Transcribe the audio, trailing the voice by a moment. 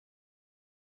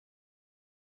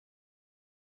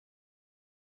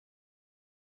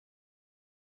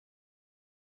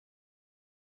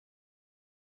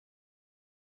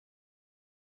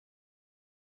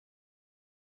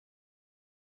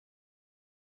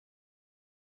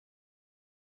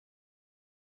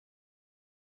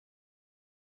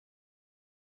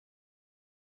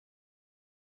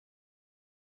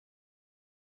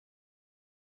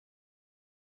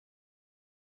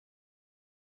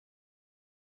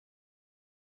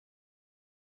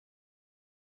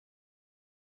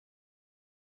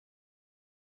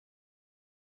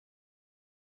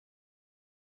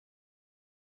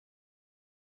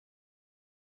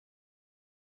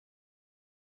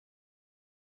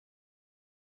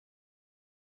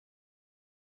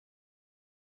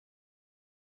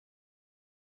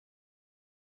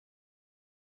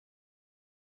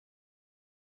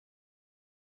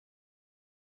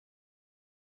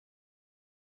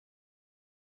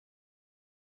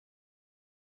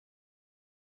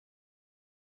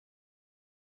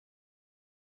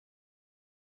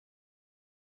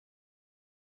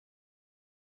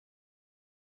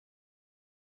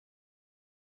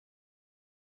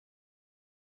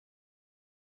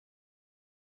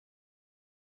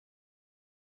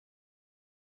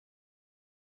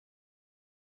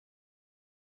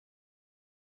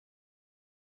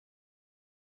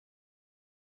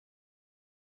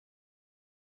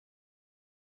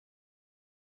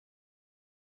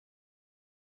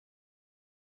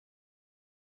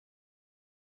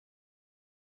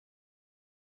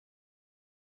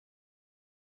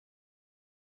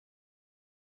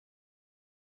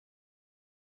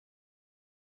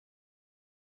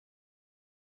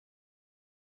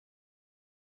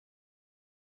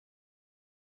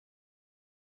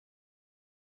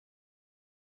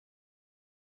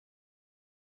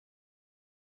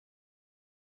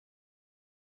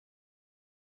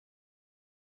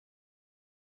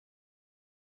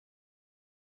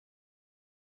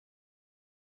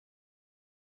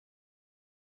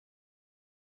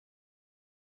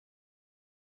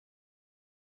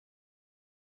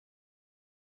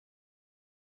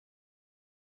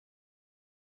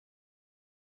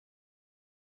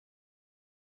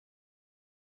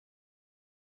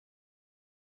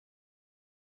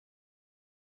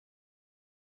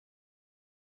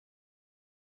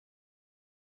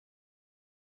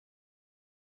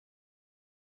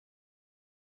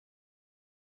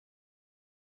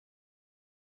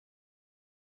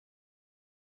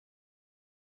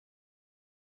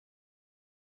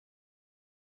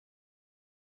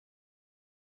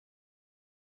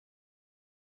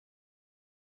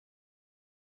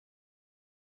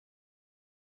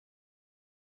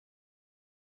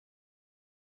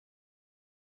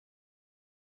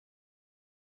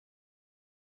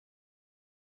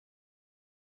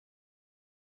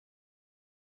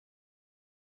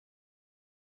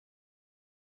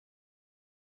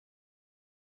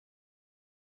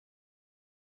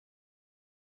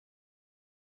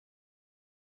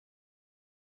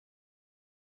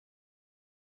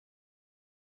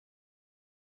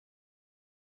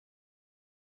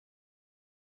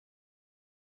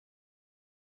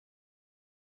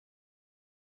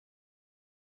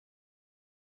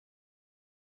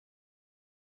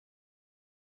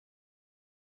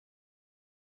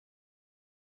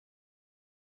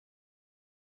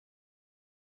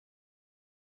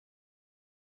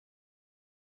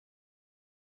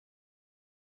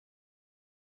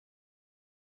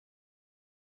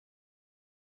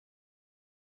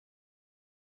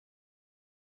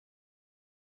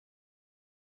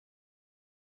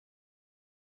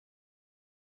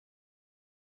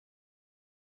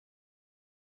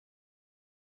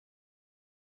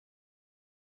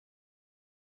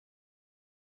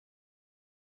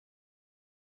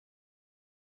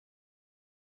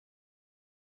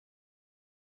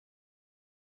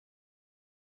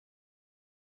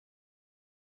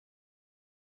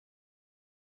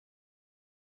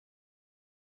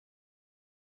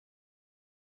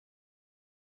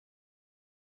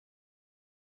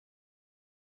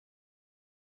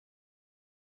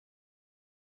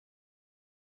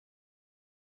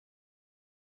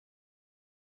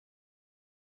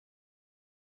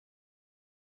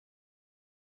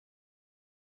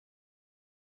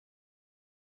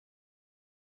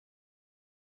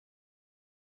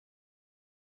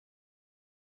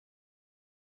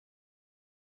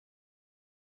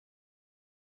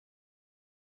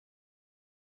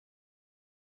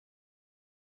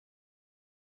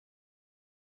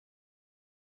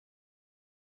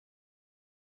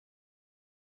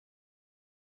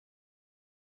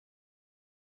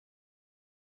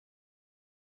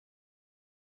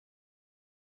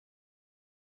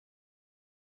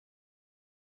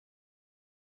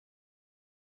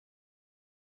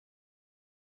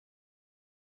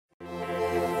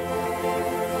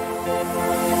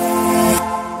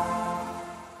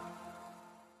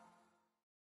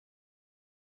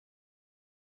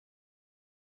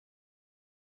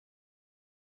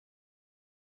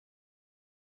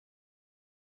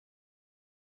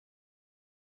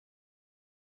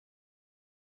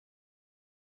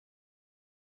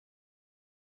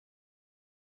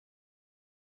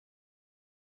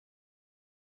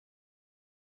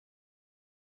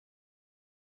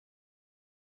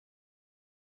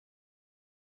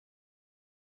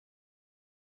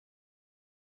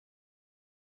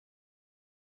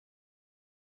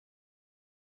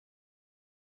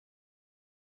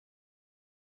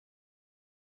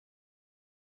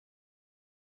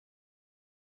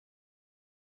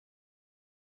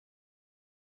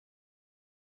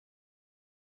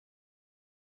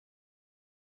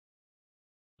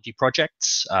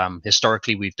projects.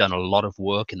 Historically, we've done a lot of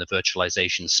work in the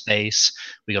virtualization space.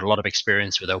 We got a lot of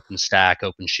experience with OpenStack,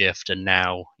 OpenShift, and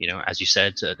now, as you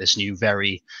said, this new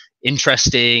very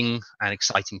interesting and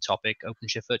exciting topic,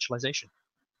 OpenShift virtualization.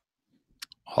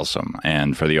 Awesome.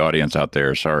 And for the audience out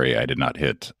there, sorry, I did not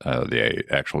hit the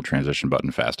actual transition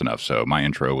button fast enough. So my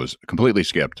intro was completely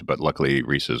skipped, but luckily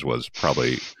Reese's was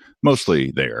probably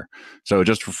mostly there. So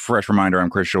just a fresh reminder, I'm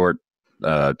Chris Short,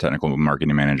 Technical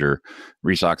Marketing Manager.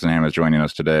 Reese Oxenham is joining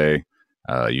us today.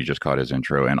 You just caught his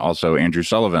intro. And also Andrew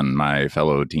Sullivan, my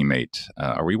fellow teammate.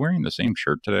 Are we wearing the same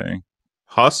shirt today?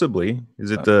 Possibly.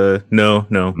 Is it the... No.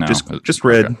 Just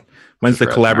red. Okay. Mine's just the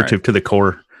red. Collaborative right. To the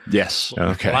core. Yes.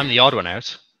 Okay. Well, I'm the odd one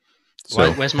out.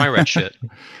 So, where's my red shirt?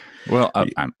 Well,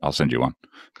 I'll send you one.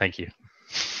 Thank you.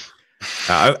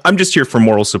 I'm just here for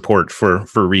moral support for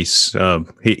Reese.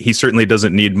 He certainly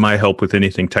doesn't need my help with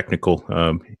anything technical.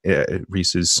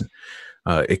 Reese is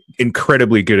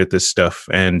incredibly good at this stuff,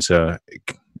 and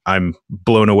I'm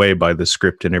blown away by the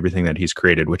script and everything that he's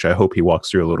created, which I hope he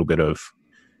walks through a little bit of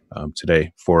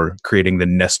today for creating the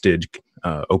nested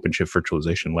OpenShift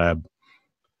virtualization lab.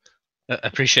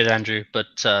 Appreciate it, Andrew, but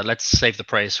let's save the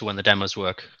praise for when the demos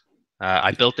work.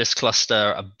 I built this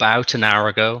cluster about an hour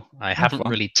ago. I haven't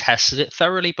really tested it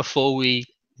thoroughly before we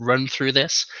run through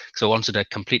this, because I wanted a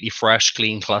completely fresh,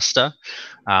 clean cluster.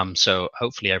 So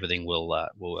hopefully everything will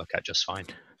work out just fine.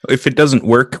 If it doesn't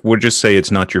work, we'll just say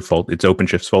it's not your fault. It's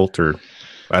OpenShift's fault, or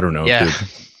I don't know. Yeah.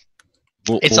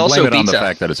 It's also blame it on the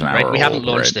fact that it's an hour right? We haven't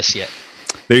launched right? this yet.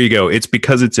 There you go. It's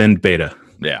because it's in beta.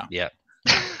 Yeah. Yeah.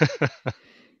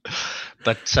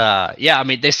 But yeah, I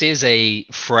mean, this is a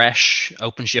fresh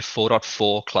OpenShift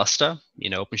 4.4 cluster.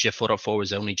 OpenShift 4.4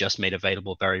 was only just made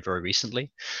available very, very recently.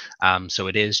 So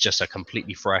it is just a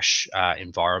completely fresh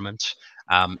environment.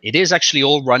 It is actually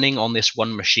all running on this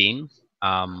one machine.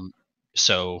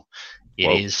 So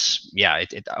it is, yeah,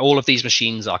 all of these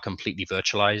machines are completely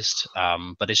virtualized,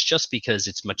 but it's just because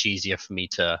it's much easier for me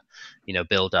to,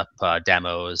 build up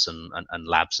demos and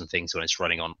labs and things when it's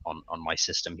running on my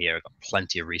system here. I've got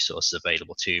plenty of resources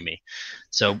available to me.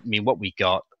 So, I mean, what we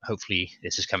got, hopefully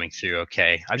this is coming through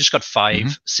okay. I've just got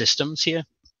 5 systems here.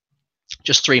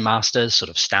 Just 3 masters, sort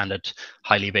of standard,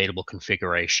 highly available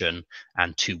configuration,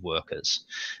 and 2 workers.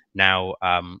 Now,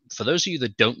 for those of you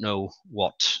that don't know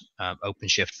what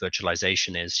OpenShift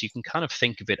virtualization is, you can kind of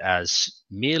think of it as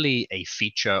merely a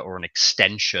feature or an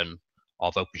extension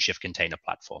of OpenShift Container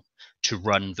Platform to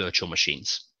run virtual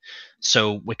machines.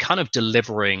 So we're kind of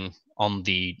delivering on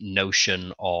the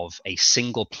notion of a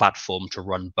single platform to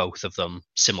run both of them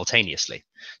simultaneously.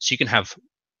 So you can have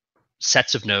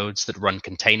sets of nodes that run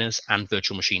containers and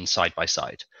virtual machines side by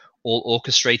side, all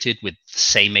orchestrated with the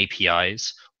same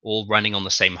APIs, all running on the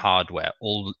same hardware,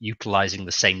 all utilizing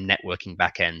the same networking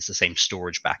backends, the same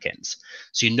storage backends.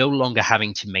 So you're no longer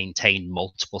having to maintain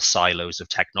multiple silos of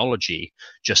technology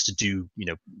just to do,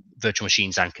 virtual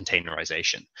machines and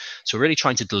containerization. So we're really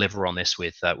trying to deliver on this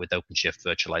with OpenShift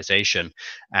virtualization.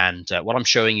 And what I'm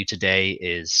showing you today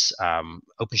is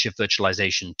OpenShift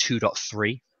virtualization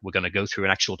 2.3. We're going to go through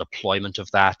an actual deployment of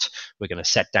that. We're going to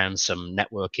set down some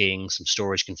networking, some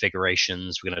storage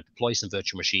configurations. We're going to deploy some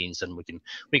virtual machines, and we can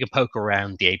poke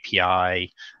around the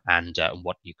API and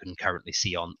what you can currently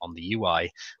see on the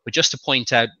UI. But just to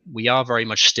point out, we are very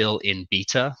much still in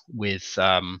beta with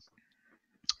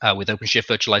OpenShift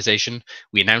virtualization.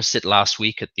 We announced it last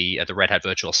week at the Red Hat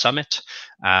Virtual Summit,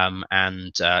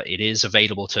 and it is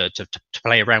available to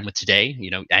play around with today.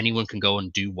 Anyone can go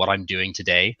and do what I'm doing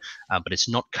today, but it's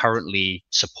not currently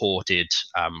supported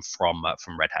from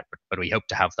Red Hat. But we hope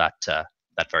to have that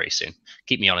very soon.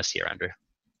 Keep me honest here, Andrew.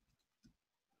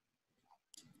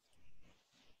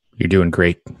 You're doing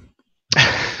great.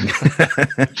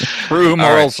 True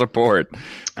moral support.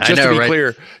 Just to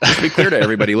be clear to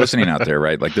everybody listening out there,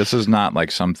 right? Like, this is not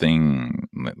like something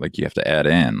like you have to add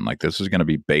in. Like, this is going to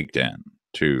be baked in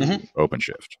to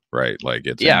OpenShift, right? Like,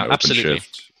 it's an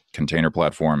OpenShift container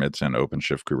platform. It's an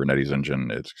OpenShift Kubernetes engine.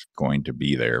 It's going to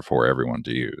be there for everyone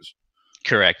to use.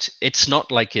 Correct. It's not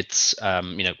like it's,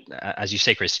 as you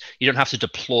say, Chris, you don't have to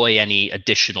deploy any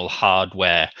additional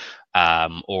hardware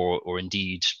or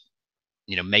indeed,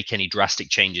 make any drastic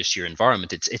changes to your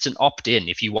environment. It's an opt-in.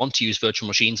 If you want to use virtual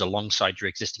machines alongside your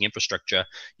existing infrastructure,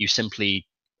 you simply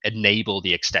enable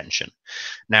the extension.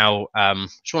 Now,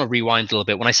 just want to rewind a little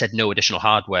bit. When I said no additional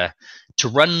hardware, to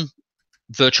run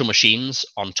virtual machines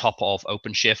on top of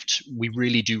OpenShift, we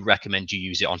really do recommend you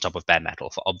use it on top of bare metal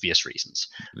for obvious reasons.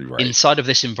 Right. Inside of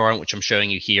this environment, which I'm showing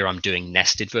you here, I'm doing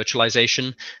nested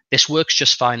virtualization. This works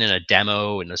just fine in a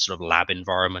demo, in a sort of lab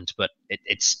environment, but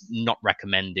it's not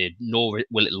recommended, nor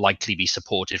will it likely be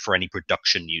supported for any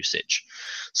production usage.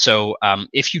 So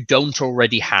if you don't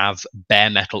already have bare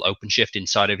metal OpenShift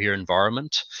inside of your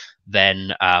environment,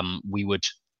 then we would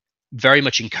very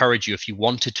much encourage you, if you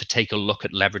wanted to take a look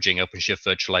at leveraging OpenShift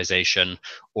virtualization,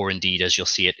 or indeed, as you'll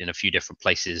see it in a few different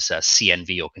places,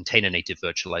 CNV or container native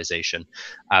virtualization,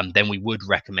 then we would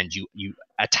recommend you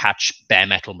attach bare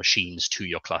metal machines to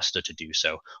your cluster to do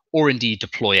so, or indeed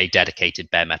deploy a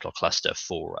dedicated bare metal cluster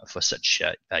for such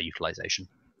utilization.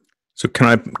 So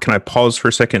can I pause for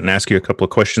a second and ask you a couple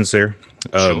of questions there?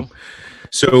 Sure.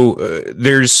 So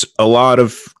there's a lot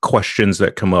of questions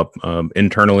that come up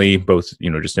internally, both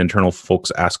just internal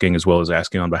folks asking as well as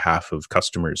asking on behalf of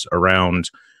customers around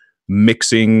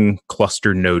mixing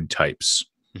cluster node types.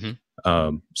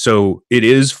 Mm-hmm. So it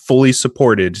is fully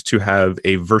supported to have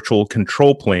a virtual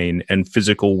control plane and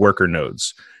physical worker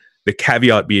nodes. The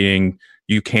caveat being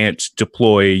you can't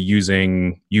deploy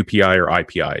using UPI or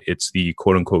IPI. It's the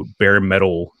quote unquote bare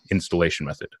metal installation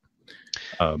method.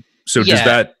 So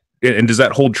yeah. does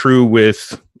that hold true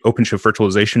with OpenShift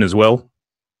virtualization as well?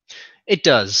 It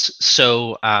does.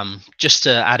 So just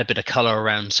to add a bit of color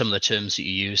around some of the terms that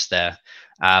you use there,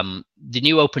 the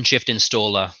new OpenShift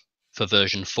installer for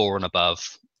version 4 and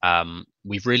above,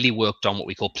 we've really worked on what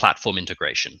we call platform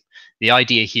integration. The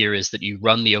idea here is that you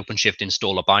run the OpenShift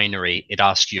installer binary. It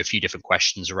asks you a few different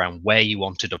questions around where you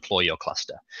want to deploy your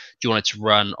cluster. Do you want it to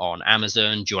run on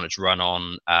Amazon? Do you want it to run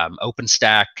on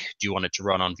OpenStack? Do you want it to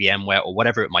run on VMware, or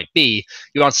whatever it might be?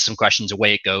 You answer some questions,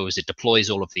 away it goes. It deploys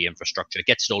all of the infrastructure,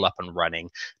 gets it all up and running,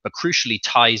 but crucially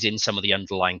ties in some of the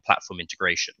underlying platform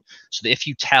integration. So that if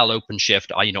you tell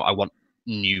OpenShift, I want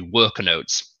new worker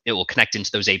nodes, it will connect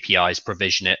into those APIs,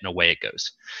 provision it, and away it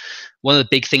goes. One of the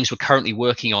big things we're currently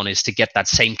working on is to get that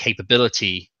same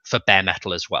capability for bare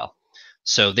metal as well.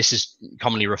 So this is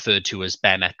commonly referred to as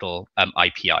bare metal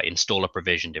IPI, installer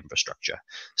provisioned infrastructure.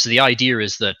 So the idea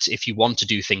is that if you want to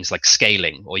do things like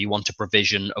scaling, or you want to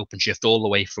provision OpenShift all the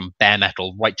way from bare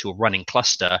metal right to a running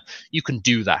cluster, you can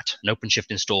do that. An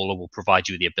OpenShift installer will provide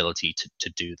you the ability to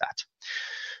do that.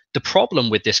 The problem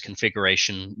with this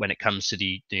configuration, when it comes to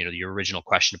the your original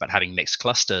question about having mixed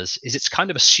clusters, is it's kind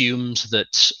of assumed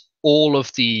that all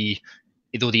of the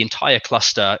entire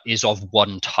cluster is of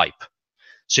one type.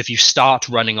 So if you start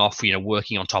running off,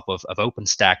 working on top of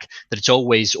OpenStack, that it's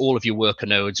always all of your worker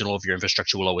nodes and all of your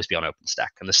infrastructure will always be on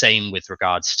OpenStack. And the same with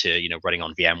regards to running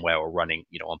on VMware or running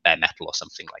on bare metal or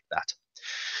something like that.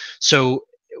 So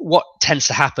what tends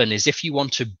to happen is, if you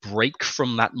want to break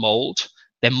from that mold,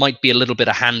 there might be a little bit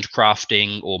of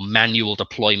handcrafting or manual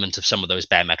deployment of some of those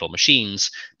bare metal machines,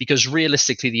 because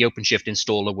realistically, the OpenShift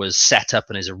installer was set up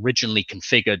and is originally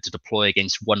configured to deploy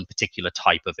against one particular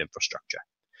type of infrastructure.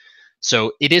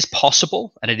 So it is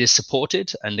possible and it is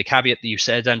supported. And the caveat that you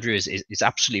said, Andrew, is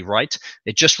absolutely right.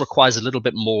 It just requires a little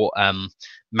bit more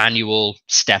manual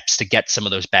steps to get some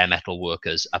of those bare metal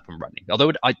workers up and running.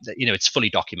 Although it's fully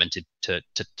documented to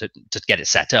get it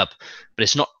set up, but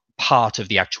it's not part of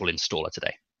the actual installer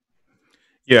today.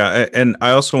 Yeah, and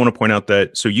I also want to point out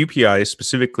that UPI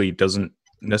specifically doesn't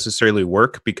necessarily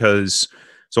work because,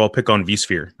 so I'll pick on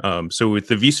vSphere. So with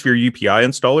the vSphere UPI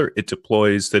installer, it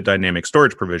deploys the dynamic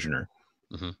storage provisioner,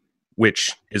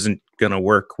 which isn't going to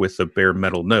work with a bare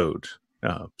metal node.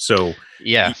 So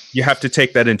yeah, you have to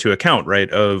take that into account, right?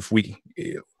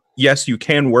 Yes, you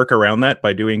can work around that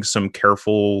by doing some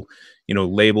careful,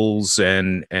 labels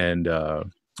and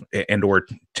or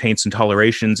taints and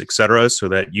tolerations, etc., so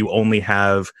that you only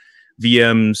have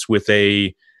VMs with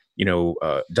a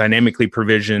dynamically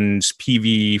provisioned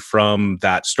PV from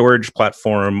that storage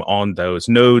platform on those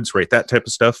nodes, right? That type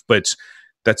of stuff. But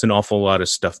that's an awful lot of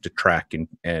stuff to track,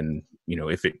 and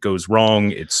if it goes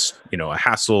wrong, it's a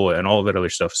hassle and all that other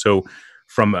stuff. So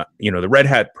from the Red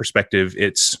Hat perspective,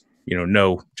 it's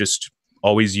no, just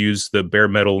always use the bare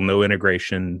metal, no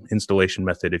integration installation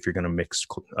method if you're going to mix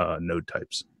node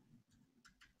types.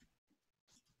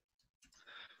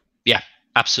 Yeah,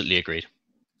 absolutely agreed.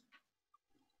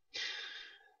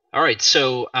 All right,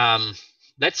 so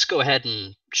let's go ahead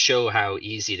and show how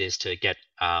easy it is to get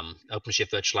OpenShift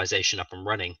virtualization up and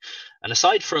running. And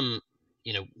aside from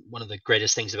one of the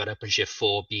greatest things about OpenShift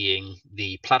 4 being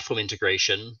the platform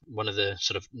integration, one of the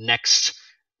sort of next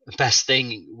The best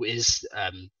thing is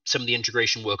some of the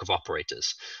integration work of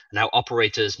operators, and how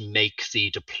operators make the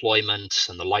deployment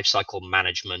and the lifecycle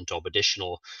management of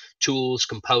additional tools,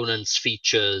 components,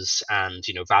 features, and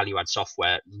value add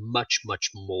software much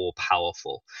more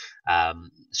powerful.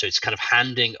 So it's kind of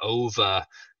handing over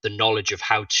the knowledge of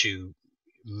how to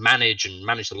manage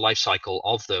the life cycle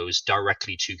of those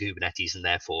directly to Kubernetes and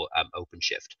therefore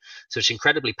OpenShift. So it's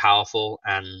incredibly powerful,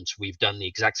 and we've done the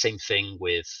exact same thing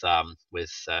with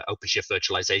OpenShift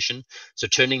virtualization. So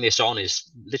turning this on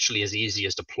is literally as easy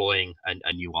as deploying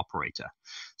a new operator.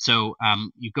 So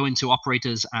you go into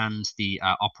operators and the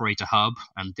operator hub,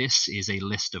 and this is a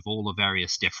list of all the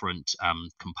various different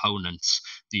components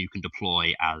that you can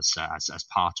deploy as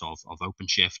part of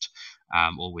OpenShift,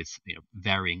 or with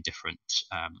varying different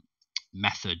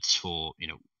methods for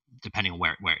depending on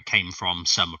where it came from.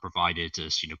 Some are provided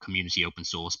as community open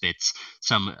source bits.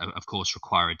 Some of course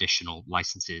require additional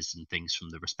licenses and things from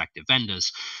the respective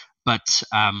vendors. But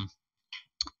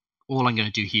all I'm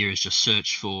going to do here is just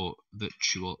search for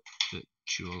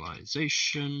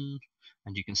virtualization.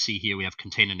 And you can see here we have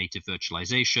container native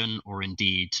virtualization, or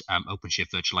indeed OpenShift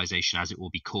virtualization, as it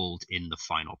will be called in the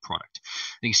final product.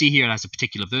 And you can see here it has a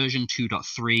particular version,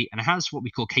 2.3, and it has what we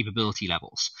call capability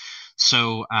levels.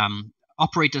 So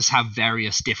operators have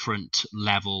various different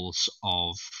levels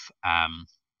of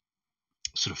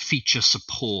sort of feature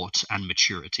support and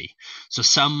maturity. So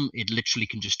some, it literally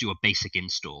can just do a basic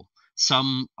install.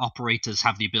 Some operators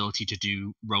have the ability to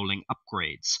do rolling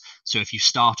upgrades. So if you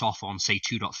start off on, say,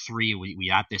 2.3,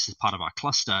 we add this as part of our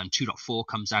cluster, and 2.4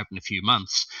 comes out in a few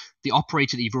months, the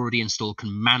operator that you've already installed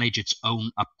can manage its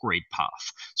own upgrade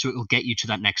path. So it will get you to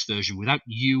that next version without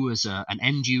you as an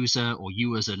end user or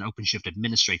you as an OpenShift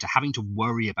administrator having to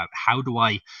worry about, how do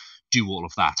I do all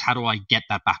of that? How do I get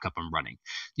that back up and running?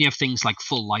 You have things like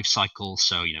full life cycle,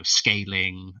 so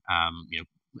scaling,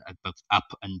 both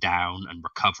up and down, and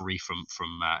recovery from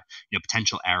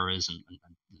potential errors and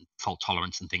fault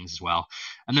tolerance and things as well.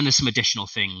 And then there's some additional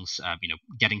things,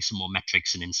 getting some more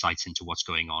metrics and insights into what's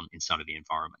going on inside of the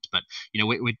environment. But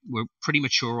we're pretty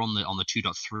mature on the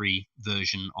 2.3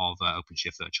 version of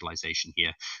OpenShift virtualization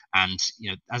here. And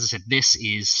as I said, this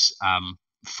is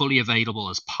fully available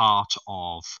as part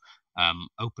of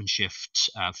OpenShift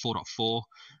 4.4.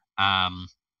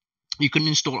 You can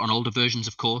install it on older versions,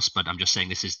 of course, but I'm just saying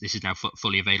this is now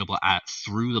fully available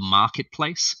through the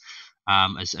marketplace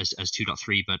as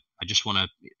 2.3. But I just want to,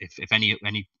 if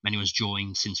anyone's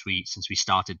joined since we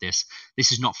started this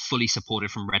is not fully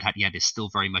supported from Red Hat yet. It still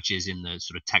very much is in the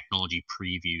sort of technology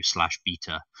preview /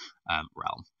 beta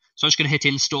realm. So I'm just going to hit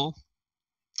install.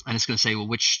 And it's going to say, well,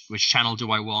 which channel do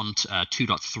I want?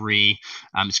 2.3.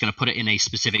 It's going to put it in a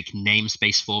specific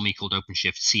namespace for me called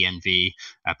OpenShift CNV.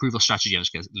 Approval strategy, I'm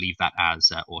just going to leave that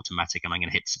as automatic, and I'm going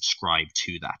to hit subscribe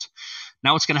to that.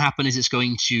 Now what's going to happen is it's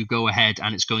going to go ahead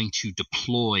and it's going to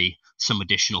deploy some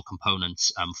additional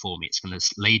components for me. It's going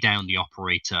to lay down the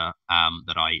operator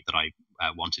that I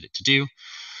wanted it to do.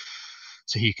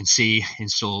 So here you can see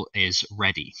install is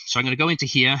ready. So I'm going to go into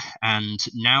here, and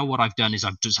now what I've done is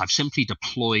I've simply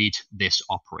deployed this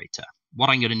operator. What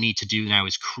I'm going to need to do now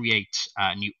is create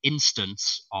a new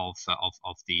instance for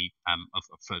the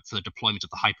deployment of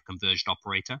the hyperconverged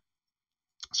operator.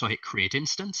 So I hit create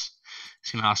instance.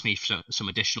 It's going to ask me for some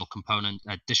additional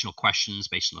questions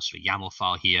based on the sort of YAML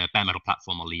file here. Bare metal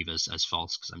platform I'll leave as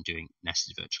false because I'm doing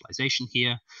nested virtualization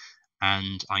here.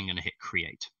 And I'm going to hit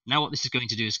create. Now what this is going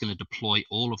to do is going to deploy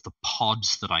all of the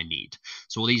pods that I need.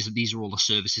 So these are all the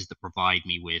services that provide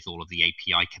me with all of the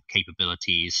API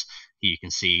capabilities. Here you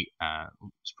can see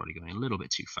it's probably going a little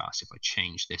bit too fast. If I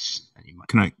change this, then you might.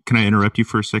 Can I interrupt you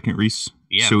for a second, Reese?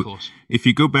 Yeah, so of course. If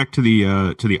you go back to the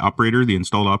operator, the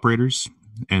installed operators,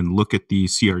 and look at the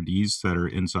CRDs that are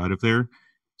inside of there.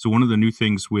 So one of the new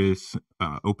things with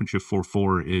OpenShift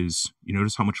 4.4 is you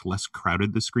notice how much less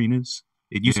crowded the screen is.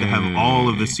 It used to have all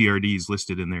of the CRDs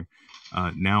listed in there.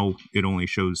 Now it only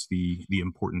shows the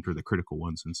important or the critical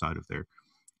ones inside of there,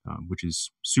 which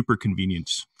is super convenient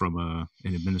from an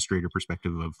administrator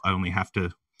perspective of I only have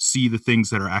to see the things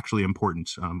that are actually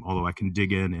important, although I can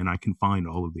dig in and I can find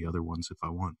all of the other ones if I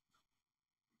want.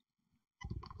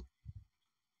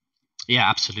 Yeah,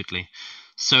 absolutely.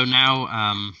 So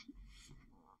now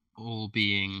all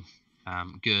being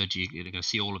good, you're going to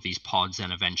see all of these pods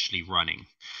then eventually running.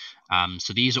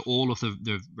 So these are all of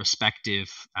the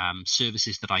respective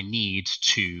services that I need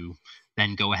to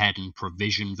then go ahead and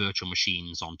provision virtual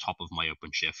machines on top of my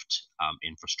OpenShift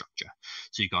infrastructure.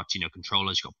 So you've got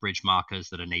controllers, you've got bridge markers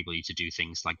that enable you to do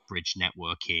things like bridge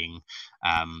networking,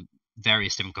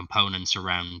 various different components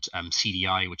around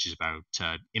CDI, which is about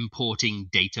importing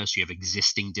data. So you have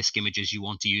existing disk images you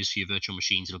want to use for your virtual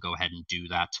machines, it'll go ahead and do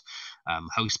that.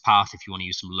 Host path, if you want to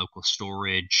use some local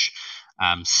storage.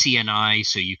 CNI,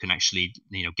 so you can actually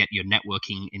get your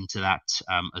networking into that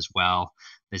as well.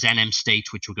 There's NM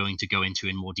state, which we're going to go into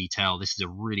in more detail. This is a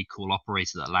really cool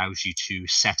operator that allows you to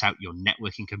set out your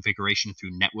networking configuration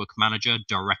through Network Manager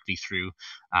directly through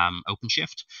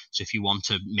OpenShift. So if you want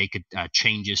to make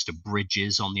changes to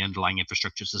bridges on the underlying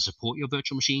infrastructure to support your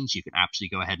virtual machines, you can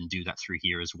absolutely go ahead and do that through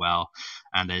here as well.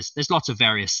 And there's lots of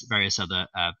various other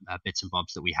bits and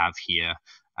bobs that we have here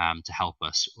to help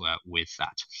us with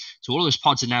that. So all of those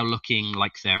pods are now looking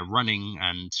like they're running,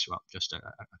 and well, just a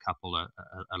couple are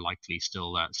likely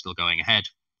still going ahead.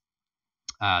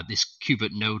 This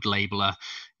qubit node labeler,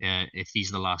 if these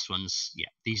are the last ones, yeah,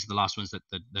 these are the last ones that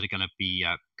are going to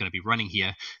be running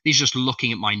here. These are just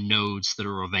looking at my nodes that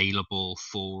are available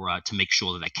for to make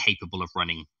sure that they're capable of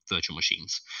running virtual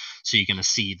machines. So you're going to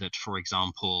see that, for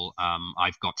example,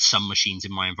 I've got some machines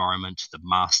in my environment, the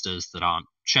masters, that aren't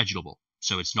schedulable.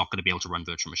 So it's not going to be able to run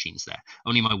virtual machines there.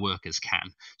 Only my workers can.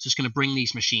 So it's going to bring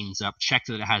these machines up, check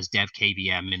that it has dev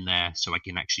KVM in there so I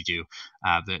can actually do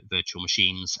virtual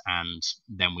machines, and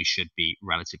then we should be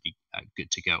relatively good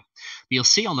to go. But you'll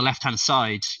see on the left-hand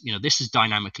side, this is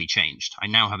dynamically changed. I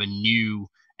now have a new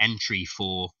entry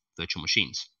for virtual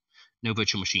machines. No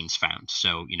virtual machines found.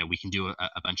 So, we can do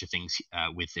a bunch of things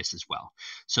with this as well.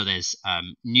 So there's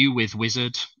new with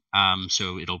Wizard.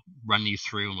 So it'll run you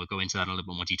through, and we'll go into that in a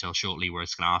little bit more detail shortly, where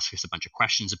it's going to ask us a bunch of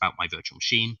questions about my virtual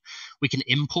machine. We can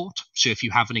import. So if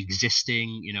you have an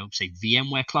existing, say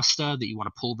VMware cluster that you want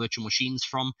to pull virtual machines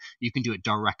from, you can do it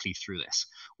directly through this.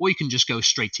 Or you can just go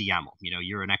straight to YAML.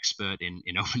 You're an expert in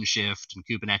OpenShift and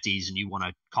Kubernetes, and you want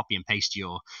to copy and paste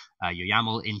your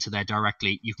YAML into there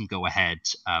directly. You can go ahead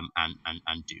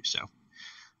and do so.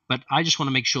 But I just want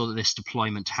to make sure that this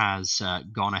deployment has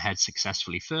gone ahead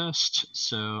successfully first.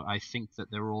 So I think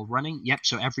that they're all running. Yep,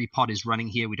 so every pod is running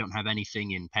here. We don't have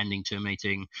anything in pending,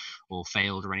 terminating, or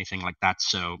failed or anything like that.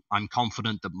 So I'm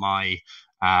confident that my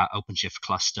OpenShift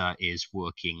cluster is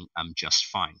working just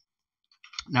fine.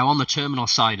 Now on the terminal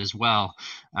side as well,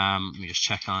 let me just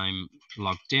check I'm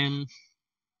logged in.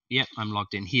 Yep, I'm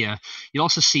logged in here. You'll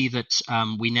also see that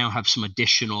we now have some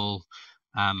additional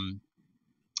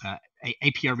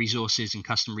API resources and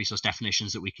custom resource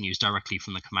definitions that we can use directly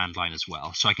from the command line as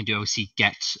well. So I can do OC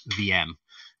get VM,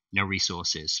 no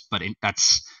resources, but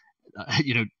that's,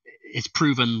 it's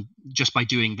proven just by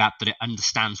doing that it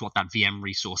understands what that VM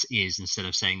resource is, instead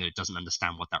of saying that it doesn't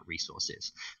understand what that resource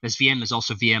is. There's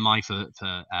also VMI for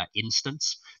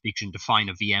instance. You can define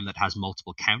a VM that has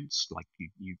multiple counts, like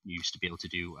you used to be able to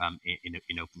do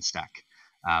in OpenStack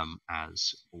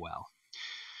as well.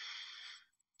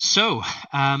 So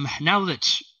now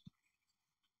that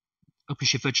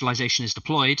OpenShift virtualization is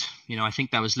deployed, I think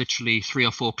that was literally 3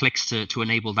 or 4 clicks to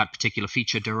enable that particular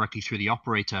feature directly through the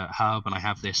operator hub, and I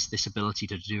have this ability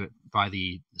to do it by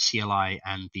the CLI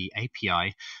and the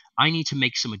API. I need to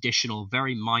make some additional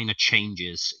very minor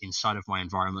changes inside of my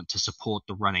environment to support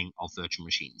the running of virtual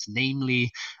machines,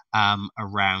 namely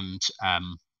around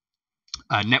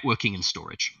networking and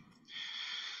storage.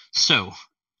 So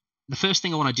the first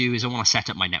thing I want to do is I want to set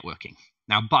up my networking.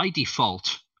 Now, by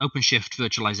default, OpenShift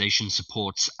virtualization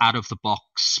supports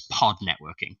out-of-the-box pod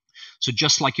networking. So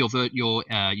just like your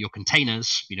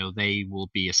containers, they will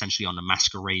be essentially on a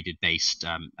masqueraded-based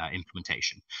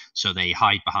implementation. So they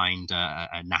hide behind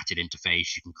a natted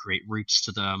interface. You can create routes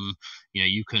to them.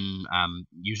 You can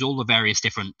use all the various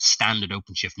different standard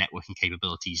OpenShift networking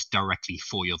capabilities directly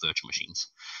for your virtual machines.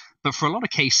 But for a lot of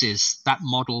cases, that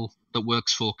model that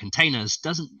works for containers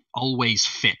doesn't always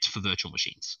fit for virtual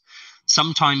machines.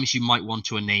 Sometimes you might want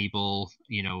to enable,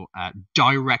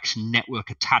 direct network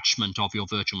attachment of your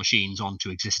virtual machines onto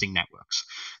existing networks.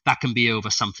 That can be over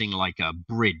something like a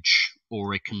bridge,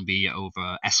 or it can be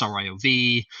over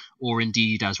SRIOV, or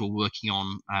indeed, as we're working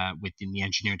on within the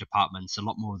engineering departments, a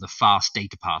lot more of the fast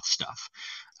data path stuff.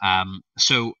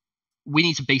 So we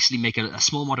need to basically make a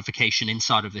small modification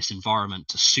inside of this environment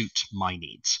to suit my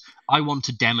needs. I want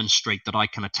to demonstrate that I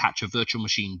can attach a virtual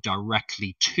machine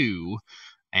directly to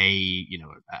a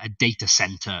data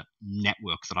center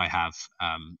network that I have.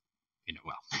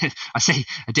 I say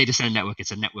a data center network.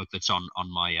 It's a network that's on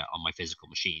my physical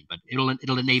machine, but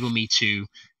it'll enable me to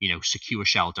secure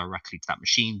shell directly to that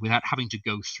machine without having to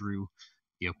go through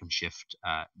the OpenShift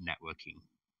networking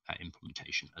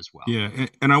implementation as well. Yeah,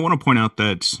 and I want to point out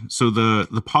that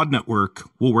the pod network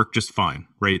will work just fine,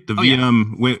 right? The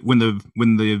VM, yeah. when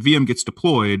the VM gets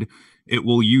deployed, it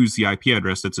will use the IP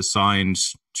address that's assigned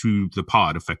to the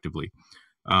pod effectively.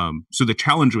 So the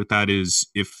challenge with that is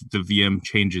if the VM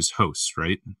changes hosts,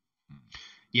 right?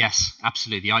 Yes,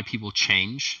 absolutely. The IP will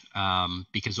change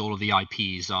because all of the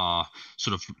IPs are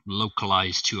sort of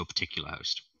localized to a particular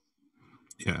host.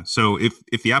 Yeah. So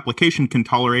if the application can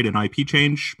tolerate an IP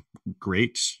change,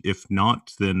 great. If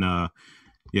not, then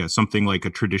yeah, something like a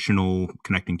traditional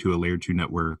connecting to a layer 2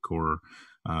 network, or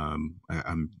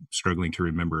I'm struggling to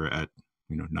remember at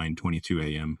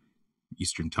 9:22 a.m.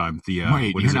 Eastern time. The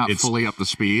Wait, what you're is it? not It's fully up to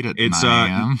speed at it's 9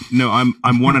 a.m. No, I'm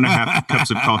 1.5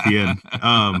 cups of coffee in.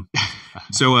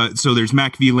 So there's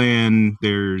Mac VLAN.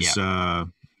 There's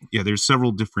there's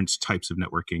several different types of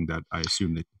networking that I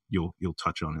assume that you'll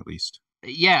touch on at least.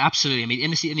 Yeah, absolutely. I mean,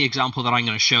 in the example that I'm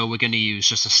going to show, we're going to use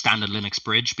just a standard Linux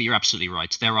bridge, but you're absolutely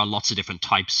right. There are lots of different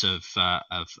types of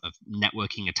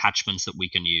networking attachments that we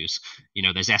can use.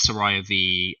 There's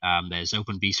SRIOV, there's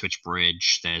Open vSwitch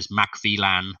bridge, there's Mac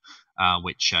VLAN,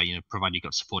 which provided you've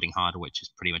got supporting hardware, which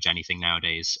is pretty much anything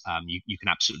nowadays, you can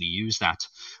absolutely use that.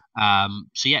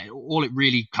 So yeah, all it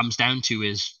really comes down to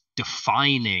is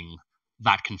defining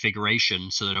that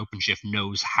configuration so that OpenShift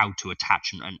knows how to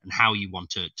attach and how you want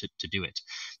to do it.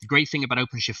 The great thing about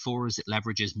OpenShift 4 is it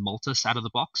leverages Multus out of the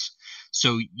box.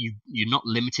 So you're not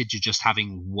limited to just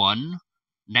having one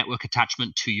network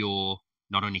attachment to your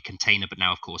not only container, but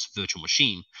now, of course, virtual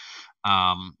machine.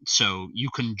 So you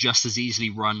can just as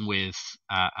easily run with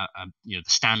the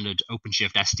standard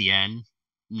OpenShift SDN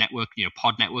network,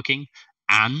 pod networking,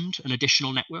 and an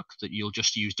additional network that you'll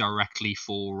just use directly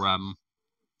for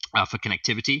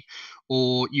connectivity,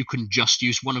 or you can just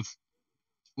use one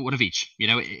of each.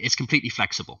 It's completely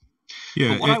flexible.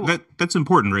 Yeah, that's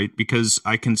important, right? Because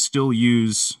I can still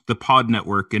use the pod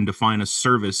network and define a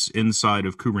service inside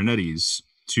of Kubernetes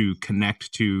to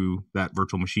connect to that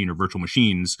virtual machine or virtual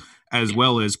machines, as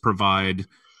well as provide,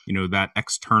 that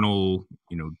external,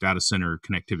 data center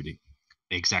connectivity.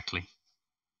 Exactly.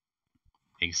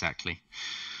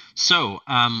 So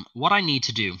what I need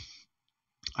to do,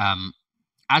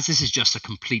 as this is just a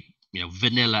complete,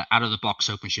 vanilla out of the box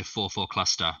OpenShift 4.4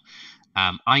 cluster,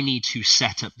 I need to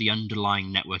set up the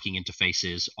underlying networking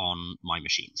interfaces on my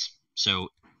machines. So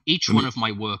each one of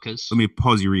my workers. Let me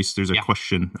pause you, Reese. There's a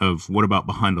question of what about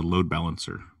behind a load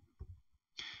balancer?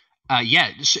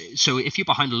 So if you're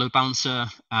behind a load balancer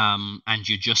and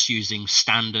you're just using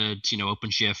standard,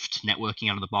 OpenShift networking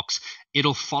out of the box,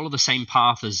 it'll follow the same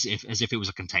path as if it was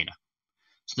a container.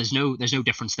 So there's no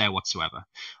difference there whatsoever.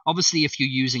 Obviously, if you're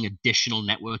using additional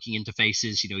networking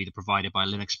interfaces, either provided by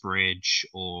Linux Bridge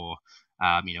or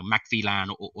Mac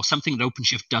VLAN or something that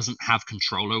OpenShift doesn't have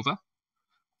control over,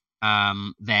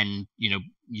 then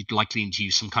you'd likely need to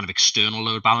use some kind of external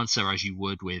load balancer as you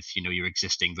would with your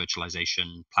existing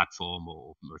virtualization platform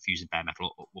or Fusion bare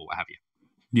metal or what have you.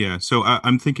 Yeah, so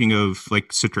I'm thinking of like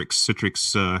Citrix.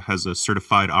 Citrix has a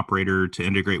certified operator to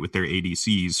integrate with their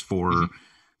ADCs for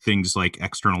things like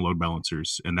external load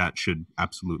balancers, and that should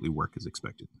absolutely work as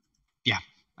expected. Yeah,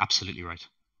 absolutely right.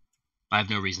 I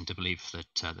have no reason to believe that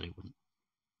it wouldn't.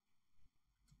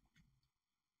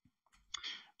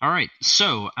 All right,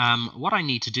 so what I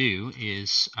need to do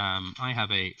is I have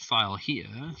a file here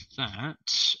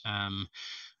that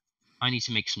I need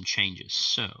to make some changes.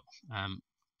 So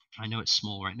I know it's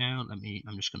small right now.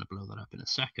 I'm just going to blow that up in a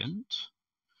second.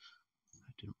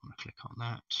 I didn't want to click on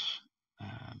that.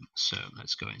 So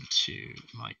let's go into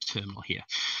my terminal here.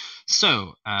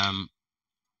 So I'm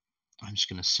just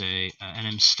going to say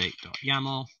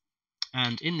nmstate.yaml.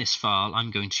 And in this file,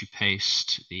 I'm going to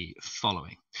paste the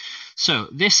following. So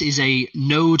this is a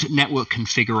node network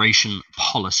configuration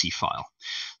policy file.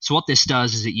 So what this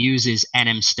does is it uses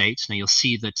nmstate. Now you'll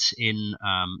see that in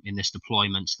this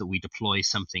deployment that we deploy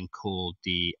something called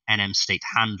the nmstate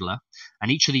handler.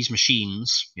 And each of these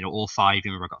machines, all five,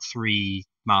 remember I've got 3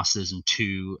 masters and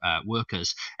 2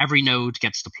 workers. Every node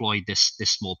gets deployed this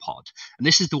small pod. And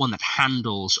this is the one that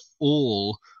handles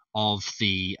all of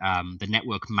the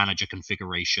network manager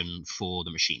configuration for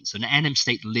the machine. So an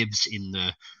nmstate lives in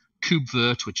the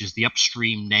kubevert, which is the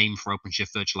upstream name for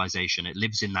OpenShift virtualization. It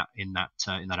lives in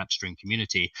that upstream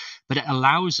community, but it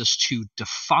allows us to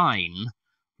define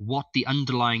what the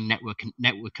underlying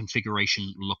network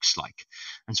configuration looks like.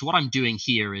 And so what I'm doing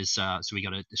here is, so we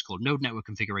got this called node network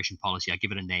configuration policy. I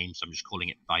give it a name, so I'm just calling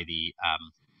it by the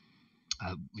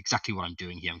exactly what I'm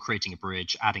doing here. I'm creating a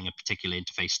bridge, adding a particular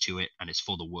interface to it, and it's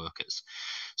for the workers.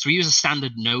 So we use a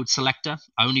standard node selector.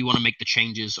 I only want to make the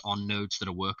changes on nodes that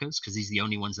are workers because these are the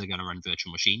only ones that are going to run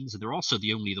virtual machines. And they're also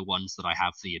the ones that I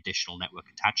have the additional network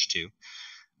attached to.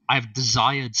 I have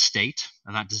desired state,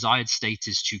 and that desired state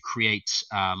is to create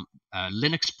a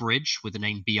Linux bridge with the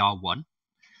name BR1.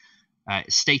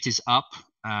 State is up.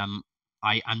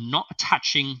 I am not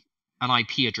attaching an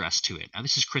IP address to it. Now,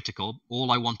 this is critical.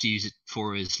 All I want to use it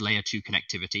for is layer 2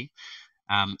 connectivity.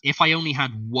 If I only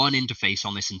had one interface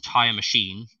on this entire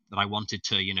machine that I wanted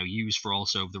to, use for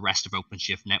also the rest of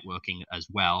OpenShift networking as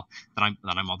well, then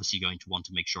I'm obviously going to want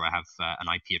to make sure I have an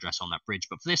IP address on that bridge.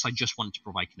 But for this, I just want to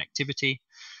provide connectivity.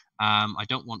 I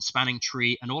don't want spanning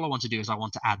tree, and all I want to do is I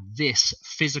want to add this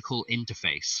physical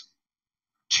interface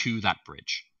to that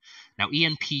bridge. Now,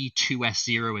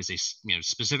 ENP2S0 is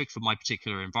specific for my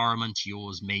particular environment.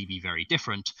 Yours may be very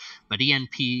different, but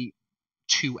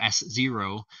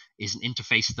ENP2S0 is an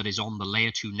interface that is on the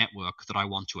layer 2 network that I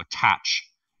want to attach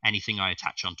anything I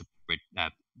attach onto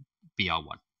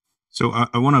BR1. So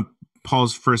I want to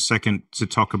pause for a second to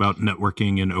talk about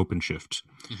networking in OpenShift,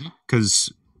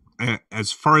 because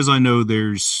as far as I know,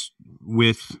 there's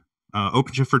with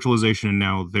OpenShift virtualization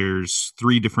now, there's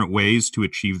 3 different ways to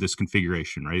achieve this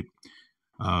configuration, right?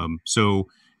 So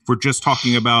if we're just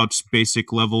talking about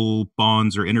basic level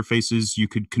bonds or interfaces, you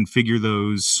could configure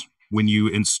those when you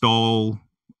install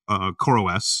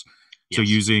CoreOS. Yes. So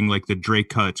using like the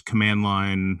Draycut command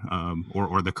line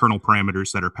or the kernel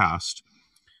parameters that are passed.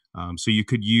 So you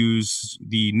could use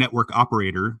the network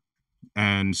operator,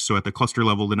 and so at the cluster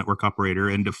level, the network operator,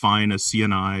 and define a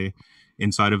CNI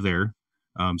inside of there.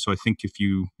 So I think if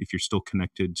you're still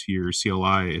connected to your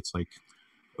CLI, it's like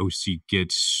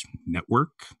OC-git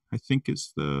network, I think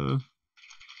is the...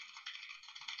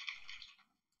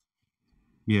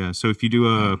 Yeah, so if you do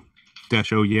a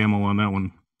 -o YAML on that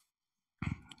one.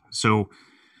 So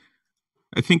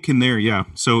I think in there, yeah.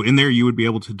 So in there, you would be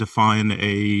able to define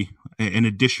an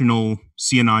additional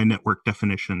CNI network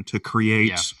definition to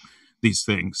create these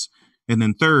things. And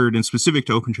then third, and specific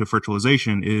to OpenShift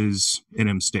virtualization, is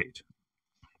NM state.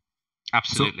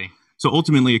 Absolutely. So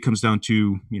ultimately, it comes down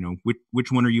to,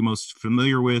 which one are you most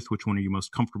familiar with? Which one are you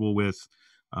most comfortable with?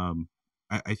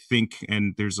 I think,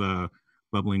 and there's a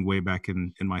bubbling way back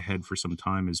in my head for some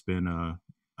time, has been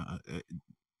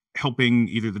helping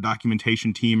either the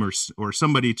documentation team or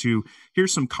somebody to,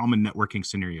 here's some common networking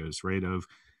scenarios, right? Of,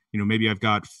 maybe I've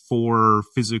got 4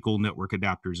 physical network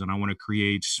adapters and I want to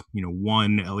create,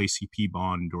 1 LACP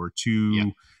bond or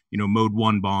 2, mode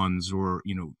 1 bonds, or,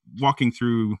 walking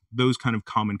through those kind of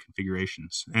common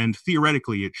configurations. And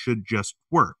theoretically, it should just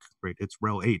work, right? It's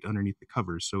RHEL 8 underneath the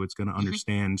covers, so it's going to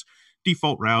understand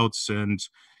default routes, and,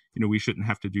 we shouldn't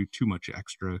have to do too much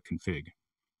extra config.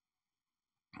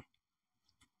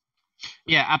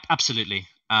 Yeah, absolutely.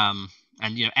 And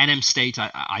NM state,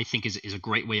 I think is a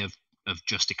great way of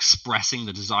just expressing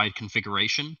the desired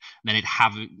configuration. And then it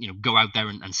go out there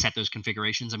and set those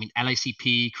configurations. I mean,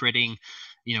 LACP, creating,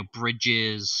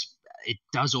 bridges, it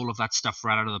does all of that stuff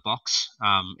right out of the box.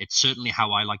 It's certainly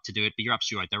how I like to do it. But you're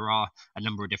absolutely right. There are a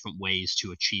number of different ways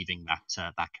to achieving that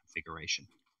configuration.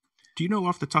 Do you know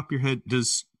off the top of your head,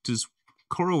 does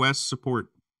CoreOS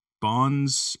support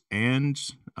bonds and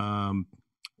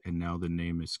now the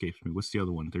name escapes me. What's the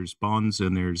other one? There's bonds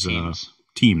and there's teams.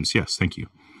 Teams. Yes, thank you.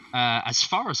 As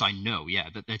far as I know,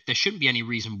 there shouldn't be any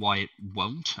reason why it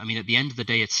won't. I mean, at the end of the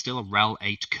day, it's still a RHEL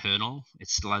 8 kernel. It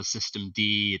still has systemd.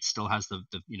 It still has the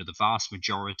vast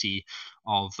majority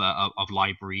of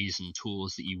libraries and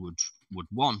tools that you would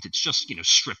want. It's just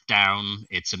stripped down.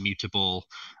 It's immutable,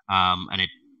 and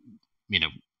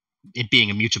it being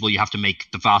immutable, you have to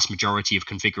make the vast majority of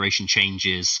configuration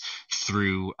changes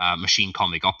through machine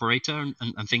config operator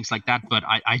and things like that. But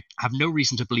I have no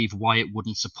reason to believe why it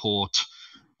wouldn't support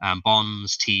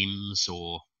bonds, teams,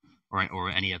 or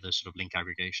any other sort of link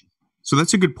aggregation. So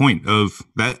that's a good point. Of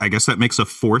that, I guess that makes a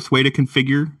 4th way to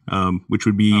configure, which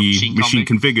would be machine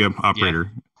config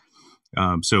operator.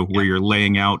 Yeah. Where you're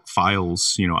laying out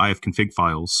files, ifconfig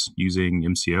files using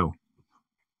MCO.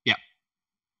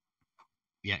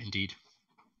 Yeah, indeed.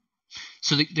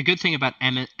 So the good thing about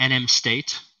NM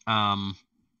state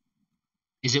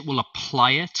is it will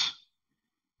apply it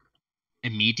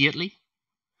immediately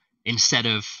instead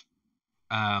of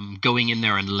going in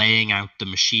there and laying out the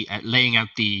machine, laying out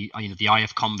the the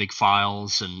ifconfig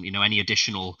files and any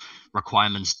additional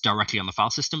requirements directly on the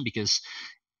file system, because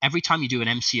every time you do an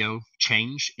MCO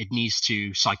change, it needs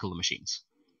to cycle the machines.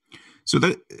 So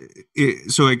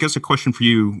I guess a question for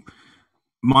you.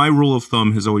 My rule of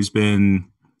thumb has always been,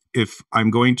 if I'm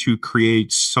going to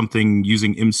create something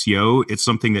using MCO, it's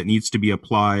something that needs to be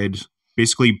applied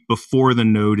basically before the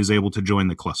node is able to join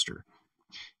the cluster.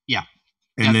 Yeah,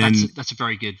 and that's a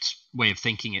very good way of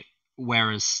thinking it.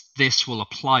 Whereas this will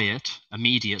apply it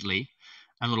immediately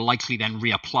and will likely then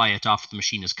reapply it after the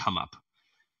machine has come up.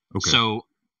 Okay. So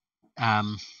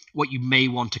what you may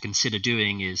want to consider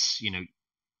doing is, and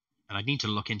I need to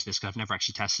look into this because I've never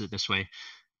actually tested it this way,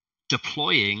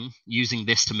 deploying using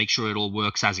this to make sure it all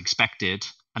works as expected,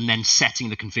 and then setting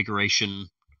the configuration,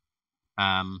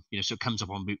 so it comes up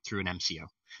on boot through an MCO.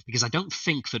 Because I don't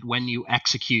think that when you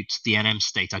execute the NM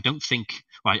state, I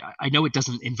know it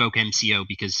doesn't invoke MCO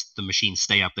because the machines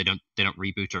stay up, they don't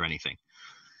reboot or anything.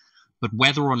 But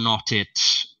whether or not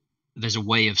there's a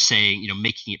way of saying,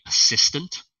 making it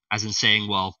persistent, as in saying,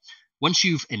 well, once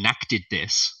you've enacted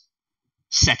this,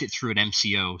 set it through an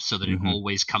MCO so that it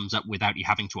always comes up without you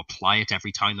having to apply it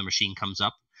every time the machine comes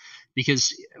up.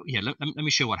 Because, let me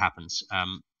show what happens.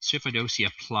 So if I do OC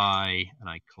apply, and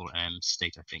I call it M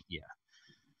state, I think, yeah.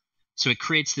 So it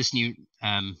creates this new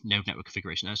node network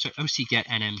configuration. So OC get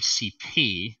NMCP,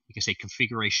 you can say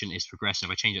configuration is progressive.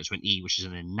 I change it to an E, which is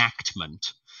an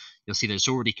enactment. You'll see that it's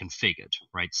already configured,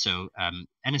 right? So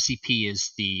NMCP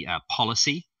is the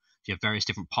policy. You have various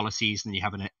different policies, and then you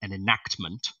have an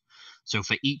enactment. So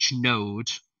for each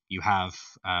node, you have,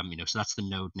 so that's the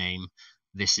node name.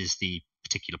 This is the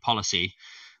particular policy.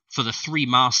 For the 3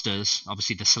 masters,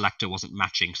 obviously the selector wasn't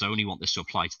matching, because I only want this to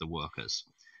apply to the workers.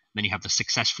 Then you have the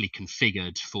successfully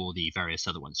configured for the various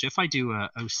other ones. So if I do a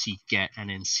OC get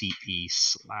NNCP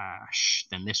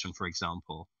 / then this one, for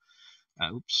example,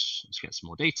 let's get some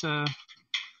more data.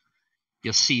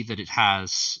 You'll see that it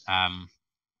has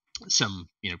some,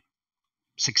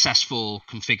 successful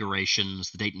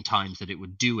configurations, the date and times that it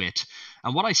would do it.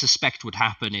 And what I suspect would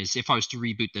happen is if I was to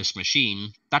reboot this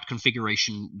machine, that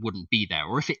configuration wouldn't be there.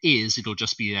 Or if it is, it'll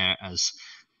just be there as,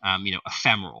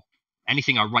 ephemeral.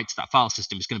 Anything I write to that file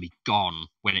system is going to be gone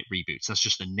when it reboots. That's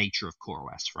just the nature of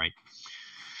CoreOS, right?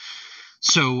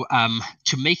 So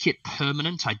to make it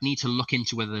permanent, I'd need to look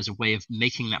into whether there's a way of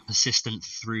making that persistent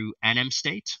through NM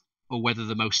state, or whether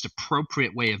the most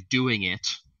appropriate way of doing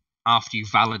it after you've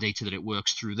validated that it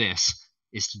works through this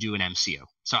is to do an MCO.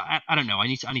 So I don't know. I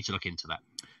need to look into that.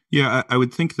 Yeah, I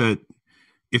would think that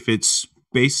if it's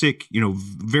basic,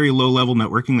 very low level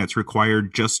networking that's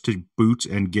required just to boot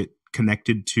and get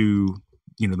connected to,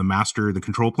 the master, the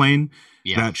control plane,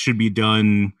 that should be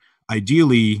done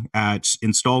ideally at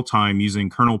install time using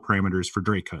kernel parameters for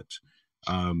Drake cut.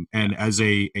 And as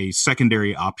a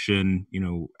secondary option,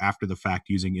 after the fact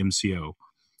using MCO.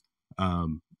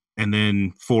 And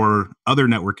then for other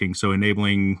networking, so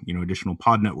enabling, additional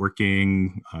pod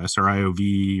networking,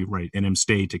 SRIOV, right, NM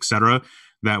state, et cetera,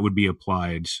 that would be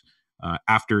applied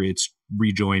after it's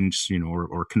rejoined,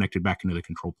 or connected back into the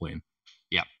control plane.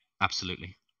 Yeah,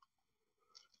 absolutely.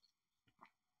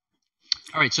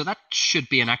 All right, so that should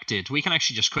be enacted. We can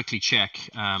actually just quickly check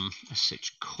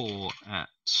sh core at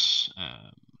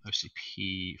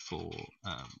OCP for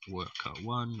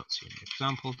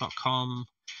worker1.cmexample.com.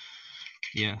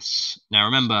 Yes. Now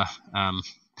remember,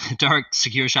 direct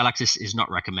secure shell access is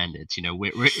not recommended.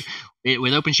 With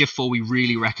OpenShift 4, we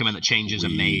really recommend that changes are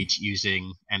made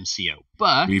using MCO.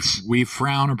 But we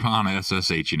frown upon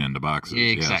SSHing into boxes.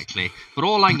 Exactly. Yes. But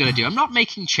all I'm going to do, I'm not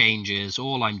making changes.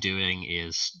 All I'm doing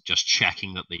is just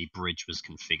checking that the bridge was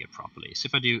configured properly. So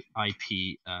if I do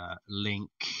IP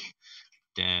link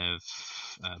dev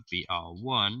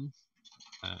br1,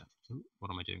 what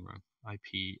am I doing wrong?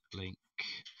 IP link.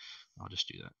 I'll just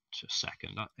do that to a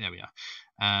second. There we are.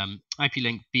 IP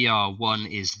link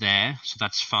BR1 is there, so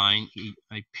that's fine.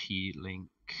 IP link,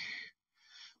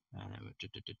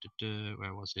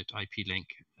 where was it? IP link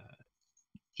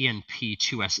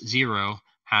ENP2S0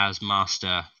 has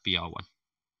master BR1.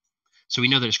 So we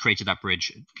know that it's created that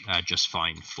bridge just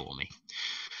fine for me.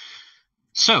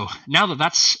 So now that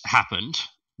that's happened,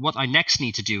 what I next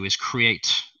need to do is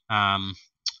create a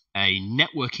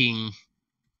networking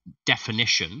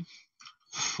definition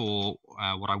for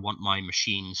what I want my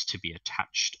machines to be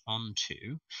attached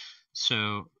onto.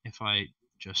 So if I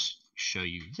just show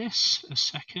you this a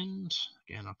second,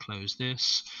 again, I'll close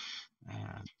this,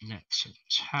 net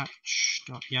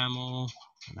attach.yaml,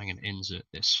 and I'm going to insert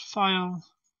this file.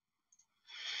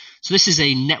 So this is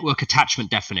a network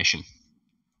attachment definition.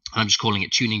 I'm just calling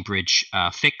it tuning bridge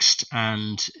fixed,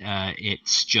 and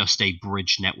it's just a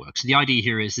bridge network. So the idea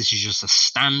here is this is just a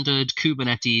standard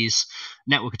Kubernetes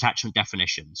network attachment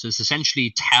definition. So this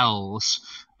essentially tells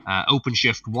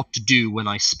OpenShift what to do when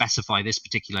I specify this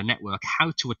particular network,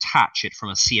 how to attach it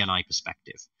from a CNI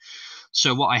perspective.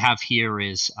 So what I have here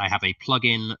is I have a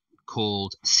plugin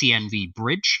called CNV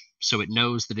Bridge. So it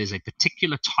knows that is a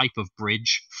particular type of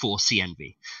bridge for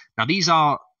CNV. Now these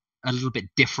are a little bit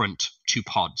different to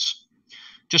pods.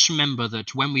 Just remember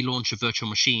that when we launch a virtual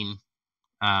machine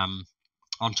on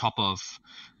top of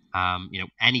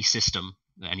any system,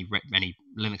 any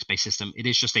Linux-based system, it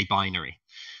is just a binary.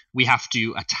 We have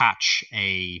to attach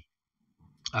a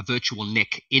virtual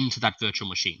NIC into that virtual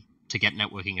machine to get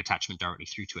networking attachment directly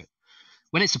through to it.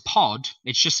 When it's a pod,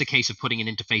 it's just a case of putting an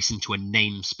interface into a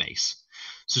namespace.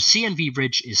 So CNV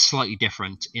Bridge is slightly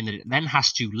different in that it then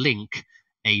has to link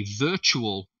a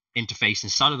virtual interface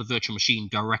inside of the virtual machine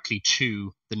directly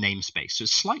to the namespace. So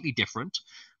it's slightly different,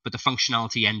 but the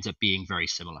functionality ends up being very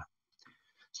similar.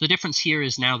 So the difference here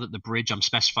is now that the bridge I'm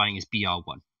specifying is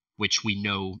BR1, which we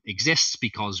know exists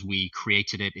because we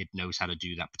created it. It knows how to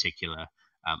do that particular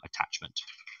attachment.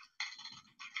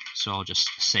 So I'll just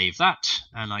save that,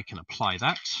 and I can apply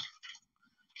that.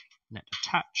 Net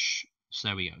attach. So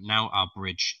there we go. Now our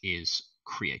bridge is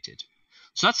created.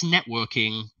 So that's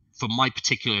networking for my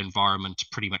particular environment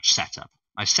pretty much set up.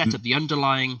 I've set up the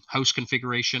underlying host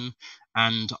configuration,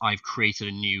 and I've created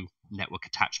a new network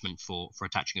attachment for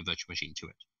attaching a virtual machine to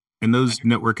it. And those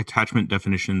network attachment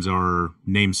definitions are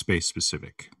namespace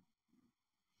specific.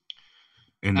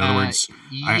 In other words,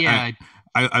 yeah.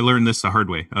 I learned this the hard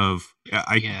way.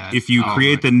 If you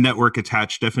create the network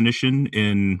attached definition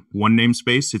in one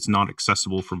namespace, it's not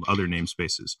accessible from other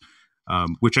namespaces,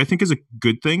 which I think is a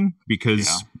good thing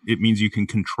because it means you can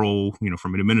control,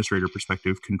 from an administrator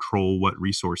perspective, control what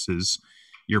resources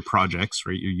your projects,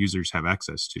 right, your users have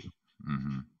access to.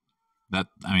 Mm-hmm.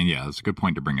 That's a good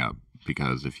point to bring up,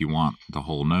 because if you want the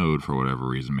whole node for whatever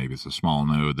reason, maybe it's a small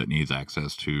node that needs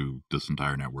access to this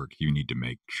entire network, you need to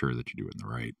make sure that you do it in the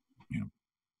right,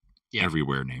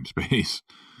 everywhere namespace.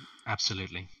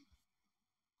 Absolutely.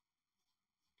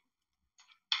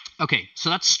 Okay, so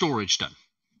that's storage done.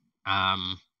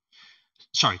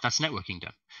 Sorry, that's networking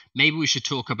done. Maybe we should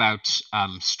talk about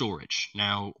storage.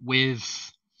 Now,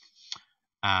 with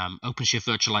OpenShift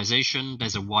virtualization,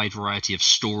 there's a wide variety of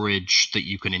storage that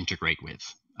you can integrate with.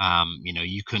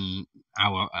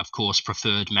 Our, of course,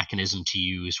 preferred mechanism to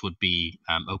use would be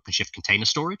OpenShift container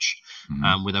storage.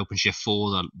 Mm-hmm. With OpenShift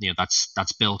 4,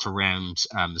 that's built around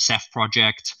the Ceph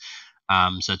project.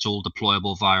 So it's all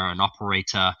deployable via an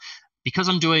operator. Because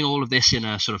I'm doing all of this in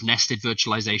a sort of nested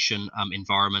virtualization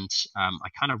environment, I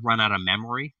kind of run out of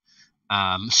memory.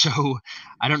 So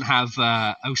I don't have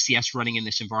OCS running in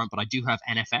this environment, but I do have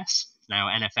NFS. Now,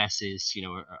 NFS is,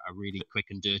 a really quick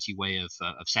and dirty way of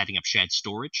setting up shared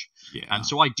storage. Yeah. And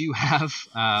so I do have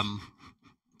an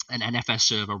NFS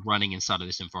server running inside of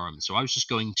this environment. So I was just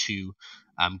going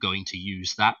to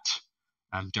use that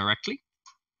directly.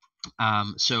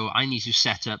 So I need to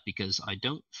set up, because I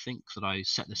don't think that I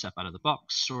set this up out of the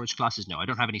box, storage classes. No, I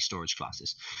don't have any storage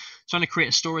classes. So I'm going to create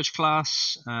a storage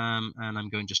class, and I'm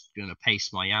just going to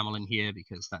paste my YAML in here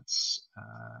because that's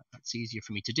easier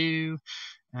for me to do.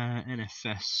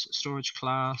 NFS storage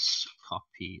class,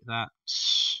 copy that,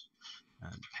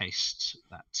 and paste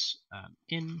that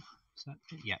in.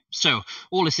 Yeah. So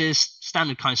all this is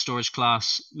standard kind of storage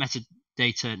class.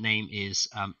 Metadata name is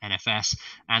NFS,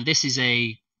 and this is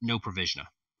a no provisioner,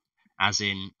 as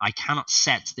in I cannot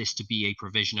set this to be a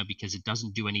provisioner because it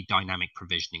doesn't do any dynamic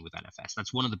provisioning with NFS.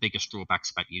 That's one of the biggest drawbacks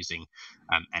about using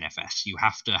NFS. You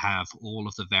have to have all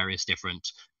of the various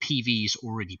different PVs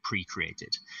already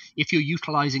pre-created. If you're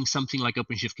utilizing something like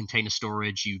OpenShift Container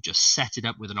Storage, you just set it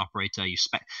up with an operator,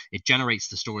 it generates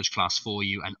the storage class for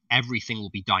you, and everything will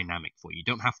be dynamic for you. You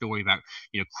don't have to worry about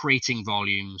creating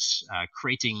volumes,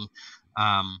 creating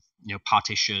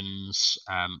partitions,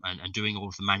 and doing all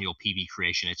of the manual PV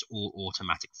creation. It's all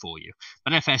automatic for you.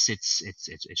 But NFS,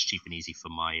 it's cheap and easy for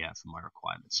my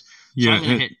requirements.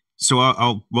 So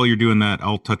I'll while you're doing that,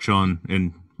 I'll touch on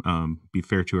and be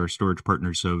fair to our storage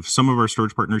partners. Some of our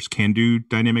storage partners can do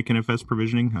dynamic NFS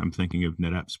provisioning. I'm thinking of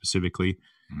NetApp specifically.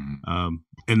 Mm-hmm.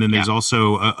 And then there's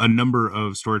also a number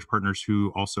of storage partners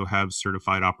who also have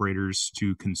certified operators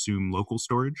to consume local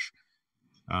storage.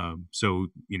 So,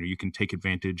 you can take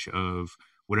advantage of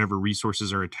whatever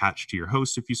resources are attached to your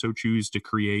host, if you so choose, to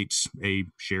create a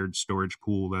shared storage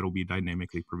pool that'll be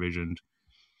dynamically provisioned.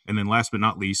 And then last but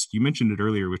not least, you mentioned it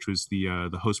earlier, which was the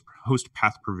host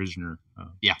path provisioner.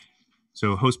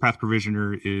 So host path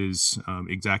provisioner is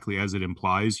exactly as it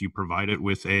implies. You provide it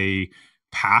with a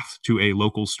path to a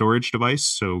local storage device.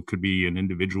 So it could be an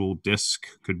individual disk,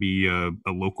 could be a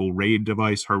local RAID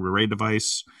device, hardware RAID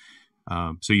device.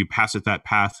 So you pass it that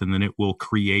path, and then it will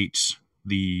create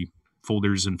the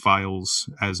folders and files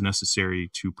as necessary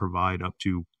to provide up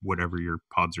to whatever your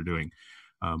pods are doing.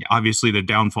 Obviously, the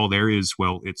downfall there is,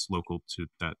 it's local to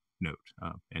that node,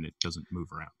 and it doesn't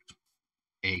move around.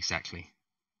 Exactly.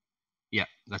 Yeah,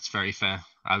 that's very fair.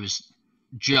 I was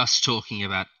just talking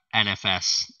about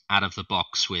NFS out of the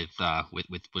box with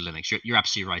Linux. You're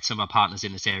absolutely right. Some of our partners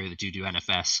in this area that do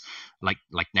NFS, like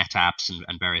NetApps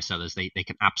and various others, they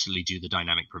can absolutely do the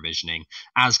dynamic provisioning,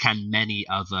 as can many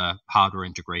other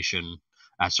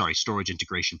storage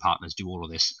integration partners do all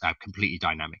of this completely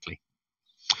dynamically.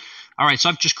 All right, so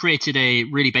I've just created a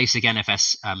really basic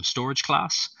NFS storage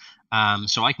class.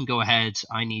 So I can go ahead.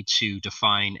 I need to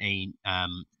define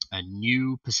a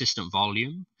new persistent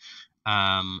volume.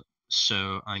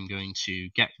 So I'm going to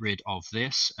get rid of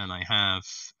this, and I have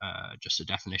just a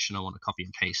definition I want to copy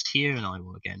and paste here, and I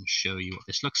will again show you what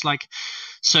this looks like.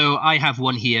 So I have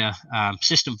one here,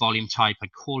 system volume type. I'm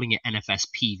calling it NFS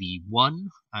PV1.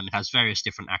 It has various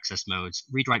different access modes.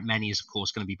 Read-write many is, of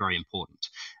course, going to be very important.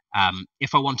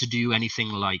 If I want to do anything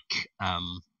like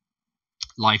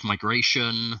live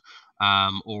migration,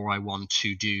 or I want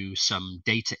to do some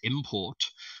data import,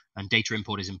 and data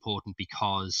import is important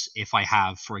because if I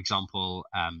have, for example,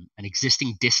 an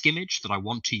existing disk image that I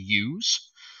want to use,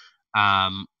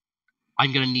 I'm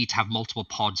going to need to have multiple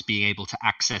pods being able to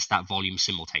access that volume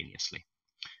simultaneously.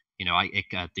 You know,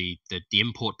 the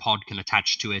import pod can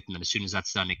attach to it, and then as soon as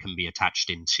that's done, it can be attached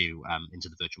into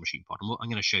the virtual machine pod. And I'm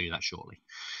going to show you that shortly.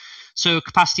 So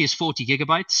capacity is 40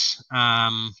 gigabytes.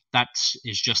 That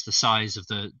is just the size of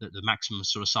the maximum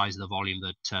sort of size of the volume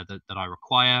that I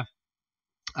require.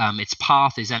 Its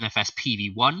path is NFS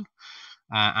PV1,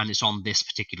 and it's on this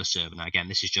particular server. Now, again,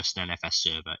 this is just an NFS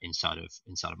server inside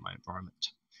of my environment.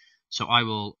 So I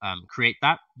will create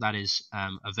that. That is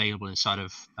available inside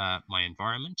of my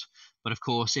environment. But of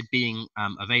course, it being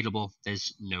available,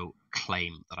 there's no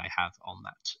claim that I have on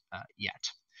that yet.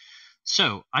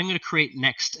 So I'm going to create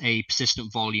next a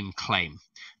persistent volume claim.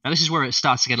 Now, this is where it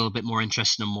starts to get a little bit more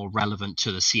interesting and more relevant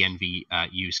to the CNV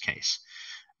use case.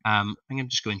 I'm going to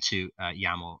just go into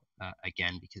YAML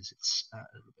again because it's a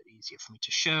little bit easier for me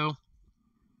to show.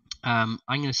 I'm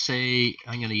going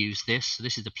to use this. So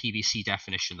this is the PVC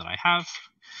definition that I have.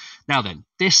 Now then,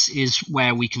 this is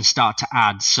where we can start to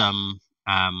add some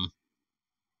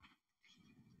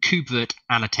KubeVirt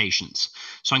annotations.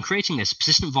 So I'm creating this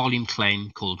persistent volume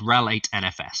claim called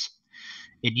rel8nfs.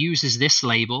 It uses this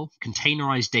label,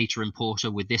 containerized data importer,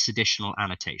 with this additional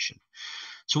annotation.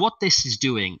 So what this is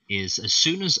doing is, as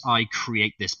soon as I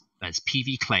create this as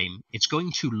PV claim, it's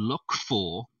going to look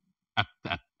for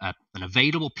an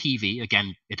available PV.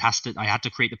 Again, I had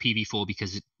to create the PV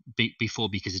before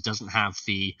because it doesn't have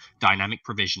the dynamic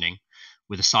provisioning,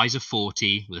 with a size of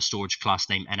 40, with a storage class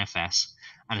name NFS.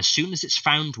 And as soon as it's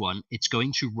found one, it's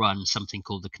going to run something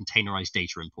called the containerized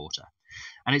data importer.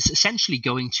 And it's essentially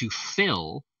going to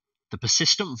fill the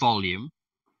persistent volume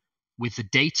with the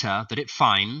data that it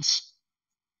finds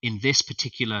in this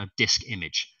particular disk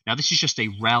image. Now, this is just a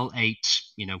rel8,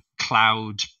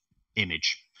 cloud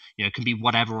image. It can be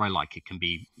whatever I like. It can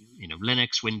be,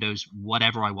 Linux, Windows,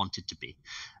 whatever I want it to be.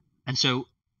 And so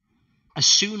as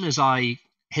soon as I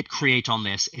hit create on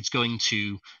this, it's going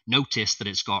to notice that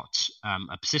it's got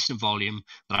a persistent volume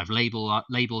that I've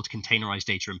labeled containerized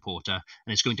data importer,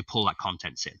 and it's going to pull that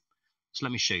contents in. So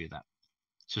let me show you that.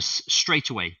 So straight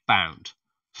away, found,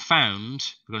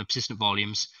 we're going to persistent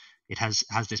volumes. It has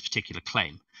this particular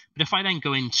claim. But if I then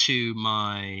go into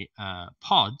my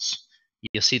pods,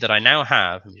 you'll see that I now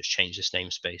have, let me just change this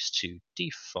namespace to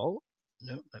default.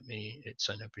 No, it's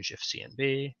an OpenShift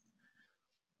CNV.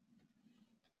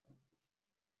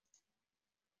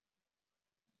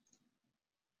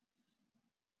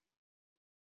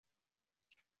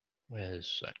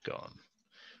 Where's that gone?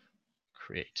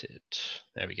 Created.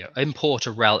 There we go. Import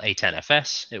a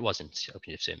rel8nfs. It wasn't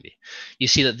OpenShift CNV. You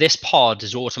see that this pod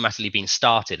has automatically been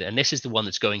started, and this is the one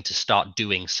that's going to start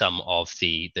doing some of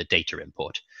the data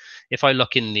import. If I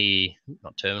look in the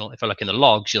if I look in the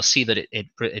logs, you'll see that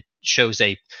it shows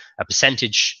a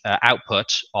percentage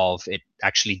output of it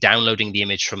actually downloading the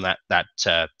image from that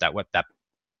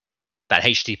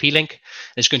HTTP link.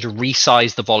 It's going to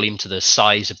resize the volume to the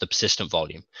size of the persistent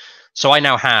volume. So I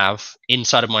now have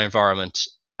inside of my environment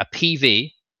a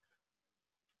PV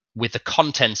with the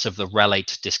contents of the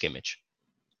rel8 disk image.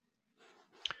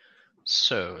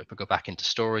 So if we go back into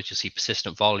storage, you'll see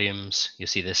persistent volumes. You'll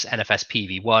see this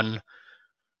NFS PV1,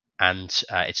 and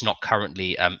it's not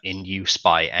currently in use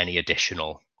by any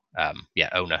additional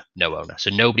owner, no owner. So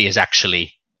nobody is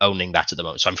actually owning that at the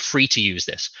moment. So I'm free to use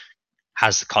this.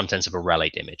 Has the contents of a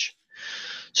rel8 image.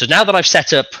 So now that I've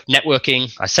set up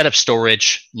networking, I set up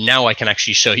storage, now I can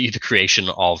actually show you the creation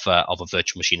of a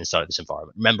virtual machine inside of this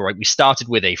environment. Remember, right, we started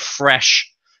with a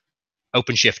fresh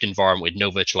OpenShift environment with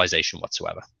no virtualization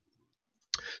whatsoever.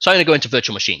 So I'm going to go into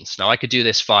virtual machines. Now I could do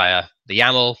this via the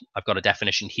YAML. I've got a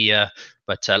definition here,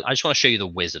 but I just want to show you the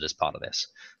wizard as part of this.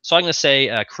 So I'm going to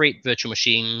say create virtual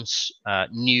machines,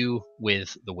 new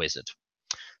with the wizard.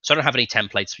 So I don't have any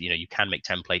templates. You can make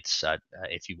templates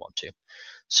if you want to.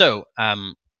 So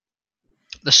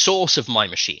the source of my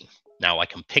machine. Now I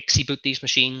can pixie boot these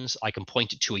machines. I can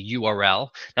point it to a URL.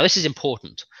 Now this is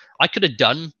important. I could have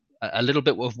done a little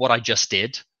bit of what I just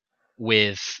did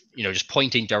with, just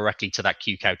pointing directly to that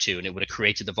QCOW2, and it would have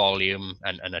created the volume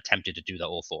and attempted to do that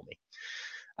all for me.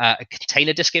 A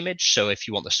container disk image. So if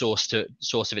you want the source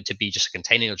of it to be just a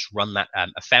container, you'll just run that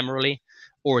ephemerally,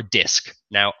 or a disk.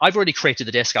 Now, I've already created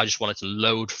the disk. I just wanted to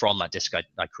load from that disk I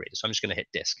created. So I'm just going to hit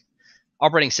disk.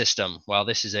 Operating system. Well,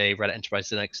 this is a Red Hat Enterprise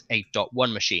Linux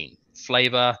 8.1 machine.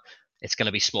 Flavor, it's going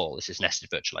to be small. This is nested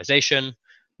virtualization.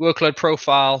 Workload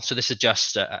profile. So this is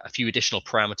just a few additional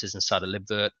parameters inside of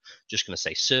libvirt. Just going to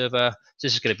say server. So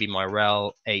this is going to be my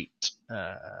RHEL 8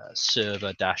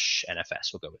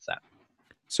 server-NFS. We'll go with that.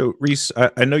 So, Reese,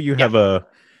 I know you have a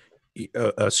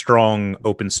strong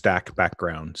OpenStack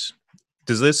background.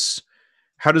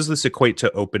 How does this equate to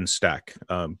OpenStack?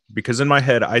 Because in my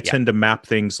head, I tend to map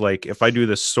things like, if I do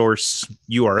the source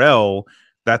URL,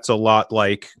 that's a lot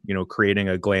like, creating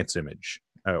a glance image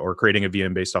or creating a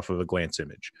VM based off of a glance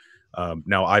image.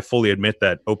 Now, I fully admit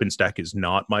that OpenStack is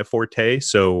not my forte,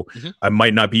 so I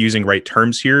might not be using right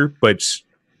terms here, but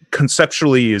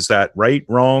conceptually, is that right,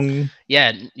 wrong?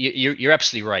 Yeah, you're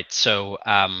absolutely right. So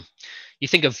you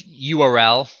think of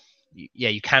URL,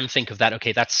 you can think of that.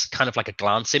 Okay, that's kind of like a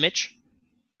glance image,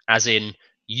 as in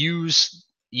use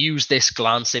this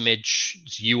glance image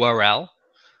URL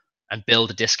and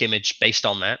build a disk image based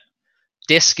on that.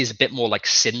 Disk is a bit more like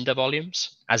Cinder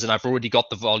volumes, as in I've already got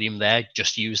the volume there,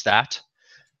 just use that.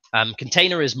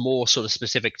 Container is more sort of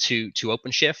specific to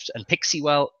OpenShift and Pixie.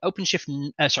 Well,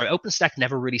 OpenStack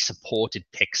never really supported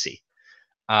Pixie.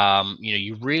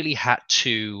 You really had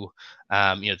to,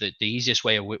 the easiest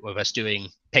way of us doing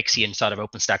Pixie inside of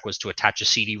OpenStack was to attach a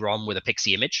CD-ROM with a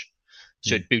Pixie image.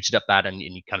 So it booted up that, and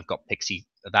you kind of got Pixie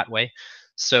that way.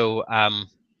 So,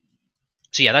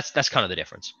 yeah, that's kind of the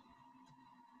difference.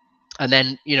 And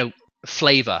then,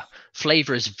 flavor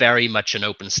is very much an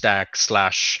OpenStack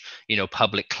 /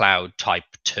 public cloud type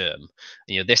term.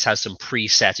 This has some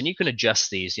preset, and you can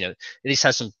adjust these. This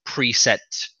has some preset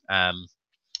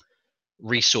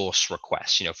resource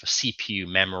requests, for CPU,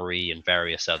 memory, and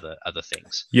various other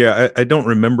things. Yeah, I don't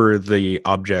remember the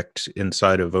object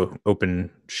inside of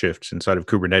OpenShift, inside of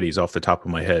Kubernetes off the top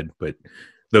of my head, but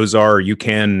you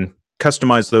can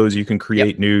customize those, you can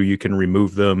create new, you can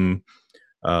remove them.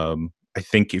 I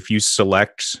think if you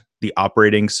select the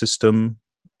operating system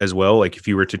as well, like if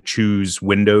you were to choose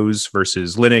Windows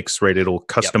versus Linux, right, it'll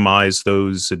customize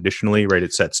those additionally, right?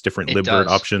 It sets different libvirt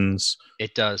options.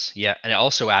 It does, yeah. And it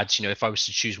also adds, if I was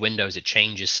to choose Windows, it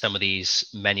changes some of these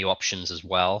menu options as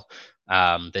well.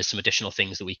 There's some additional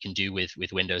things that we can do with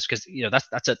Windows, because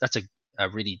that's a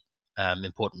really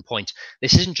important point.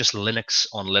 This isn't just Linux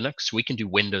on Linux. We can do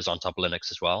Windows on top of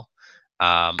Linux as well.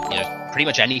 Pretty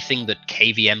much anything that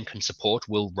KVM can support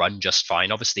will run just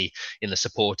fine. Obviously, in the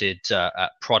supported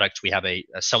product, we have a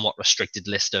somewhat restricted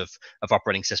list of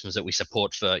operating systems that we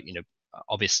support for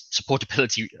obvious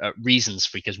supportability reasons,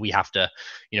 because we have to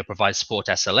provide support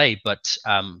SLA. But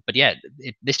yeah,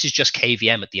 this is just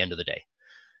KVM at the end of the day.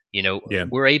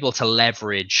 We're able to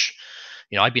leverage.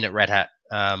 I've been at Red Hat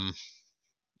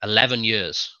 11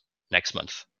 years next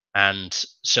month, and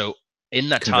so in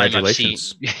that time,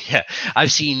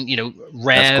 I've seen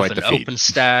Rev and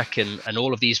OpenStack and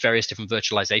all of these various different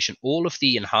virtualization, all of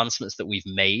the enhancements that we've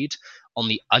made on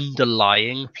the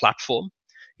underlying platform,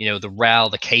 the RHEL,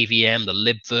 the KVM, the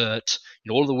libvirt,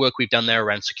 all of the work we've done there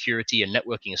around security and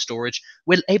networking and storage,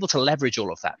 we're able to leverage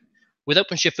all of that. With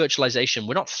OpenShift virtualization,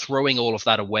 we're not throwing all of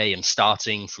that away and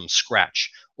starting from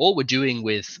scratch. All we're doing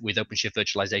with OpenShift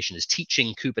virtualization is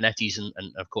teaching Kubernetes and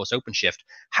of course, OpenShift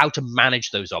how to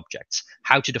manage those objects,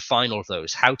 how to define all of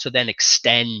those, how to then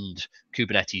extend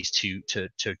Kubernetes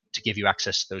to give you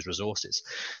access to those resources.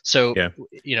 So,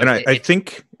 and I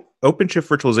think OpenShift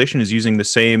virtualization is using the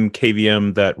same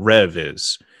KVM that Rev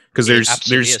is, because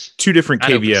there's two different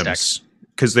KVMs.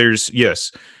 Because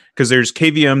there's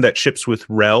KVM that ships with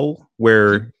RHEL,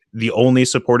 where the only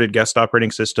supported guest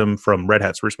operating system from Red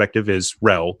Hat's perspective is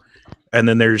RHEL. And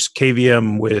then there's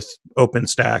KVM with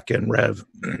OpenStack and Rev,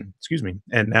 excuse me,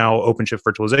 and now OpenShift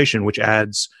virtualization, which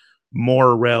adds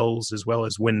more RHELs as well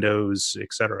as Windows,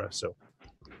 etc. So,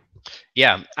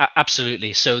 yeah,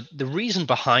 absolutely. So the reason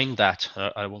behind that,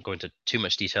 I won't go into too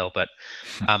much detail, but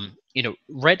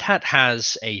Red Hat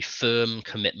has a firm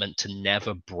commitment to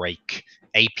never break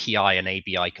API and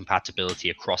ABI compatibility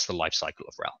across the lifecycle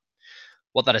of RHEL.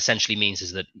 What that essentially means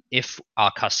is that if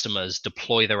our customers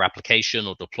deploy their application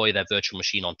or deploy their virtual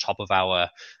machine on top of our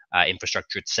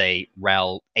infrastructure at, say,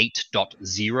 RHEL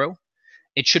 8.0,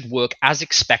 it should work as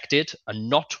expected and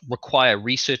not require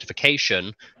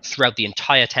recertification throughout the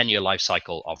entire 10-year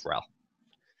lifecycle of RHEL.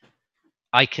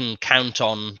 I can count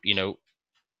on,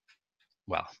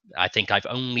 well, I think I've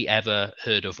only ever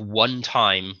heard of one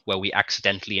time where we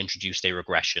accidentally introduced a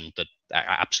regression that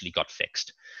absolutely got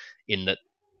fixed, in that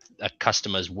a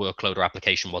customer's workload or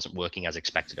application wasn't working as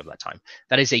expected at that time.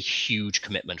 That is a huge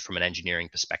commitment from an engineering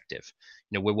perspective.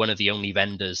 We're one of the only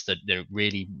vendors that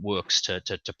really works to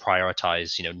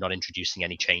prioritize, not introducing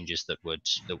any changes that would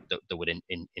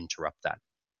interrupt that.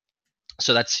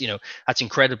 So that's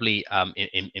incredibly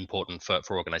important for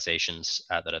organizations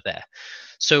that are there.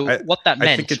 So what that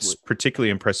meant, I think it's particularly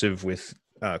impressive with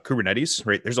Kubernetes,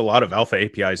 right? There's a lot of alpha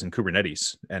APIs in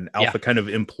Kubernetes, and alpha kind of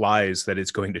implies that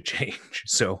it's going to change.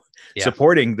 So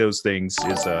supporting those things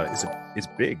is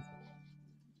big.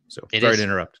 So sorry to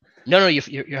interrupt. No,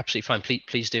 you're absolutely fine.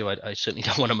 Please do. I certainly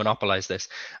don't want to monopolize this.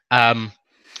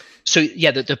 So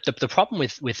yeah, the problem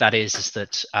with that is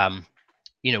that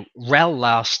RHEL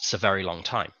lasts a very long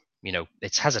time.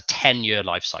 It has a 10-year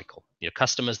life cycle.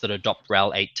 Customers that adopt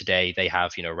RHEL 8 today, they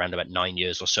have around about 9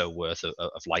 years or so worth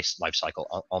of life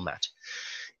cycle on that.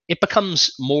 It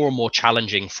becomes more and more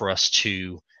challenging for us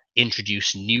to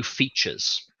introduce new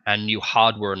features and new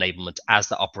hardware enablement as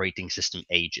the operating system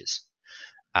ages.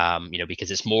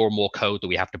 Because it's more and more code that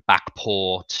we have to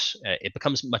backport. It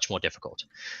becomes much more difficult.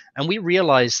 And we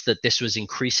realized that this was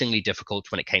increasingly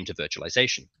difficult when it came to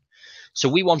virtualization. So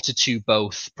we wanted to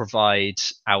both provide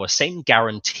our same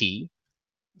guarantee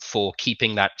for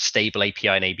keeping that stable API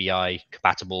and ABI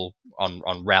compatible on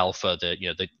RHEL for the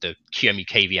QEMU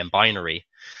KVM binary,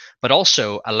 but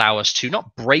also allow us to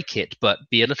not break it, but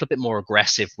be a little bit more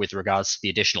aggressive with regards to the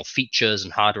additional features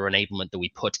and hardware enablement that we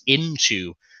put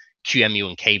into QEMU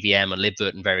and KVM and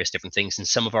libvirt and various different things, and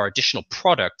some of our additional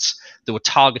products that were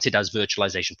targeted as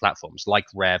virtualization platforms like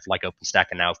Rev, like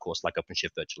OpenStack, and now, of course, like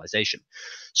OpenShift Virtualization.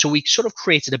 So we sort of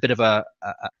created a bit of a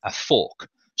fork.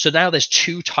 So now there's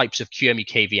two types of QEMU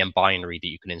KVM binary that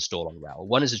you can install on RHEL.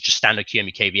 One is just standard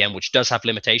QEMU KVM, which does have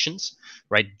limitations,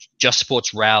 right? Just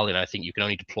supports RHEL, and I think you can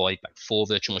only deploy like 4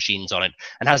 virtual machines on it,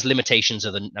 and has limitations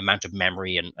of the amount of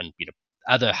memory and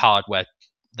other hardware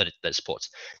that it supports.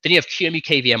 Then you have QEMU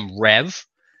KVM Rev,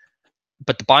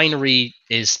 but the binary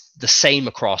is the same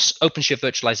across OpenShift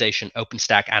Virtualization,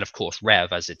 OpenStack, and of course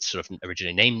Rev, as it's sort of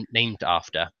originally named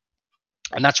after.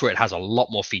 And that's where it has a lot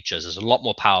more features. It's a lot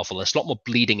more powerful. It's a lot more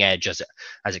bleeding edge as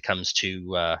it comes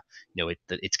to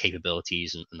its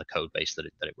capabilities and the code base that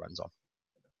it runs on.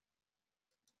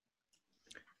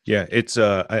 Yeah, it's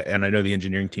and I know the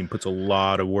engineering team puts a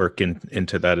lot of work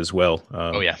into that as well.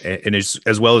 And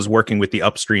as well as working with the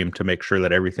upstream to make sure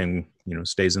that everything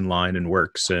stays in line and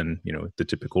works. And the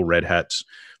typical Red Hats,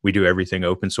 we do everything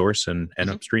open source and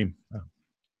upstream.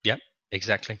 Yep,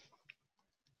 exactly.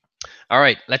 All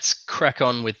right, let's crack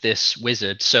on with this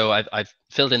wizard. So I've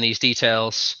filled in these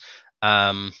details.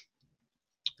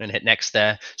 And hit next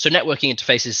there. So networking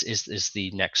interfaces is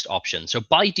the next option. So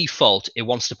by default, it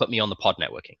wants to put me on the pod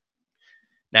networking.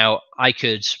 Now, I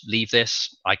could leave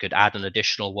this. I could add an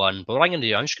additional one. But what I'm going to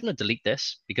do, I'm just going to delete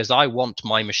this because I want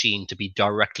my machine to be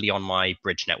directly on my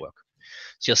bridge network.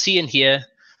 So you'll see in here,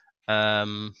 type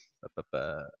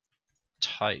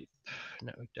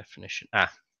network definition.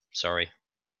 Sorry.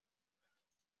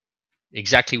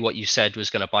 Exactly what you said was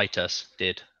going to bite us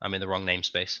did. I'm in the wrong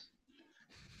namespace,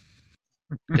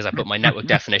 because I put my network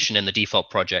definition in the default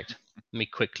project. Let me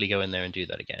quickly go in there and do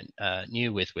that again.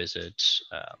 New with wizards.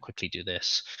 I'll quickly do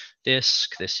this.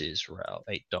 Disk. This is RHEL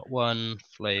 8.1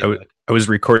 flavor. I was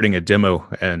recording a demo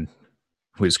and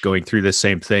was going through the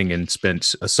same thing and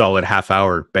spent a solid half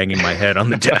hour banging my head on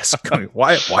the desk going,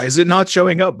 why is it not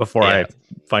showing up before I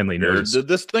finally noticed? Where did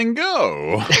this thing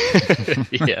go?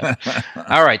 Yeah.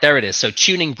 All right, there it is. So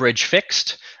tuning bridge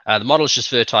fixed. The model is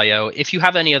just virt.io. If you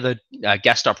have any other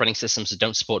guest operating systems that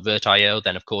don't support virt.io,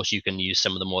 then of course you can use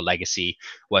some of the more legacy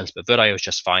ones, but virt.io is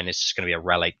just fine. It's just going to be a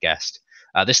RHEL 8 guest.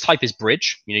 This type is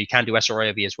bridge. You can do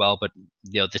SRIOV as well, but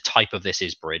the type of this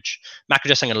is bridge. MAC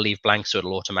address I'm going to leave blank, so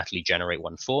it'll automatically generate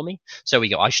one for me. So we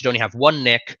go. I should only have one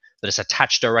NIC that is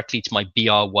attached directly to my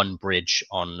BR1 bridge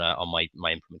on my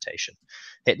implementation.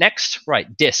 Hit next.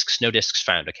 Right, disks. No disks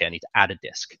found. Okay, I need to add a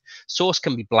disk. Source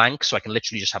can be blank, so I can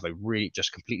literally just have a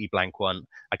just completely blank one.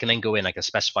 I can then go in. I can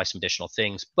specify some additional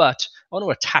things, but I want to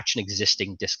attach an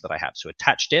existing disk that I have. So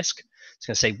attach disk. It's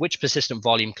going to say which persistent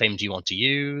volume claim do you want to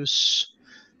use.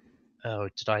 Oh,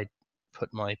 did I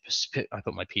put my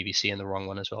PVC in the wrong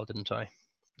one as well, didn't I?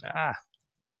 All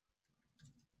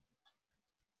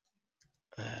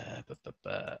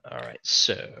right,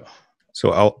 so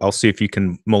I'll see if you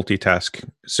can multitask.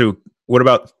 So what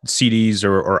about CDs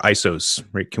or ISOs?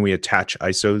 Right? Can we attach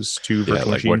ISOs to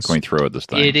virtual machines? What can we throw at this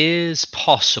thing? It is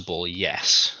possible,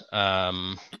 yes.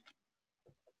 Right,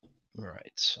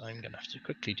 I'm gonna have to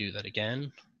quickly do that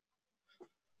again.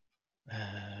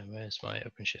 Where's my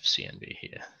OpenShift CNV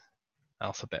here?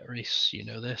 Alphabet Reese, you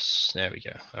know this. There we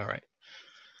go. All right.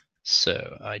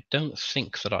 So I don't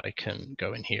think that I can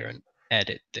go in here and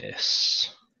edit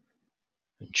this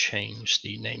and change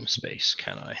the namespace,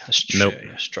 can I? Let's Nope.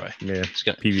 Let's try. Yeah.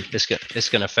 It's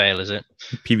gonna fail, is it?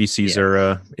 PVCs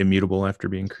are immutable after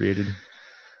being created.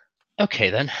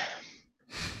 Okay, then.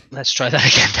 Let's try that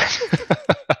again.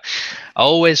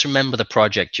 Always remember the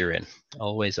project you're in.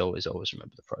 Always remember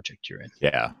the project you're in.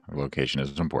 Yeah, location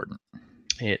is important.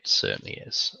 It certainly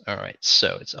is. All right,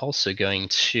 so it's also going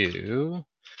to,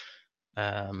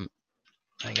 I'm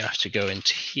going to have to go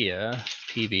into here,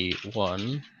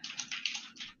 PV1,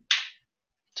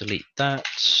 delete that,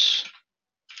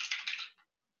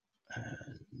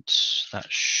 and that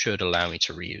should allow me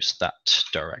to reuse that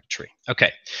directory.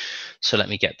 Okay, so let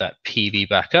me get that PV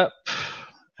back up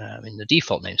in the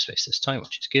default namespace this time,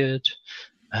 which is good.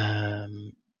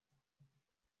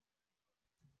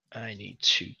 I need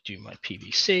to do my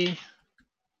PVC.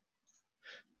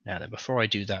 Now then, before I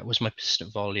do that, was my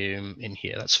persistent volume in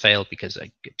here? That's failed because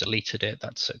I deleted it.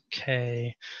 That's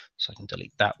okay. So I can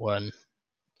delete that one.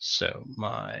 So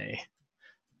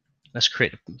let's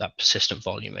create that persistent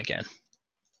volume again.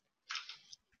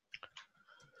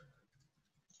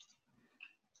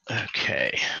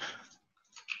 Okay.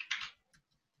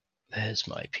 There's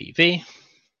my PV.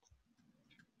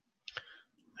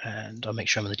 And I'll make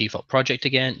sure I'm in the default project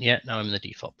again. Yeah, now I'm in the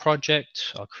default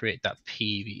project. I'll create that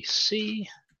PVC.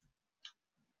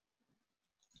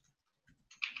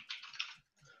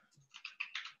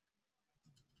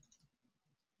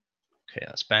 Okay,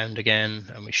 that's bound again,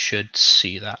 and we should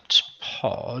see that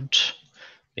pod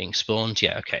being spawned.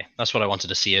 Yeah, okay. That's what I wanted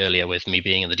to see earlier with me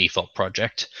being in the default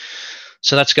project.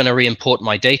 So that's going to re-import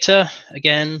my data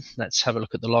again. Let's have a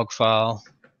look at the log file.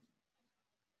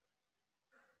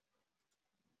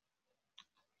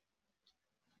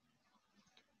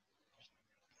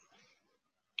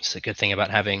 It's a good thing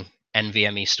about having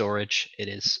NVMe storage. It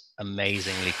is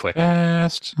amazingly quick.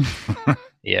 Fast.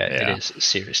 Yeah, it is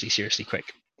seriously quick.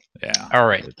 Yeah. All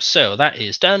right, so that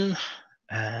is done.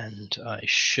 And I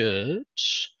should,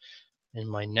 in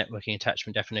my networking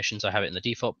attachment definitions, I have it in the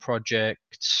default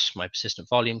project. My persistent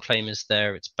volume claim is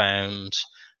there. It's bound.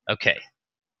 Okay,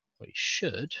 we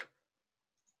should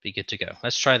be good to go.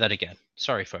 Let's try that again.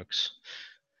 Sorry, folks.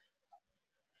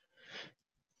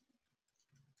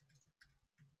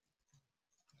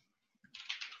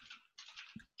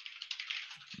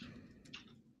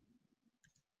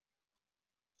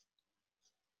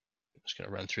 I'm just going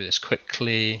to run through this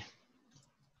quickly.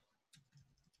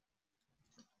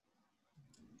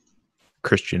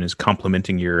 Christian is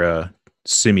complimenting your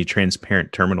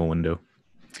semi-transparent terminal window.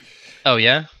 Oh,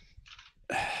 yeah?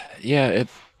 Yeah,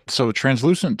 so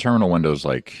translucent terminal windows,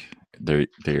 like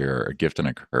they're a gift and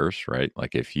a curse, right?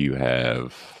 Like if you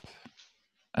have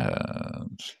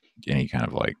any kind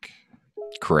of like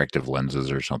corrective lenses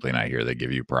or something, I hear they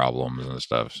give you problems and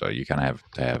stuff. So you kind of have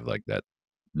to have like that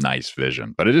nice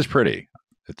vision, but it is pretty.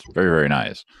 It's very, very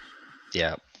nice.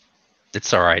 Yeah,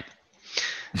 it's all right.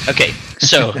 Okay,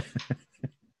 so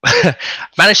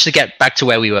managed to get back to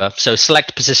where we were. So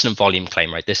select persistent volume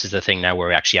claim, right? This is the thing now where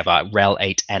we actually have our RHEL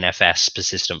 8 NFS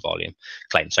persistent volume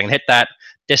claim. So I can hit that.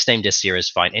 Disk name, disk year is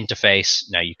fine. Interface,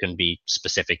 now you can be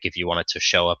specific if you want it to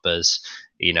show up as,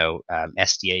 you know,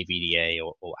 SDA, VDA,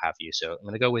 or what have you. So I'm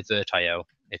going to go with VirtIO.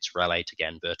 It's RHEL 8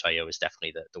 again. VirtIO is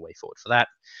definitely the way forward for that.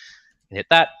 And hit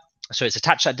that. So it's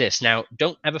attached that disk. Now,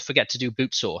 don't ever forget to do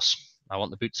boot source. I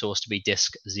want the boot source to be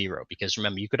disk 0, because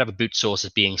remember, you could have a boot source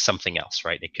as being something else,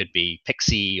 right? It could be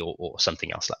Pixie or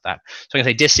something else like that. So I'm going to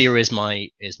say disk 0 is my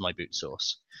boot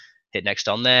source. Hit next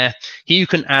on there. Here you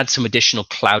can add some additional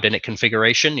cloud init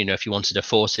configuration. You know, if you wanted to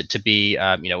force it to be,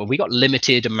 you know, we got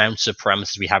limited amounts of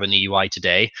parameters we have in the UI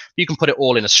today. You can put it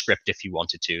all in a script if you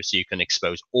wanted to, so you can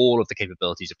expose all of the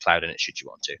capabilities of cloud init should you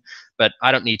want to. But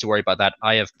I don't need to worry about that.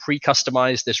 I have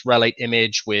pre-customized this RHEL 8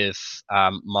 image with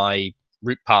my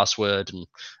root password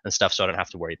and stuff, so I don't have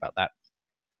to worry about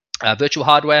that. Virtual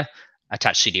hardware,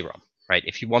 attach CD-ROM, right?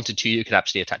 If you wanted to, you could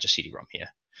absolutely attach a CD-ROM here.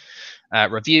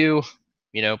 Review,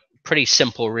 you know, pretty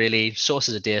simple, really. Source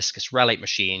is a disk. It's RHEL 8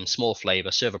 machine, small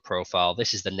flavor, server profile.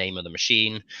 This is the name of the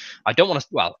machine. I don't want to,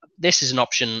 well, this is an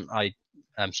option I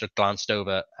sort of glanced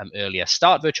over earlier.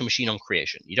 Start virtual machine on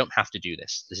creation. You don't have to do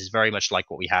this. This is very much like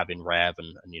what we have in Rev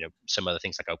and you know, some other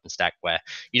things like OpenStack, where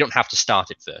you don't have to start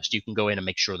it first. You can go in and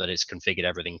make sure that it's configured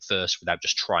everything first without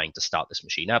just trying to start this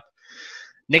machine up.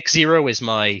 NIC 0 is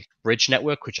my bridge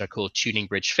network, which I call tuning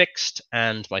bridge fixed,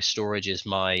 and my storage is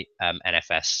my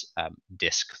NFS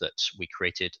disk that we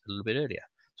created a little bit earlier.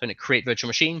 So I'm going to create virtual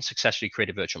machine, successfully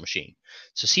created virtual machine.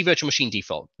 So see virtual machine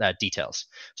default details.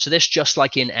 So this, just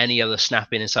like in any other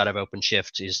snap-in inside of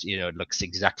OpenShift, is, it looks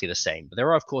exactly the same. But there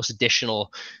are, of course,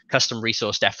 additional custom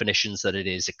resource definitions that it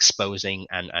is exposing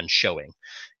and showing.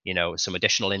 Some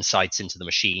additional insights into the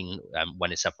machine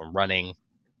when it's up and running.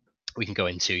 We can go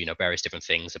into various different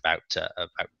things about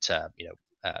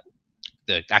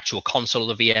the actual console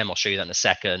of the VM. I'll show you that in a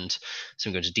second. So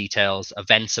we go into details,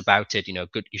 events about it,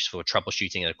 good, useful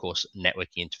troubleshooting, and of course,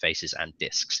 networking interfaces and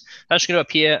disks. I'm just going to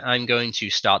up here. I'm going to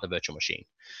start the virtual machine.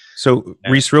 So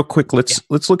Reese, real quick,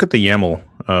 let's look at the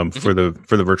YAML for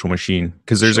the virtual machine,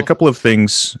 because there's a couple of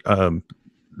things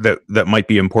that might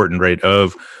be important, right?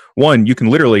 Of one, you can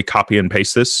literally copy and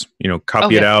paste this,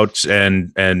 copy it out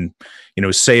and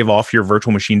save off your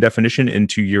virtual machine definition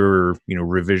into your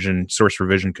source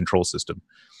revision control system.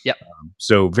 Yep.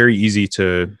 So very easy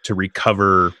to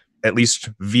recover at least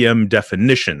VM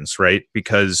definitions, right?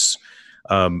 Because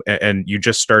and you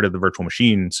just started the virtual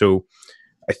machine, so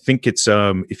I think it's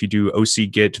if you do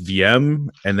OC get VM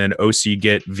and then OC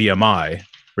get VMI,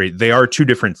 right? They are two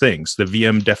different things: the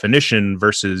VM definition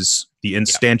versus the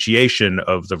instantiation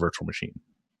of the virtual machine.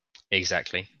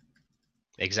 Exactly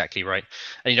right.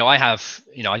 And I have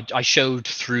I showed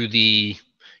through the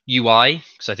UI,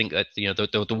 because I think that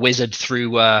the wizard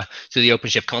through the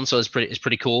OpenShift console is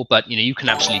pretty cool. But you can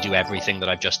absolutely do everything that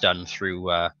I've just done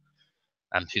through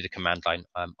the command line,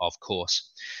 of course.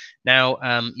 Now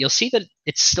you'll see that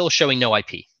it's still showing no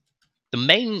IP. The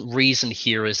main reason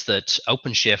here is that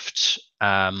OpenShift,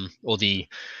 or the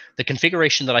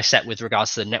configuration that I set with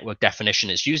regards to the network definition,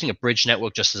 is using a bridge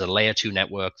network just as a layer 2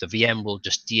 network. The VM will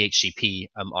just DHCP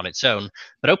on its own,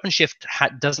 but OpenShift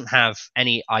doesn't have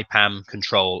any IPAM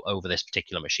control over this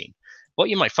particular machine. What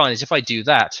you might find is if I do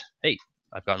that, hey,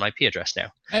 I've got an IP address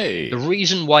now. Hey. The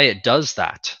reason why it does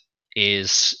that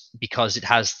is because it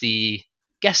has the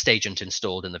guest agent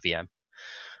installed in the VM.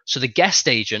 So the guest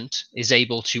agent is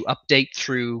able to update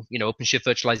through, OpenShift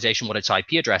virtualization what its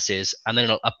IP address is, and then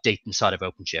it'll update inside of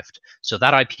OpenShift. So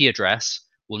that IP address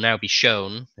will now be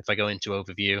shown. If I go into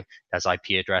overview, it has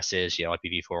IP addresses,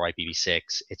 IPv4,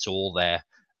 IPv6, it's all there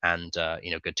and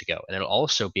good to go. And it'll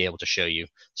also be able to show you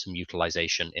some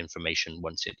utilization information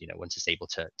once it's able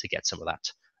to get some of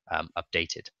that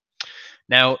updated.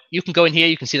 Now you can go in here,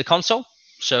 you can see the console.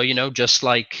 So just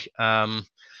like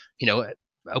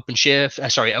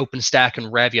OpenStack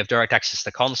and Rev, you have direct access to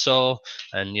the console,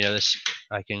 and this,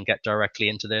 I can get directly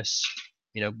into this,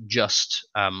 just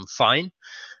fine.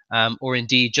 Or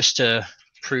indeed, just to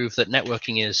prove that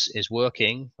networking is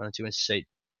working,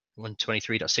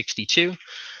 123.62,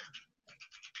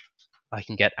 I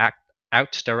can get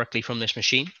out directly from this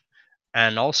machine,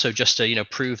 and also just to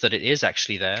prove that it is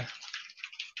actually there.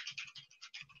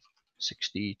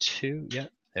 62, yeah,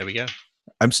 there we go.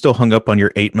 I'm still hung up on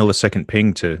your 8 millisecond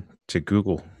ping to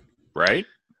Google. Right?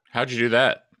 How'd you do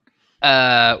that?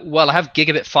 Well, I have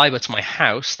gigabit fiber to my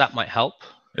house. That might help.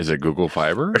 Is it Google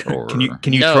Fiber? Or can you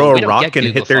throw a rock and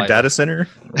hit their data center?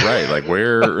 Right. Like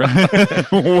where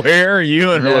where are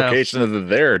you in the location of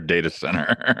their data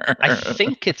center? I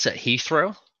think it's at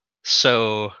Heathrow.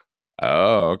 So.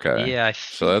 Oh, okay. Yeah.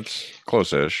 So that's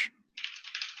close-ish.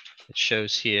 It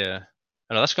shows here.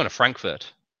 Oh, no, that's going to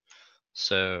Frankfurt.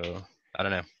 So I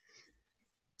don't know.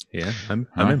 Yeah, I'm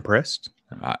impressed.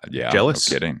 Yeah, jealous.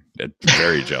 No kidding.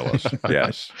 Very jealous.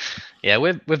 Yes. Yeah,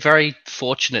 we're very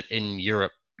fortunate in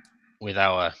Europe with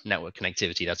our network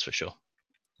connectivity. That's for sure.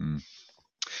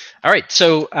 All right,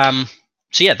 so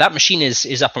yeah, that machine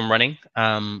is up and running.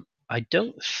 I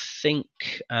don't think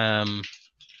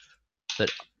that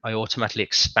I automatically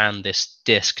expand this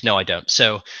disk. No, I don't.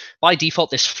 So by default,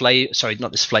 this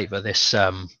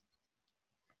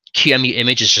QEMU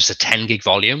image is just a 10 gig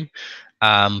volume.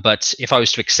 But if I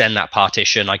was to extend that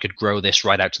partition, I could grow this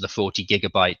right out to the 40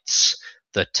 gigabytes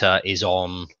that is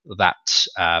on that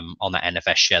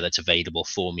NFS share that's available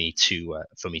for me to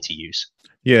use.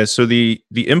 Yeah. So the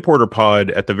importer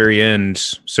pod at the very end,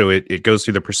 so it goes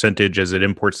through the percentage as it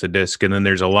imports the disk, and then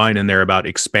there's a line in there about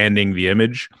expanding the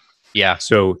image. Yeah.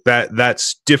 So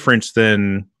that's different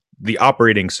than the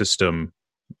operating system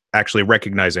actually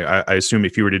recognizing. I assume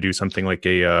if you were to do something like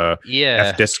a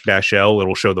fdisk-l,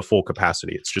 it'll show the full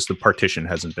capacity. It's just the partition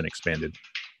hasn't been expanded.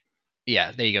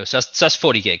 Yeah, there you go. So that's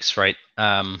 40 gigs, right?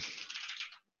 Yeah,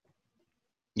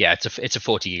 it's a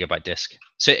 40 gigabyte disk.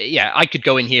 So yeah, I could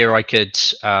go in here. I could.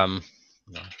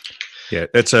 Yeah,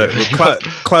 it's a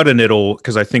Cloud Init will,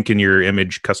 because I think in your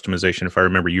image customization, if I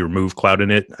remember, you remove Cloud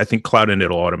Init. I think Cloud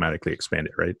Init will automatically expand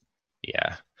it, right?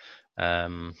 Yeah.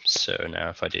 So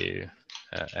now if I do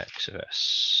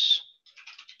XFS,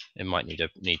 it might need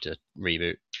to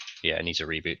reboot. Yeah, it needs a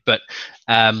reboot. But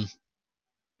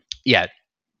yeah,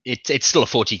 it's still a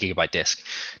 40 gigabyte disk.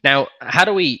 Now, how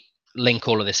do we link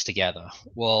all of this together?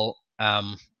 Well,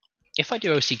 if I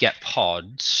do OC-get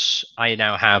pods, I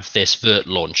now have this virt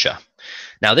launcher.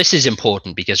 Now, this is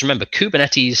important because remember,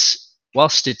 Kubernetes,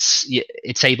 whilst it's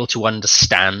able to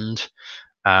understand,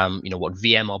 what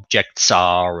VM objects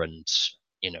are and,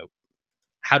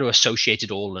 how to associate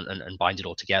it all and bind it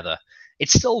all together, it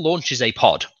still launches a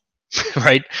pod,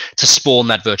 right, to spawn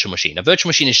that virtual machine. A virtual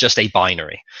machine is just a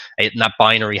binary, and that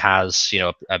binary has,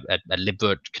 a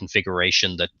libvirt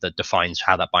configuration that defines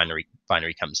how that binary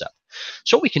comes up.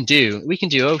 So what we can do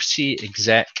oc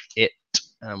exec it,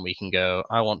 and we can go,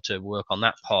 I want to work on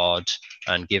that pod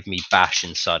and give me bash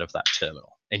inside of that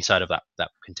terminal, inside of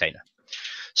that container.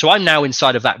 So I'm now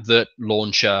inside of that virt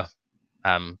launcher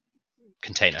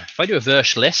container. If I do a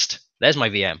virsh list, there's my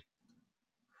VM.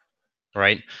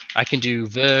 Right? I can do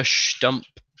virsh dump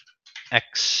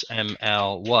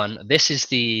xml1. This is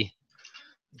the,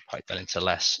 pipe that into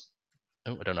less.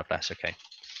 Oh, I don't have less. Okay.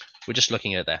 We're just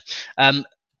looking at it there.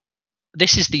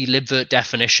 This is the libvirt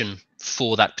definition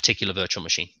for that particular virtual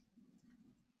machine.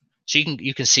 So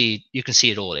you can see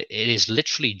it all. It is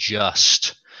literally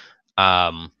just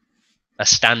a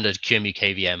standard QEMU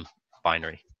KVM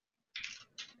binary.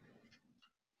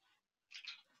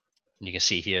 And you can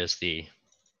see here's the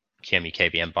QEMU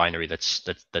KVM binary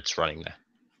that's running there.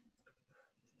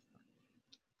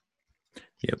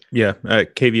 Yep. Yeah.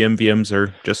 KVM VMs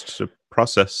are just a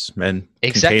process, and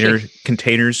Exactly.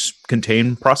 containers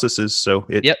contain processes, so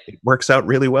it works out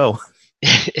really well.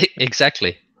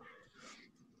 Exactly.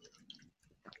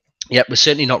 Yep. We're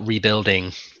certainly not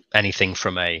rebuilding anything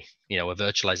from a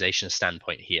virtualization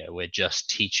standpoint here. We're just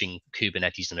teaching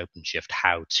Kubernetes and OpenShift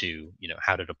how to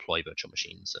deploy virtual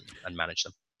machines and manage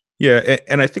them. Yeah,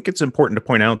 and I think it's important to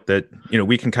point out that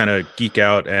we can kind of geek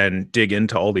out and dig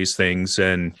into all these things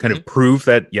and kind of prove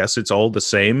that yes, it's all the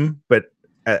same. But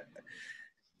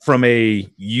from a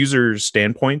user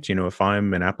standpoint, if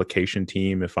I'm an application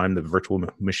team, if I'm the virtual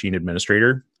machine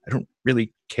administrator, I don't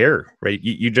really care, right?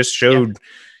 You just showed,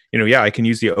 I can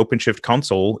use the OpenShift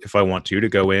console if I want to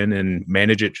go in and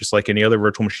manage it just like any other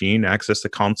virtual machine, access the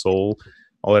console,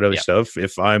 all that other stuff.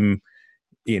 If I'm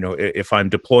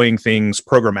deploying things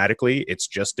programmatically, it's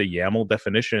just a YAML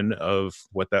definition of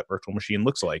what that virtual machine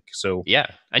looks like. So yeah,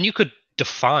 and you could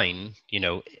define,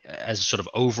 as a sort of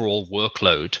overall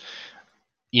workload,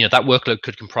 that workload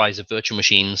could comprise of virtual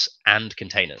machines and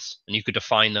containers, and you could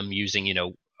define them using,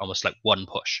 almost like one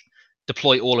push.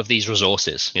 Deploy all of these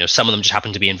resources. Some of them just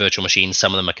happen to be in virtual machines,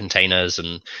 some of them are containers,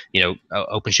 and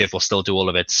OpenShift will still do all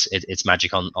of its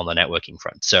magic on the networking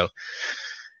front. So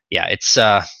yeah, it's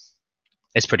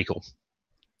pretty cool.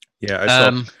 Yeah, I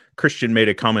saw Christian made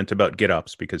a comment about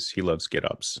GitOps because he loves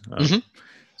GitOps.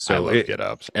 So I love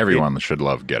GitOps. Everyone should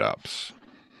love GitOps.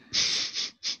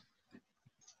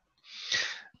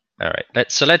 All right,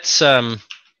 let's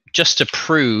just to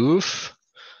prove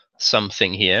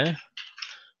something here.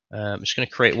 I'm just going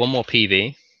to create one more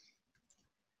PV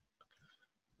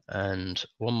and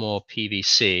one more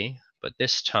PVC, but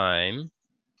this time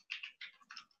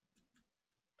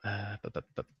I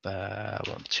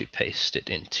want to paste it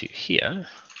into here.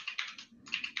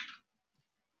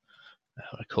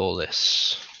 I call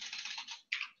this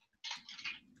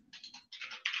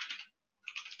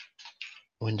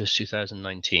Windows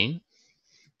 2019,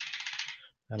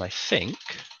 and I think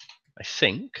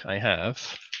I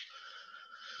have.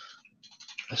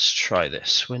 Let's try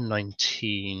this.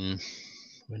 Win19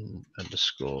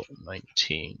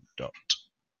 win_19 dot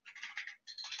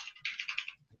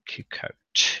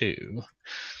qcout2.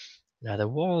 Now there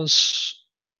was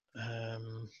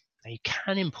you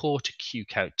can import a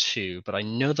qcout2, but I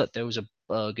know that there was a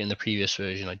bug in the previous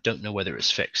version. I don't know whether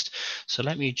it's fixed. So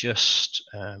let me just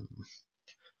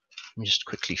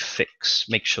quickly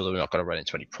make sure that we're not going to run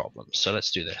into any problems. So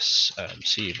let's do this.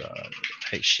 cvar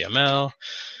HTML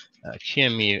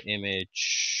QEMU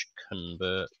image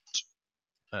convert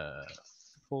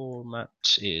format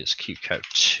is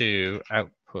qcout2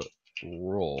 output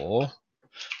raw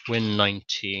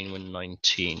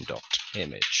win19 dot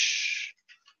image.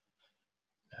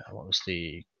 What was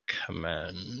the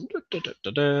command?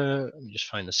 Let me just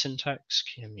find the syntax.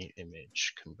 QEMU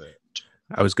image convert.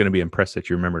 I was going to be impressed that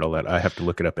you remembered all that. I have to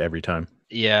look it up every time.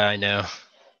 Yeah, I know.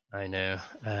 Yeah,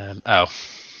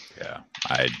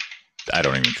 I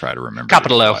don't even try to remember.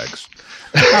 Capital O.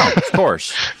 Oh, of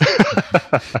course.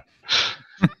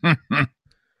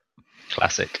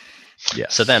 Classic. Yeah.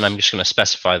 So then I'm just going to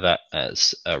specify that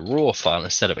as a raw file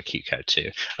instead of a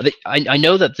qcout2. I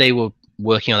know that they were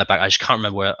working on that back. I just can't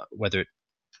remember whether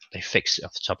they fixed it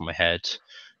off the top of my head.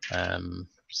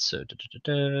 So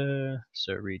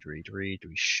so read. We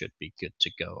should be good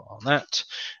to go on that.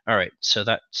 All right, so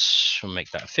we'll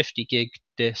make that a 50 gig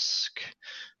disk.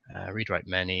 Read write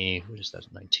many. What is that?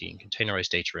 19. Containerized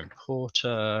data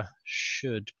importer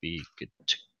should be good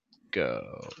to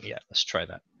go. Yeah, let's try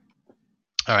that.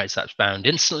 All right, so that's bound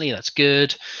instantly. That's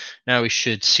good. Now we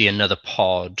should see another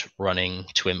pod running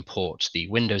to import the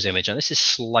Windows image. And this is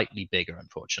slightly bigger,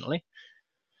 unfortunately.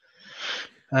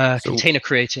 Container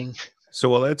creating. So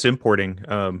while that's importing,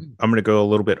 I'm going to go a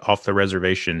little bit off the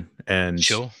reservation. And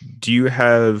Sure. do you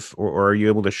have, or are you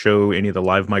able to show any of the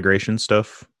live migration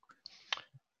stuff?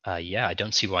 Yeah, I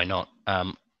don't see why not.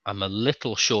 I'm a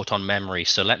little short on memory,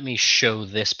 so let me show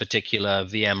this particular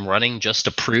VM running just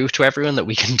to prove to everyone that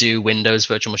we can do Windows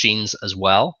virtual machines as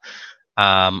well.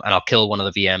 And I'll kill one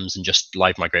of the VMs and just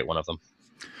live migrate one of them.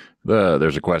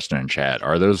 There's a question in chat.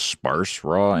 Are those sparse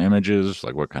raw images?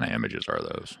 Like, what kind of images are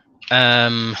those?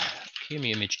 Give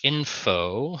me image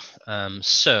info.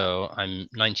 So I'm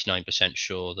 99%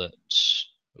 sure that.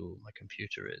 Oh, my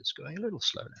computer is going a little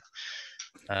slow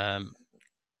now.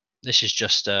 This is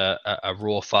just a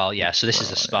raw file. Yeah, so this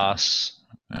is a sparse.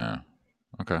 Yeah.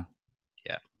 Okay.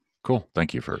 Yeah. Cool.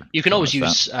 Thank you for. You can always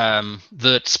use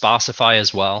Vert Sparsify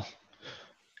as well,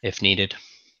 if needed,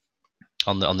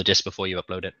 on the disk before you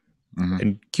upload it. Mm-hmm.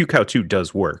 And QCOW2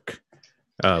 does work.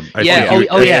 Absolutely.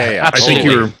 I think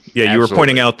you were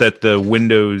pointing out that the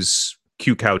Windows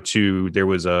QCOW2 there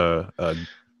was a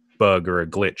bug or a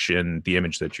glitch in the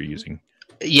image that you're using.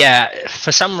 Yeah,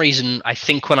 for some reason, I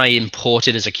think when I import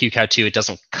it as a QCOW2, it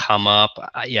doesn't come up.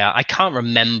 I can't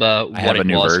remember what it was. I have a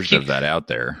new version of that out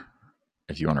there.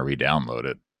 If you want to re-download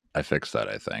it, I fixed that,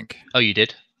 I think. Oh, you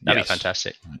did? That'd be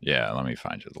fantastic. Yeah, let me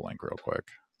find you the link real quick.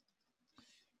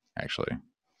 Actually.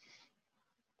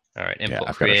 All right, import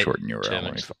I've got a short URL.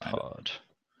 Let me find it.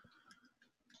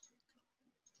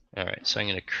 All right, so I'm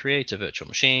going to create a virtual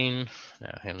machine.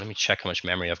 Now, let me check how much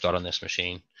memory I've got on this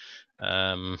machine.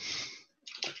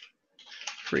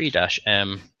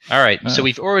 Free-M. All right, so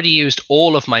we've already used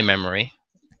all of my memory,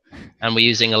 and we're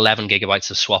using 11 gigabytes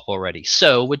of swap already.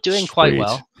 So we're doing quite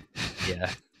well.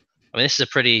 Yeah, I mean, this is a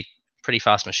pretty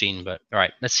fast machine, but all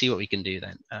right, let's see what we can do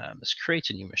then. Let's create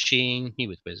a new machine, new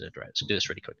with Wizard. Right, let's do this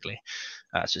really quickly.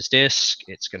 So it's disk.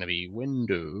 It's going to be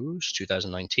Windows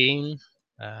 2019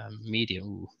 media.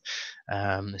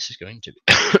 This is going to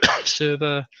be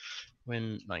server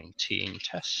Win19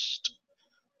 test.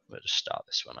 We'll just start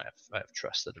this one. I have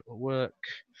trust that it will work.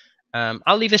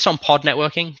 I'll leave this on pod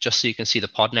networking just so you can see the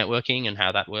pod networking and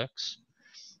how that works.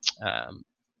 I'm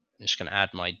just going to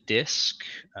add my disk.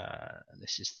 And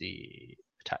this is the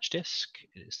attached disk.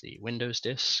 It is the Windows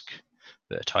disk.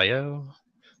 Vert.io.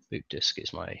 Boot disk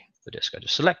is the disk I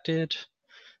just selected.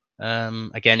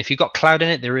 Again, if you've got cloud in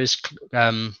it, there is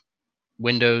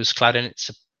Windows cloud in it.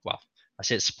 Well, I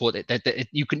say it's support.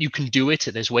 You can do it.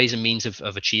 There's ways and means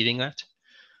of achieving that.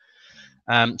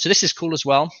 So this is cool as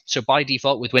well. So by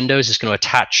default with Windows, it's going to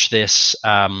attach this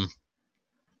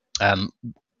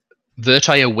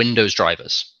Vert.io Windows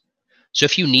drivers. So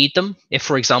if you need them, if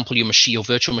for example your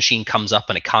virtual machine comes up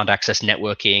and it can't access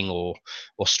networking or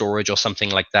storage or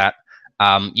something like that,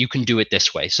 you can do it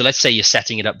this way. So let's say you're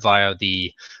setting it up via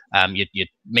the you're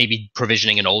maybe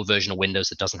provisioning an old version of Windows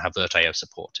that doesn't have Vert.io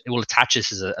support. It will attach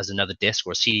this as another disk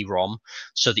or a CD-ROM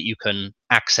so that you can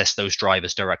access those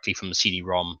drivers directly from the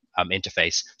CD-ROM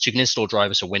interface. So you can install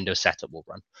drivers so Windows setup will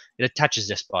run. It attaches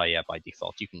this by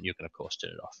default. You can of course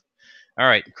turn it off. All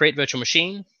right, create virtual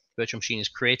machine. Virtual machine is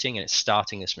creating and it's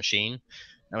starting this machine.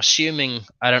 Now, assuming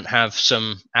I don't have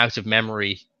some out of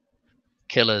memory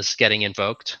killers getting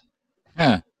invoked.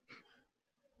 Yeah.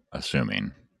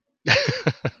 Assuming.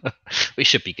 We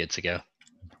should be good to go.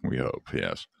 We hope,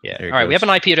 yes. Yeah. All right, we have an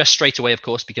IP address straight away, of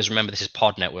course, because remember this is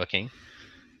pod networking.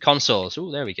 Consoles.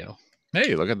 Oh, there we go.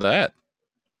 Hey, look at that.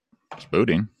 It's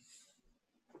booting.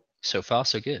 So far,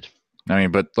 so good. I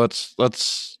mean, but let's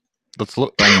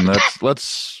look. I mean,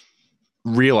 let's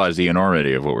realize the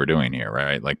enormity of what we're doing here,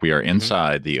 right? Like we are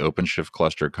inside the OpenShift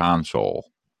cluster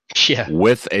console. Yeah.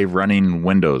 With a running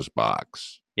Windows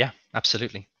box. Yeah,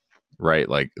 absolutely. Right,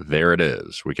 like there it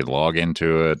is. We could log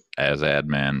into it as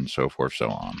admin, so forth, so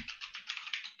on.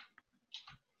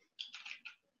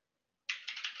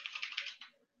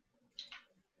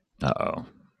 Uh-oh.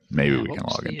 Maybe we can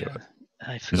log into it.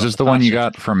 Is this the one you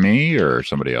got from me or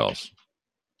somebody else?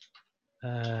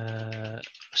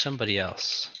 Somebody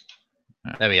else.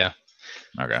 There we are.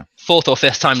 Okay. Fourth or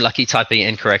fifth time lucky typing it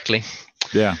incorrectly.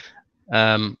 Yeah.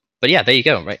 But yeah, there you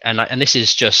go. Right, and this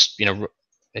is just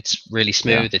it's really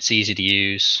smooth. Yeah. It's easy to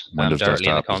use. Windows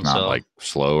desktop is not like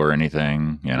slow or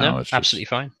anything. No, it's absolutely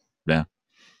fine. Yeah.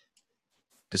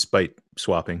 despite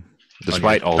swapping.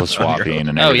 Despite all the swapping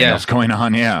and Oh, everything yeah. else going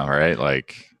on, yeah, right?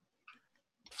 Like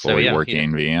fully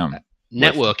working VM.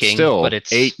 Networking, still but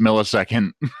it's 8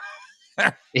 millisecond.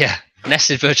 Yeah,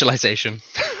 nested virtualization.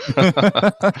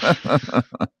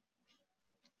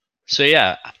 So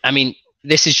yeah, I mean,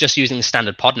 this is just using the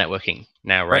standard pod networking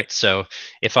now, right? So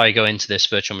if I go into this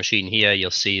virtual machine here,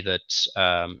 you'll see that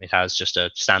it has just a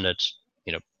standard,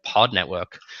 pod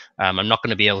network. I'm not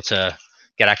going to be able to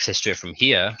get access to it from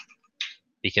here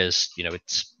because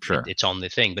it's on the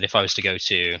thing. But if I was to go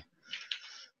to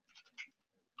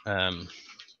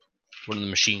one of the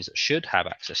machines that should have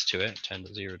access to it,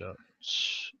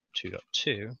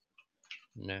 10.0.2.2.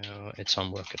 No, it's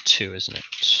on worker 2, isn't it?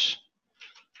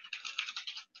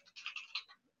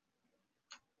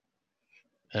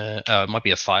 It might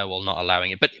be a firewall not allowing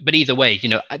it, but either way,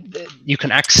 you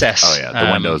can access. Oh yeah,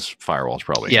 the Windows firewall is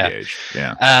probably engaged.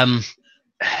 Yeah.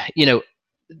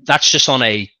 That's just on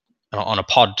a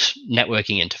pod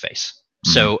networking interface.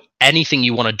 So anything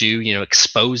you want to do,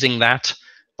 exposing that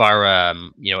via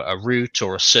a route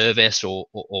or a service or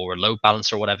a load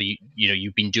balancer or whatever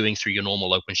you've been doing through your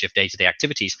normal OpenShift day-to-day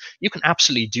activities, you can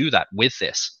absolutely do that with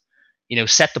this.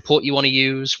 Set the port you want to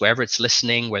use, wherever it's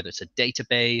listening, whether it's a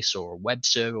database or a web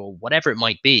server or whatever it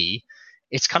might be.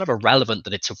 It's kind of irrelevant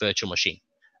that it's a virtual machine,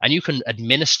 and you can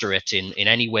administer it in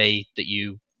any way that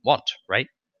you want, right?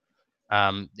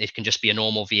 It can just be a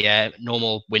normal VM,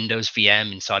 normal Windows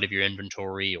VM inside of your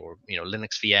inventory, or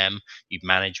Linux VM you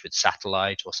manage with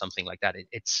satellite or something like that.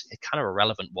 It's kind of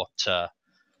irrelevant what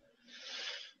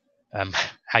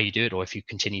how you do it, or if you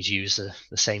continue to use the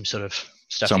same sort of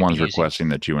stuff. Someone's requesting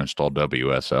that you install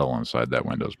WSL inside that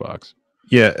Windows box.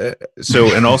 Yeah.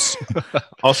 So, and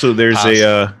also there's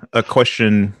a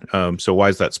question. So why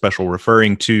is that special?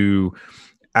 Referring to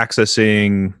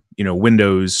accessing,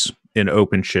 Windows in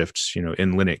OpenShift,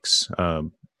 in Linux.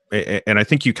 And I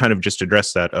think you kind of just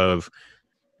addressed that of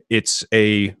it's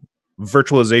a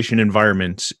virtualization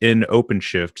environment in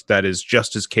OpenShift that is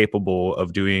just as capable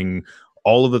of doing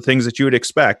all of the things that you would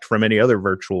expect from any other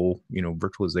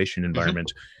virtualization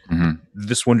environment.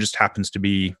 This one just happens to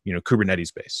be,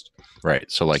 Kubernetes based.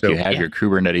 Right. So you have your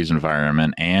Kubernetes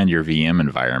environment and your VM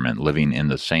environment living in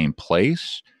the same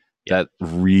place. That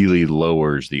really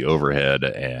lowers the overhead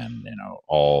and,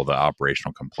 all the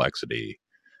operational complexity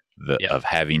of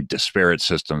having disparate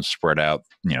systems spread out,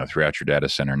 throughout your data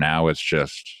center. Now it's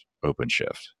just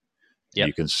OpenShift. Yep.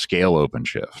 You can scale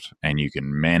OpenShift and you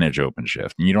can manage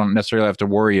OpenShift, and you don't necessarily have to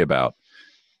worry about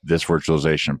this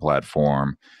virtualization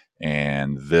platform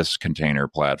and this container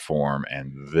platform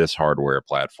and this hardware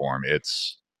platform.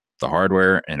 It's the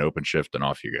hardware and OpenShift, and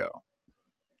off you go.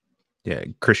 Yeah,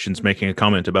 Christian's making a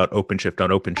comment about OpenShift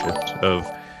on OpenShift of,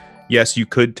 yes, you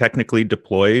could technically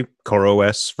deploy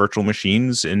CoreOS virtual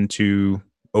machines into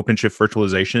OpenShift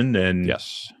virtualization and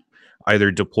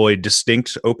either deploy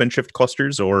distinct OpenShift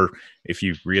clusters, or if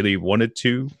you really wanted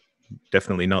to,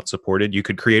 definitely not supported, you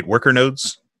could create worker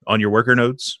nodes on your worker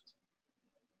nodes.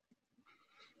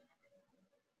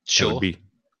 Sure.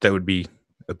 That would be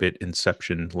a bit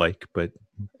Inception-like, but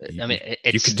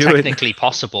it's technically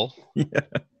possible.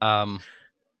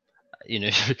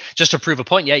 Just to prove a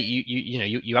point,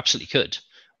 you absolutely could.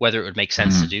 Whether it would make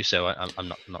sense to do so, I'm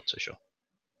not so sure.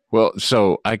 Well,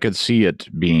 so I could see it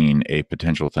being a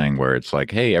potential thing where it's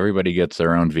like, hey, everybody gets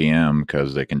their own VM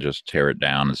because they can just tear it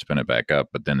down and spin it back up,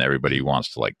 but then everybody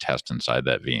wants to test inside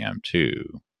that VM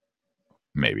too.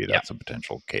 Maybe that's a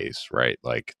potential case, right?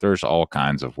 There's all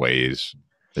kinds of ways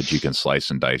that you can slice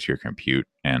and dice your compute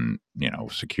and,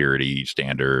 security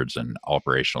standards and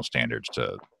operational standards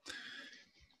to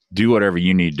do whatever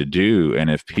you need to do. And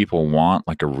if people want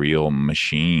a real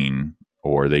machine,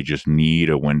 or they just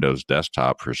need a Windows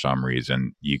desktop for some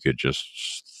reason, you could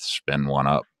just spin one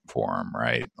up for them,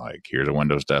 right? Here's a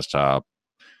Windows desktop.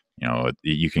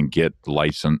 You can get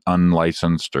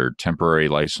unlicensed or temporary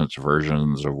licensed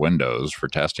versions of Windows for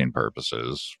testing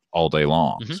purposes all day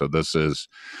long. So this is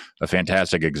a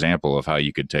fantastic example of how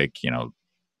you could take,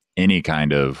 any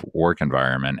kind of work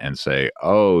environment and say,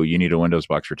 oh, you need a Windows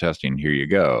box for testing. Here you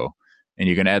go. And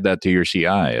you can add that to your CI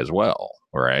as well,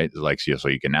 right? So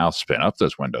you can now spin up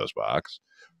this Windows box,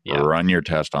 run your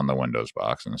test on the Windows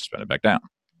box, and spin it back down.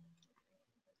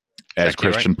 As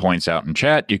Christian points out in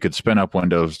chat, you could spin up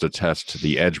Windows to test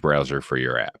the Edge browser for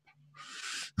your app.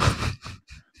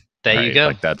 There you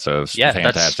go. That's a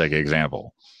fantastic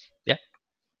example. Yeah,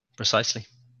 precisely.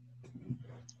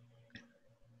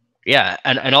 Yeah,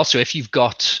 and also if you've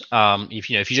got if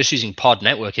you're just using pod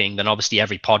networking, then obviously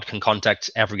every pod can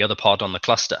contact every other pod on the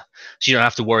cluster. So you don't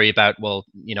have to worry about,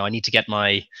 I need to get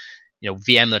my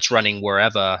VM that's running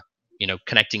wherever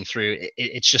connecting through.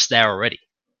 It's just there already.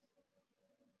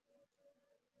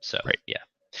 So Right. yeah.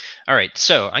 All right.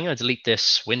 So I'm going to delete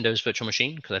this Windows virtual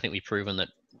machine because I think we've proven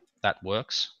that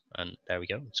works. And there we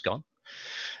go. It's gone.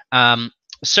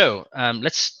 So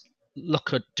let's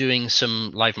look at doing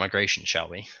some live migration, shall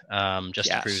we? Just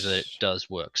to prove that it does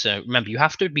work. So remember, you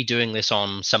have to be doing this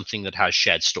on something that has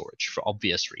shared storage for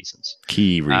obvious reasons.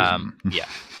 Key reason. Yeah.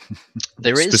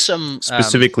 There is some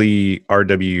specifically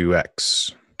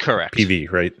RWX. Correct.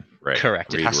 PV, right? Right.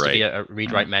 Correct. It has to be a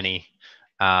read-write Mm-hmm. many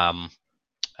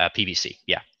PVC.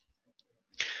 Yeah.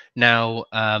 Now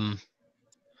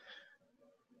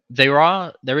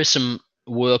there is some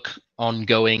work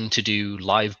ongoing to do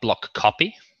live block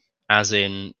copy, as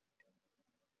in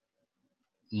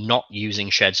not using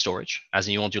shared storage. As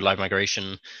in, you want to do live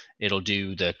migration, it'll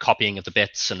do the copying of the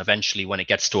bits, and eventually when it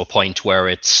gets to a point where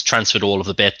it's transferred all of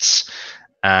the bits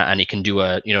and it can do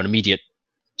an immediate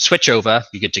switch over,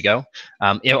 you're good to go.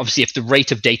 Obviously, if the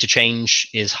rate of data change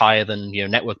is higher than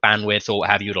network bandwidth or what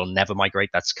have you, it'll never migrate.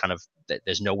 That's kind of,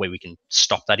 there's no way we can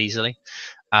stop that easily.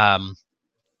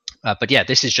 But yeah,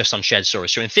 this is just on shared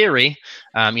storage. So in theory,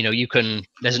 you can,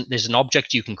 there's an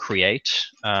object you can create.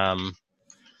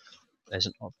 There's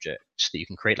an object that you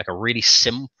can create, like a really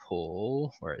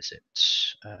simple, where is it?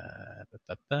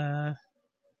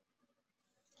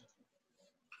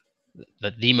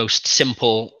 The most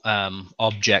simple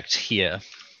object here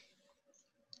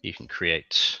you can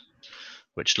create,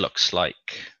 which looks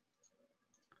like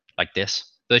this.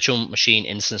 Virtual machine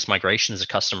instance migration is a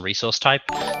custom resource type.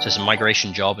 So it's a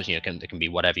migration job. It can be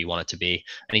whatever you want it to be,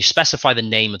 and you specify the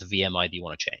name of the VMI that you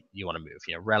want to change, you want to move.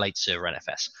 Rel 8 server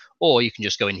NFS, or you can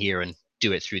just go in here and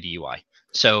do it through the UI.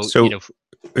 So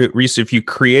Reese, if you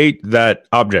create that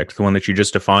object, the one that you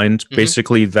just defined,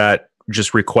 basically that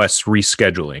just requests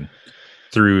rescheduling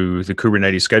through the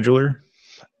Kubernetes scheduler.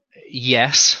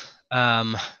 Yes,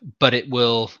 but it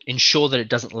will ensure that it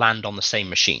doesn't land on the same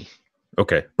machine.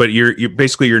 Okay, but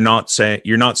you're not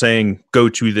saying go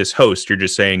to this host. You're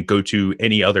just saying go to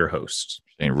any other host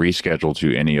and reschedule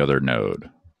to any other node.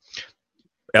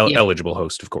 Eligible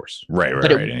host, of course. Right.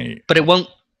 But it won't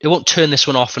turn this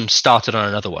one off and start it on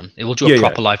another one. It will do a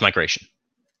proper live migration.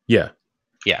 Yeah.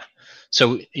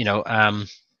 So I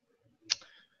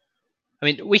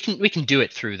mean, we can do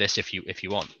it through this if you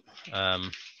want.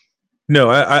 No,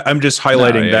 I'm just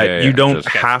highlighting that you don't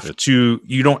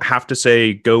have to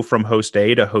say go from host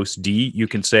A to host D. You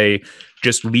can say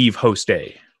just leave host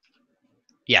A.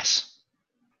 Yes.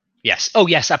 Oh,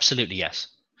 yes, absolutely, yes.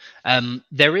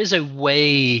 There is a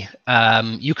way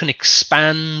you can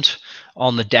expand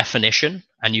on the definition,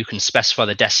 and you can specify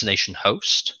the destination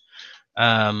host. So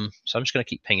I'm just going to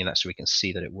keep pinging that so we can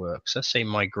see that it works. Let's say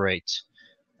migrate.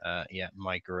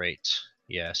 Migrate.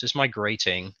 Yeah, so it's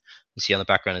migrating. You see on the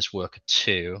background is worker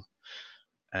 2.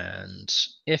 And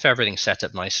if everything's set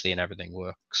up nicely and everything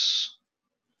works.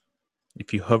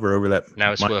 If you hover over that.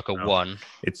 Now it's worker 1.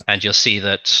 And you'll see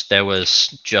that there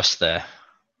was just there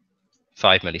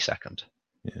 5 millisecond.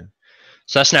 Yeah.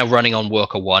 So that's now running on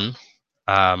worker 1.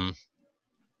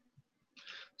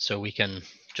 So we can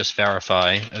just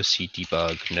verify OC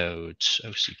debug node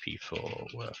OCP for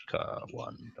worker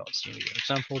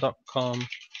 1.studioexample.com.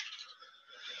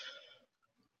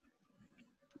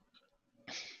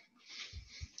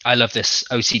 I love this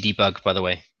OC debug, by the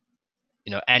way.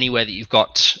 Anywhere that you've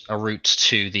got a route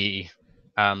to the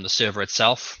server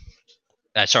itself,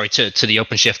 to the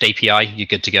OpenShift API, you're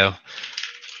good to go.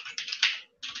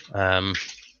 There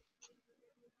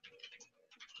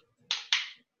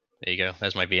you go.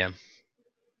 There's my VM.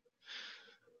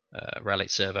 Rel 8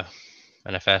 server,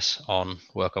 NFS on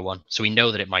worker 1. So we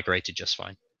know that it migrated just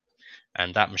fine,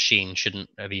 and that machine shouldn't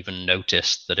have even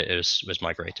noticed that it was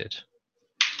migrated.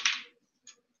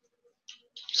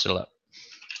 Still up.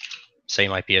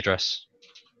 Same IP address.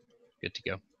 Good to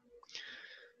go.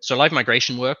 So live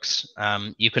migration works.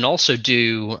 You can also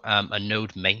do a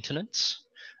node maintenance.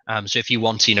 So if you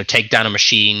want to, take down a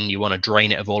machine, you want to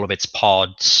drain it of all of its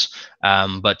pods.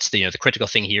 But the critical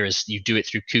thing here is you do it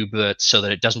through KubeVirt so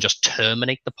that it doesn't just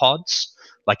terminate the pods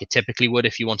like it typically would.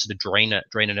 If you wanted to drain a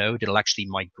node, it'll actually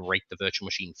migrate the virtual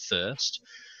machine first.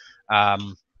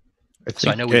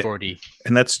 So I know we've already,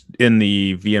 and that's in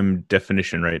the VM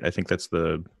definition, right? I think that's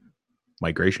the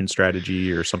migration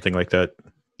strategy or something like that.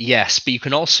 Yes, but you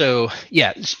can also,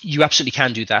 you absolutely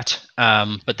can do that.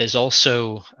 But there's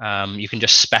also, you can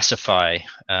just specify,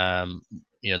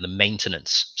 the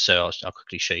maintenance. So I'll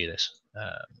quickly show you this.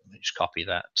 Let me just copy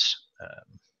that.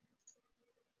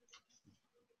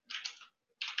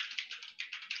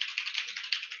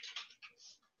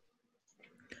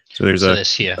 So there's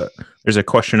this here. There's a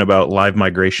question about live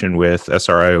migration with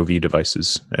SRIOV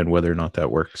devices and whether or not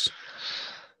that works.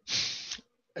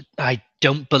 I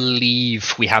don't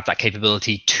believe we have that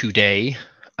capability today,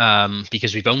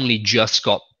 because we've only just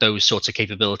got those sorts of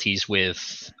capabilities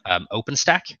with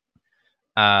OpenStack.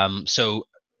 So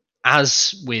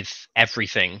as with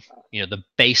everything, the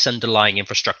base underlying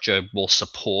infrastructure will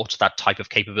support that type of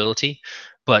capability,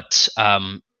 but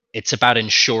it's about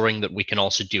ensuring that we can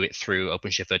also do it through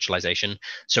OpenShift virtualization.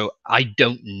 So I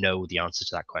don't know the answer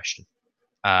to that question.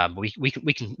 We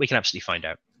can absolutely find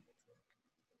out.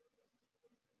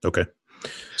 Okay.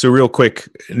 So real quick,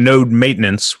 node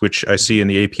maintenance, which I see in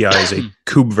the API is a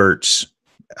kubevert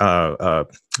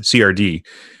CRD.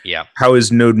 Yeah. How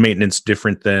is node maintenance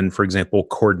different than, for example,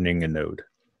 cordoning a node?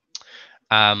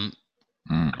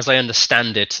 As I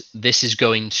understand it, this is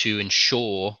going to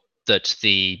ensure that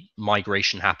the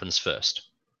migration happens first.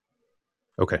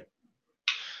 Okay.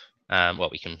 Well,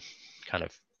 we can kind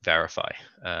of verify.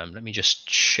 Let me just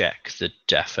check the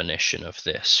definition of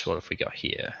this. What have we got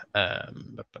here?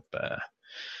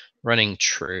 Running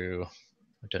true.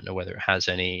 I don't know whether it has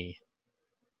any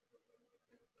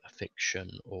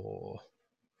fiction or...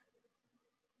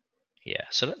 Yeah,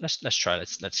 so let's try.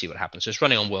 Let's see what happens. So it's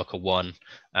running on worker 1.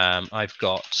 I've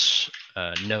got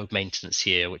node maintenance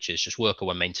here, which is just worker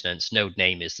 1 maintenance. Node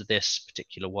name is this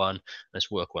particular one.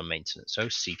 There's worker 1 maintenance.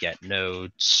 OC get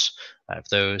nodes. I have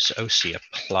those. OC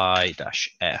apply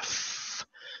 -f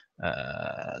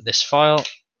this file,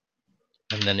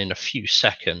 and then in a few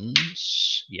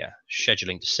seconds, yeah,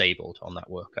 scheduling disabled on that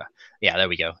worker. Yeah, there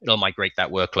we go. It'll migrate that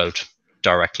workload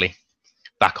directly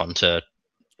back onto.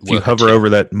 If you hover over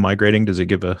that migrating, does it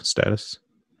give a status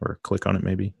or click on it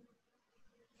maybe?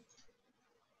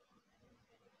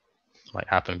 Might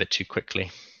happen a bit too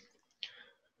quickly.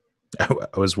 I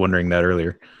was wondering that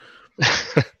earlier.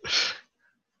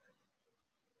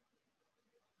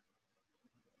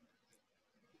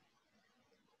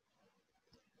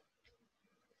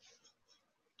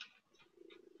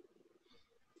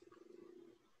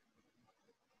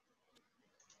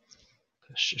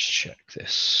 Let's just check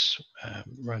this.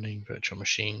 Running virtual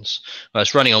machines. Well,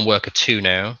 it's running on worker 2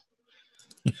 now.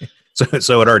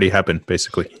 So it already happened,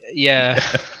 basically. Yeah.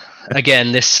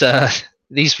 Again,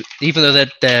 these, even though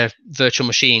they're virtual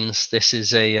machines, this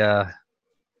is a.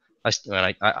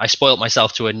 I spoiled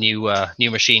myself to a new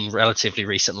machine relatively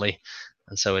recently,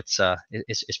 and so it's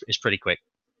pretty quick.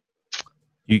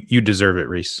 You deserve it,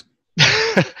 Reese.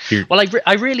 Well,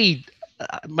 I really.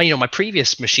 My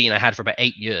previous machine I had for about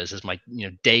 8 years as my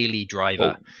daily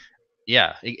driver. Oh.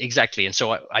 Yeah, exactly. And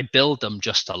so I build them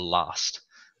just to last.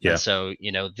 Yeah. And so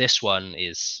this one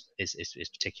is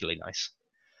particularly nice.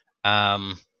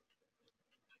 What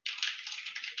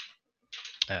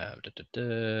do I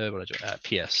do?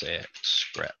 PSX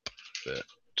grep, but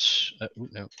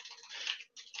no.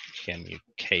 QEMU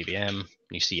KVM.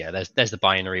 You see, yeah, there's the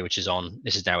binary which is on.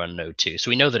 This is now on node 2,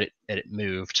 so we know that it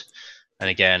moved.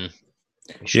 And again.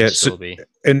 Yeah, so,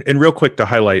 and real quick to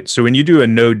highlight, so when you do a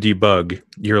node debug,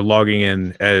 you're logging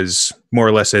in as more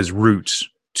or less as root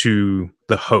to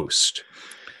the host.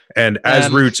 And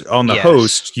as root on the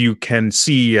host, you can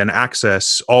see and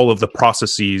access all of the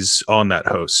processes on that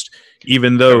host,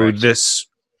 even though this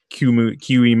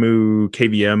QEMU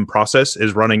KVM process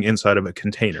is running inside of a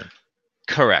container.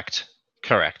 Correct.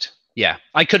 Yeah,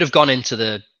 I could have gone into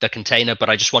the container, but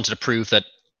I just wanted to prove that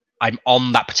I'm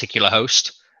on that particular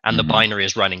host. And the binary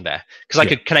is running there. Because I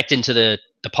could connect into the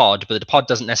pod, but the pod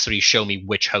doesn't necessarily show me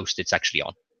which host it's actually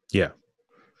on. Yeah.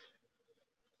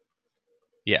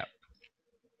 Yeah.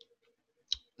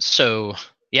 So,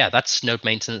 yeah, that's node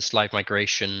maintenance, live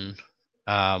migration.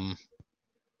 I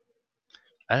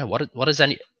don't know, what does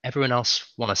everyone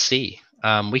else want to see?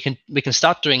 We can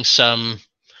start doing some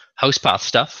host path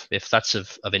stuff if that's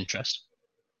of interest.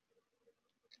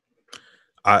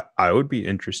 I would be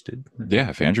interested.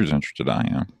 Yeah, if Andrew's interested, I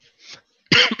am.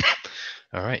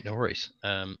 All right, no worries.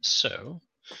 So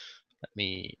let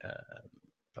me.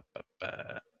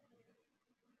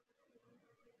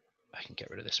 I can get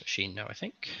rid of this machine now. I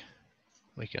think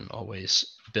we can always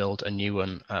build a new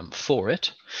one for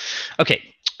it.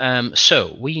 Okay.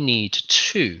 So we need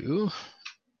to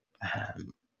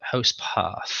host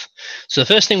path. So the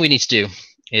first thing we need to do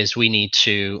is we need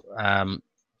to.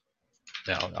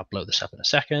 I'll blow this up in a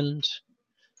second.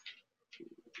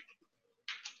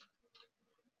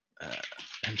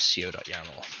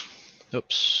 mco.yaml.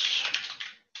 Oops.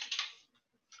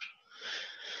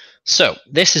 So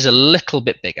this is a little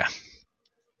bit bigger.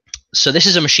 So this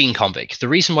is a machine config. The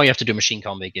reason why you have to do a machine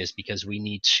config is because we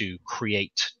need to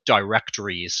create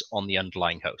directories on the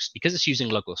underlying host because it's using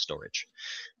local storage.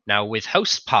 Now with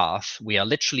host path, we are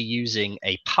literally using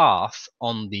a path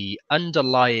on the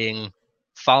underlying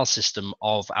file system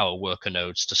of our worker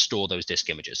nodes to store those disk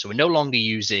images. So we're no longer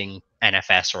using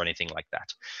NFS or anything like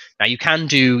that. Now you can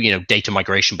do, data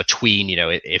migration between,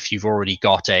 if you've already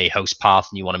got a host path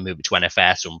and you want to move it to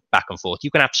NFS or back and forth, you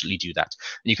can absolutely do that.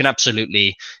 And you can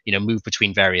absolutely, move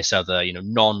between various other,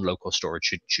 non-local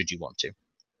storage should you want to.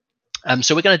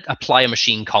 So we're going to apply a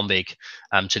machine config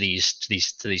to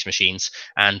these machines,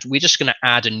 and we're just going to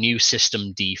add a new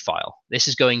systemd file. This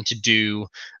is going to do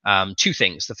two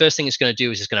things. The first thing it's going to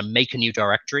do is it's going to make a new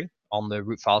directory on the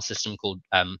root file system called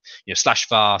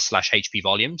 /var/hp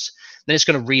volumes. Then it's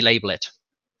going to relabel it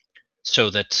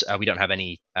so that we don't have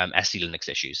any SE Linux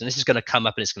issues. And this is going to come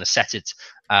up and it's going to set it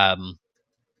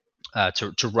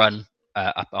to run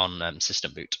up on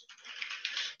system boot.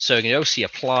 So you can oc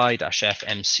apply -f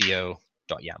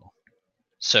mco.yaml.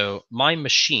 So my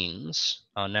machines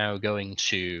are now going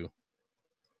to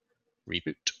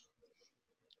reboot.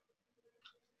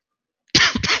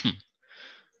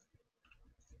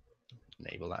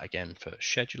 Enable that again for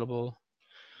schedulable.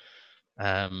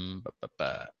 Let me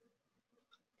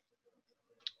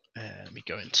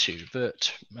go into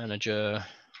virt manager,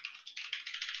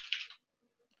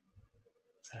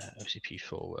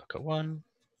 OCP4 worker 1.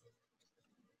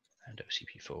 And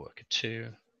OCP4 worker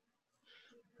 2,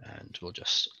 and we'll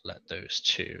just let those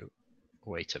two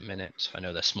wait a minute. I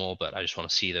know they're small, but I just want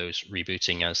to see those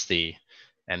rebooting as the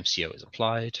MCO is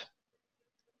applied.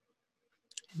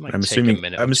 I'm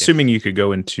assuming you could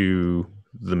go into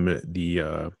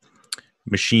the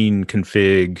machine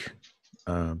config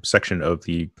section of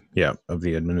the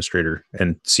administrator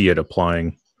and see it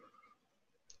applying.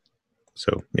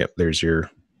 So there's your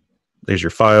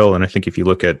file, and I think if you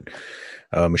look at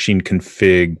machine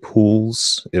config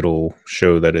pools, it'll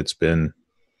show that it's been,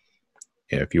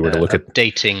 if you were to look at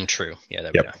updating true. Yeah,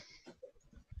 there we go.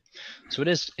 So it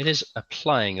is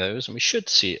applying those, and we should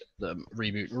see them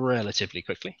reboot relatively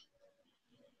quickly.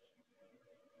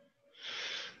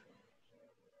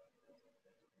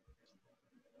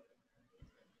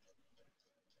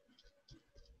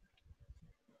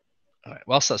 All right,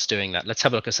 whilst that's doing that, let's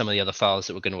have a look at some of the other files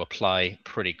that we're going to apply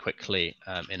pretty quickly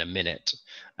in a minute.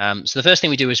 So the first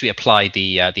thing we do is we apply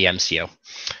the MCO.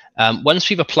 Once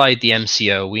we've applied the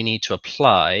MCO, we need to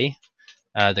apply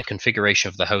the configuration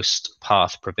of the host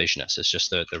path provisioner. So it's just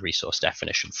the resource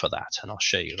definition for that. And I'll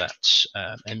show you that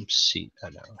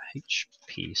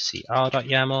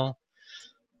hpcr.yaml.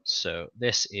 So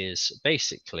this is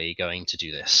basically going to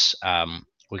do this.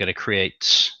 We're going to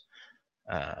create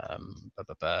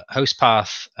host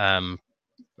path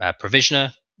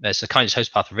provisioner. There's the kind of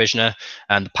host path provisioner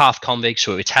and the path config.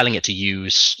 So we're telling it to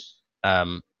use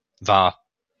var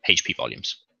HP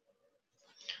volumes.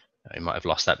 We might have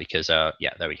lost that because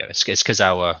yeah, there we go. It's because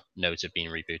our nodes have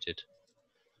been rebooted,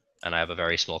 and I have a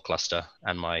very small cluster,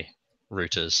 and my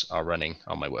routers are running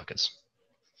on my workers.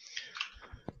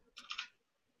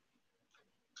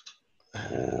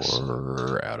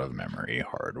 Or out of memory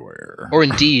hardware. Or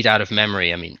indeed out of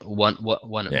memory. I mean, one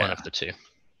of the two.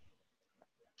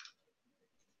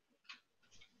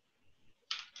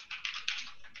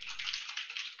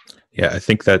 Yeah, I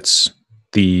think that's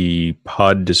the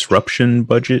pod disruption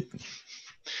budget.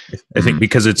 I think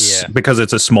because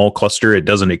it's a small cluster, it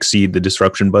doesn't exceed the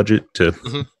disruption budget to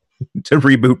to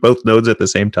reboot both nodes at the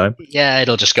same time. Yeah,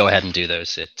 it'll just go ahead and do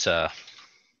those. It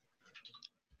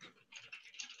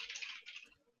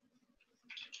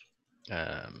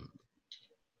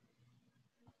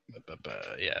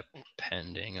yeah,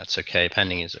 pending. That's okay.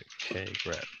 Pending is okay.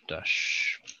 grep-b-i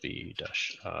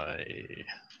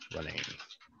running.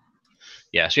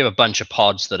 Yeah, so we have a bunch of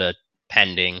pods that are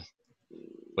pending,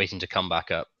 waiting to come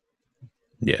back up.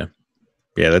 Yeah,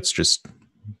 that's just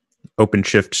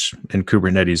OpenShift and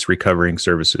Kubernetes recovering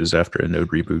services after a node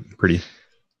reboot. Pretty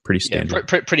standard.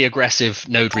 Yeah, pretty aggressive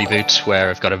node reboot where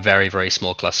I've got a very, very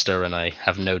small cluster and I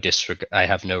have no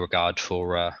regard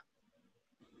for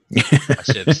my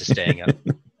services staying up.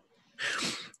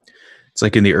 It's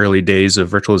like in the early days of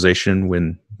virtualization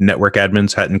when network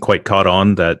admins hadn't quite caught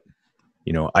on that,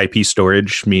 IP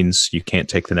storage means you can't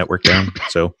take the network down.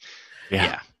 So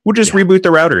yeah. We'll just reboot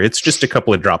the router. It's just a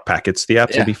couple of drop packets. The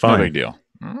apps will be fine. No big deal.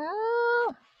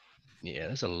 Yeah,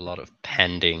 there's a lot of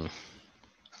pending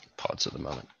pods at the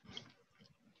moment.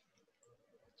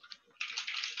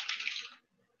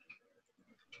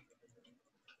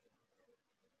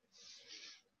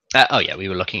 Oh yeah, we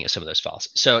were looking at some of those files.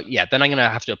 So yeah, then I'm going to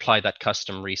have to apply that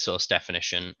custom resource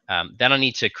definition. Then I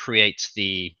need to create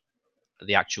the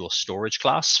the actual storage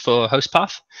class for host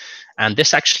path. And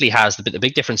this actually has the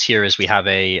big difference here is we have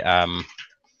a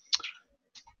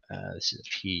this is a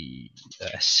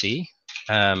PSC.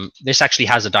 This actually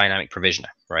has a dynamic provisioner,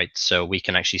 right? So we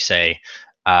can actually say,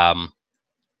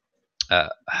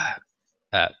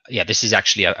 this is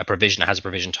actually a provisioner, has a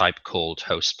provision type called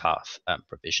host path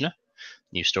provisioner,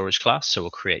 new storage class. So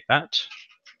we'll create that.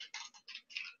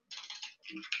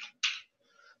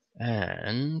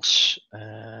 And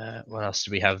what else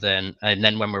do we have then? And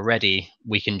then when we're ready,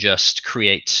 we can just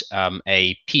create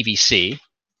a PVC.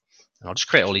 And I'll just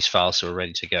create all these files so we're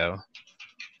ready to go.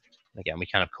 Again, we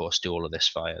can, of course, do all of this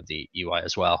via the UI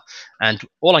as well. And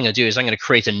all I'm going to do is I'm going to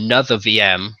create another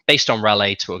VM based on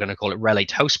rel8. We're going to call it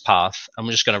rel8 host path. And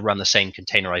we're just going to run the same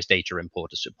containerized data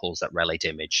importer so it pulls that rel8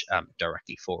 image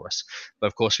directly for us. But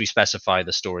of course, we specify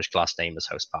the storage class name as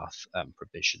host path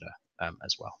provisioner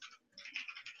as well.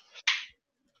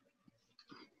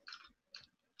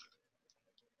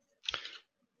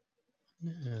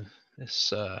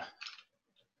 This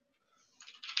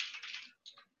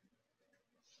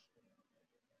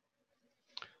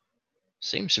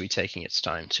seems to be taking its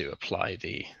time to apply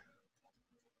the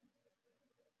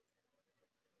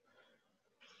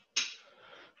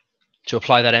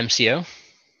that MCO.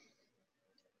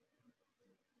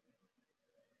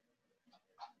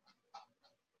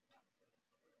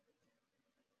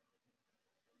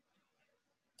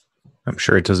 I'm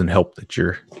sure it doesn't help that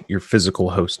your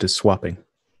physical host is swapping.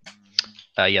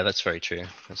 Yeah, that's very true.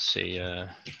 Let's see.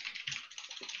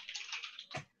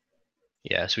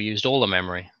 Yeah, so we used all the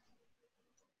memory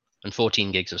and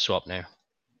 14 gigs of swap now.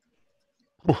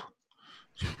 It's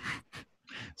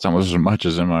almost as much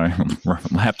as in my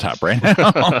laptop right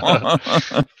now.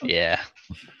 Yeah.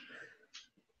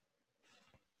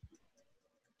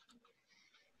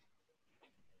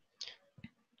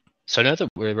 So I know that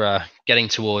we're getting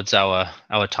towards our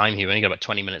time here. We only got about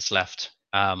 20 minutes left.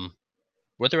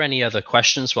 Were there any other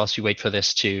questions whilst we wait for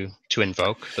this to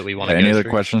invoke that we want to go through? Any other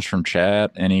questions from chat?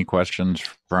 Any questions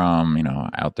from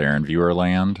out there in viewer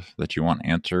land that you want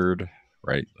answered?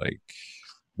 Right, like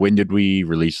when did we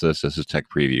release this? This is tech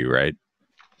preview, right?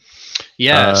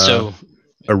 Yeah. So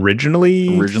originally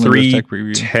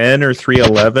 3.10 or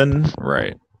 3.11,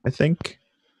 right? I think.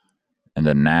 And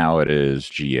then now it is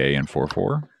GA and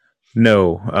 4.4.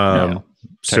 No.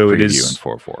 So it is in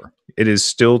 4.4. It is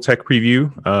still tech preview.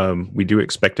 We do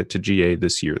expect it to GA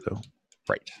this year, though.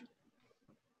 Right.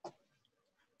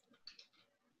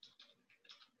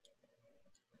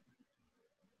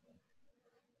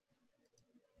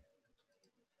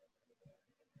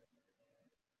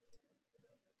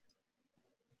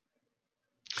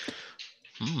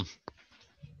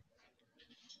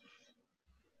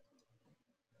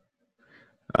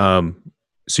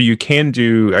 So you can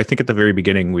do, I think at the very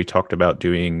beginning, we talked about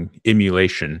doing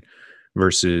emulation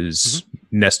versus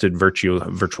nested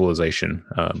virtualization.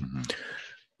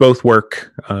 Both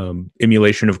work.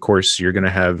 Emulation, of course, you're going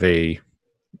to have a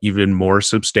even more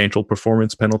substantial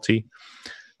performance penalty.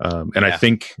 And I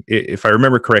think, if I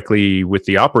remember correctly, with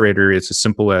the operator, it's as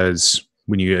simple as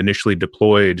when you initially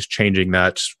deployed, changing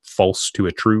that false to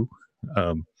a true.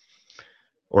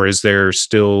 Or is there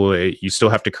still you still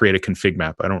have to create a config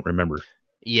map? I don't remember.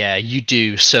 Yeah, you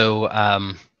do.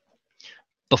 So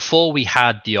before we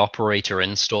had the operator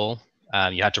install,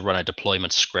 you had to run a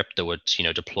deployment script that would,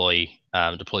 deploy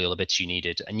all the bits you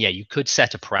needed. And yeah, you could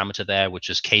set a parameter there,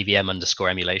 which is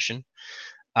kvm_emulation.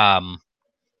 And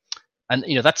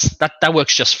that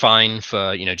works just fine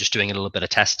for just doing a little bit of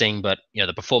testing, but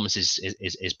the performance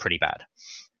is pretty bad.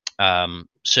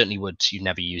 Certainly you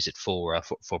never use it for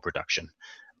production.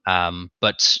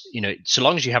 But so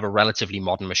long as you have a relatively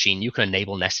modern machine, you can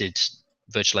enable nested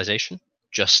virtualization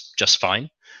just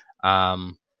fine.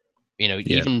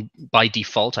 Even by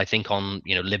default, I think on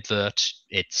libvirt,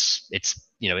 it's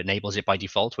enables it by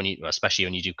default especially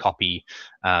when you do copy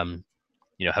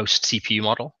host CPU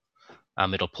model.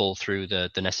 It'll pull through the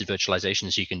nested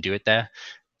virtualization, so you can do it there.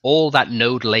 All that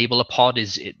node labeler pod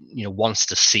wants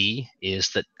to see is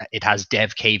that it has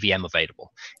dev KVM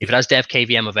available. If it has dev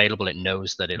KVM available, it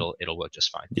knows that it'll work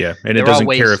just fine. Yeah, and it doesn't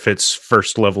care if it's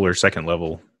first level or second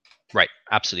level. Right,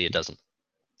 absolutely, it doesn't.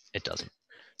 It doesn't.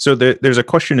 So there's a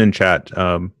question in chat.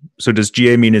 So does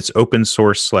GA mean it's open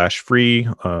source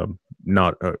 /free?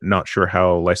 Not sure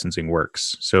how licensing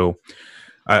works. So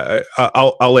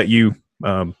I'll let you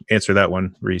answer that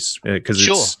one, Reese,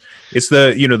 because it's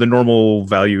the the normal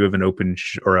value of an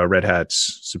or a Red Hat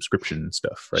subscription and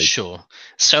stuff, right? Sure.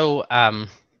 So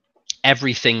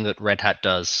everything that Red Hat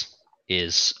does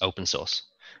is open source,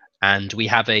 and we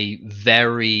have a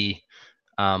very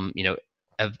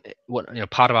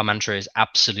part of our mantra is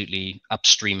absolutely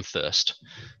upstream first.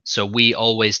 So we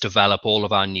always develop all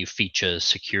of our new features,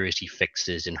 security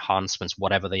fixes, enhancements,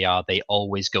 whatever they are. They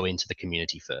always go into the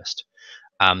community first.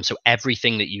 So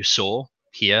everything that you saw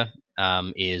here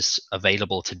is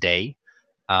available today.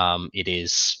 It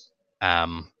is,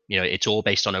 it's all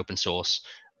based on open source.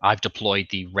 I've deployed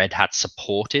the Red Hat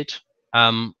supported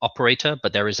operator,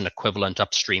 but there is an equivalent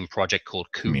upstream project called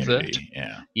KubeVirt.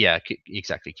 Yeah,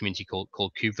 exactly. Community called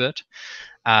KubeVirt.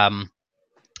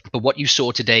 But what you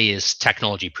saw today is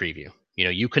technology preview.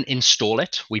 You can install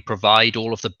it. We provide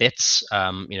all of the bits,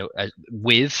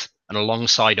 with and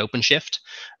alongside OpenShift,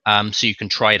 so you can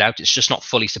try it out. It's just not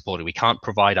fully supported. We can't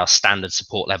provide our standard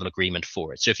support level agreement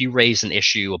for it. So if you raise an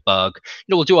issue, a bug,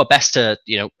 we'll do our best to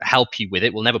help you with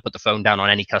it. We'll never put the phone down on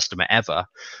any customer ever.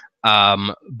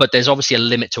 But there's obviously a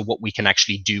limit to what we can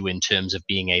actually do in terms of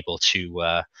being able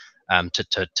to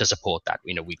support that.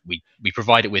 We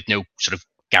provide it with no sort of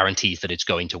guarantees that it's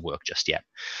going to work just yet.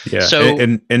 Yeah. So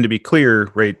and to be clear,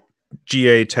 right,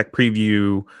 GA tech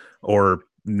preview or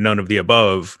none of the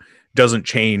above doesn't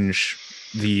change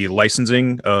the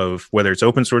licensing of whether it's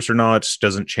open source or not.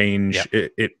 Doesn't change. Yeah.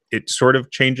 It sort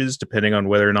of changes depending on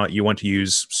whether or not you want to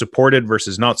use supported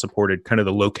versus not supported, kind of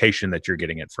the location that you're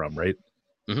getting it from, right?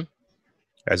 Mm-hmm.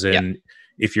 As in,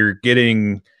 if you're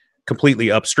getting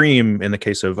completely upstream in the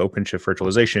case of OpenShift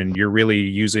virtualization, you're really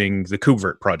using the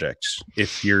KubeVirt project.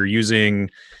 If you're using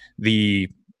the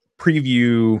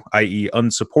preview, i.e.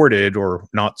 unsupported or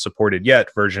not supported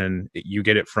yet version, you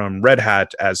get it from Red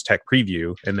Hat as tech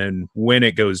preview. And then when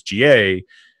it goes GA,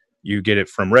 you get it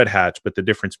from Red Hat, but the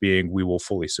difference being we will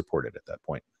fully support it at that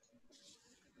point.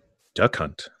 Duck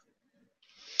Hunt.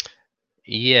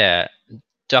 Yeah,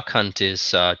 Duck Hunt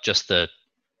is just the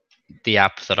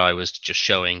app that I was just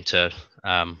showing to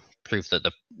prove that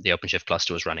the OpenShift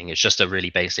cluster was running. It's just a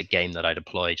really basic game that I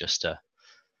deploy just to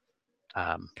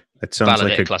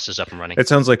validate like clusters up and running. It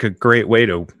sounds like a great way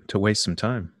to waste some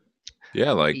time.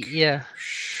 Yeah,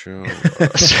 sure.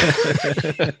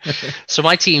 So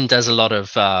my team does a lot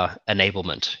of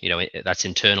enablement. That's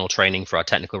internal training for our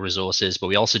technical resources, but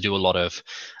we also do a lot of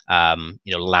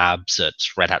labs at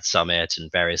Red Hat Summit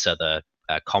and various other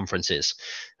conferences.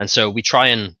 And so we try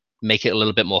and make it a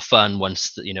little bit more fun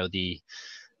once the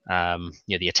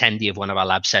attendee of one of our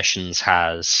lab sessions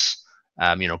has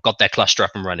got their cluster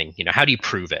up and running. How do you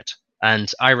prove it?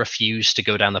 And I refuse to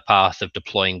go down the path of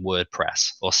deploying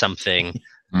WordPress or something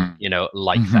like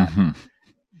that.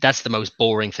 That's the most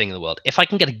boring thing in the world. If I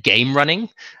can get a game running,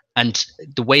 and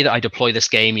the way that I deploy this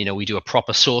game, we do a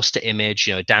proper source to image,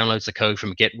 it downloads the code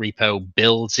from a Git repo,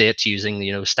 builds it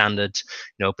using, standard,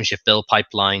 OpenShift build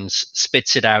pipelines,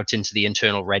 spits it out into the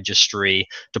internal registry,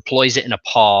 deploys it in a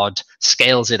pod,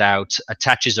 scales it out,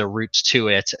 attaches a root to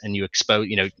it, and you expose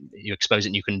it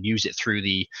and you can use it through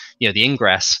the, the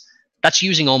ingress. That's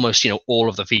using almost, all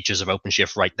of the features of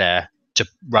OpenShift right there to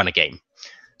run a game.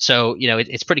 So,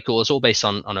 it's pretty cool. It's all based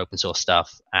on open source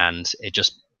stuff, and it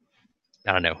just,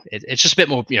 I don't know. It's just a bit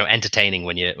more, entertaining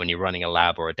when you're running a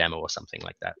lab or a demo or something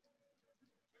like that.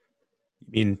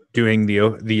 You mean doing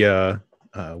the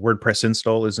WordPress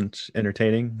install isn't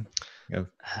entertaining?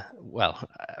 Well,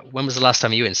 when was the last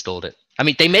time you installed it? I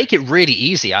mean, they make it really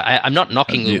easy. I'm not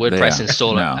knocking the WordPress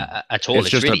installer at all. It's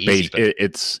just really easy.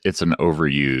 It's an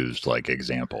overused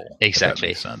example. Exactly.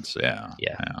 If that makes sense. Yeah.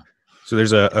 So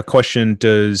there's a question: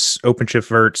 does OpenShift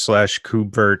Virt /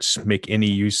 KubeVirt make any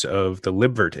use of the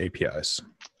libvirt APIs?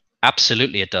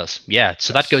 Absolutely, it does. Yeah.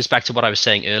 So that goes back to what I was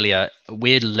saying earlier.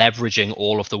 We're leveraging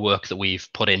all of the work that we've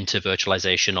put into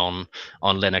virtualization on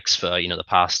Linux for the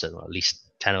past at least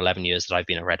 10 or 11 years that I've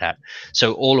been at Red Hat.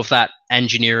 So all of that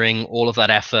engineering, all of that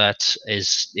effort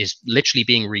is literally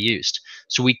being reused.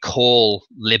 So we call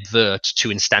libvirt to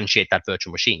instantiate that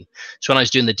virtual machine. So when I was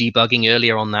doing the debugging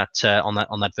earlier on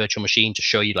that virtual machine to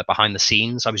show you behind the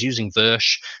scenes, I was using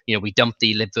Versh. We dumped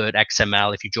the libvirt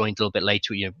XML. If you joined a little bit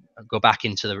later, go back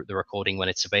into the recording when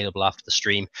it's available after the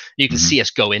stream. You can see us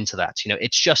go into that.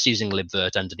 It's just using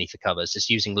libvirt underneath the covers. It's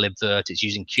using libvirt. It's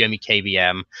using QEMU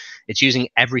KVM. It's using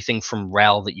everything from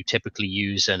RHEL that you typically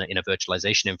use in a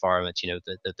virtualization environment.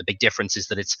 The big difference is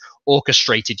that it's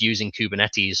orchestrated using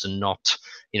Kubernetes and not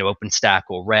OpenStack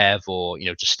or Rev or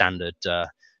just standard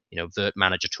virt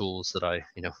manager tools that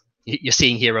you're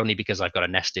seeing here only because I've got a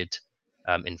nested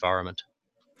environment.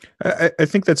 I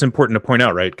think that's important to point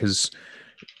out, right? Because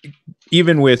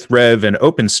even with Rev and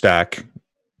OpenStack,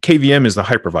 KVM is the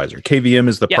hypervisor. KVM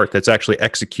is the part that's actually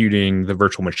executing the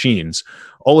virtual machines.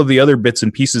 All of the other bits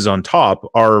and pieces on top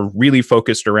are really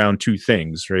focused around two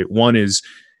things, right? One is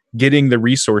getting the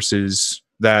resources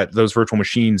that those virtual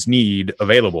machines need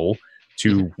available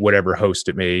to whatever host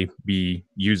it may be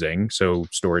using, so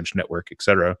storage, network,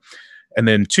 etc. And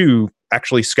then 2,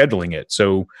 actually scheduling it.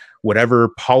 So whatever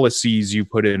policies you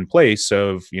put in place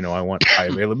of, I want high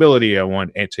availability, I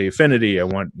want anti-affinity, I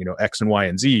want, X and Y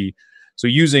and Z. So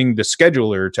using the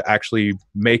scheduler to actually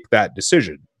make that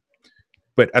decision.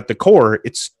 But at the core,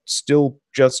 it's still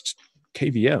just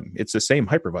KVM. It's the same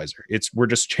hypervisor. We're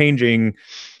just changing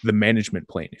the management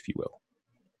plane, if you will.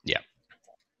 Yeah.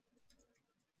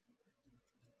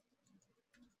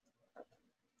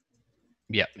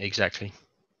 Yeah, exactly.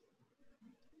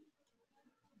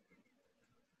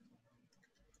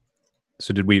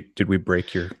 So did we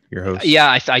break your host?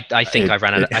 Yeah, I think I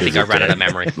ran out. I think I ran out of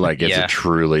memory. Like, is it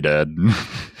truly dead?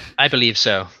 I believe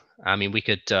so. I mean, we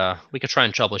could try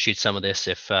and troubleshoot some of this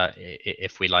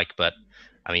if we like, but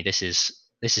I mean, this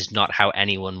is not how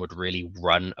anyone would really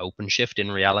run OpenShift in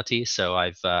reality. So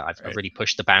I've really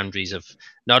pushed the boundaries of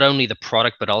not only the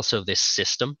product but also this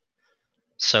system.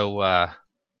 So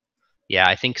yeah,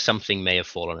 I think something may have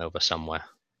fallen over somewhere.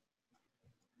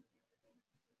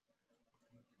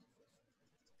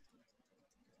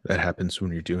 That happens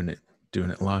when you're doing it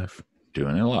live.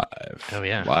 Doing it live. Oh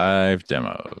yeah. Live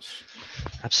demos.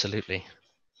 Absolutely.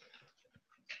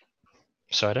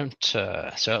 So I don't.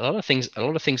 So a lot of things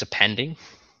are pending.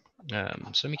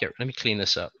 So let me clean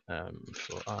this up.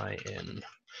 For I in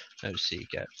OC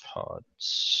get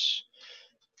pods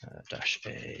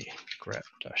 -a grep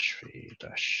 -v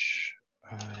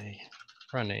 -I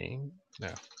running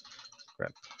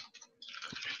grep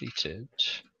completed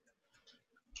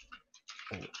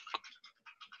print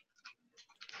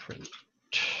 -1.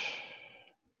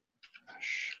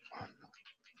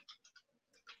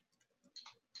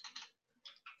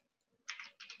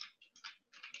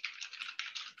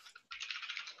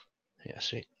 Yeah,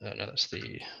 sweet. No, that's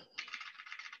the.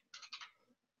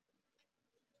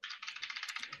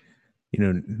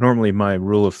 Normally my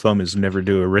rule of thumb is never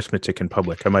do arithmetic in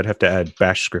public. I might have to add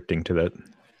bash scripting to that.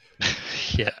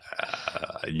 Yeah.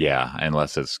 Yeah,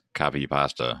 unless it's copy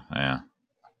pasta. Yeah.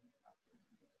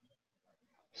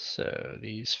 So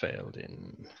these failed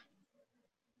in.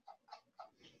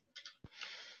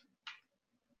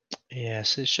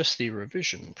 Yes, it's just the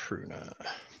revision pruner.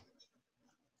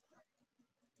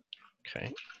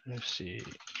 Okay, let's see.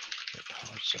 -a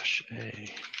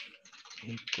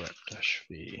grep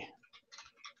 -v.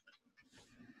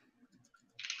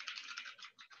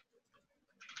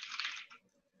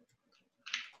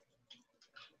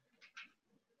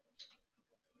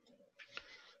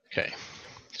 Okay,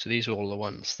 so these are all the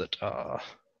ones that are.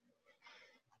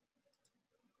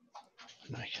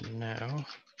 And I can now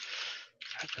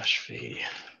 -v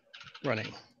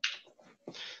running.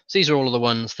 So these are all of the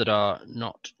ones that are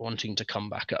not wanting to come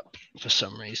back up for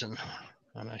some reason,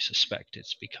 and I suspect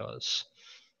it's because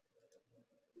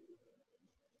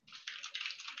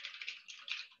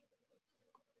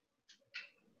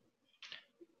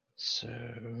so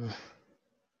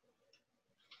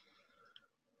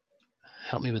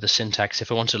help me with the syntax.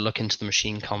 If I want to look into the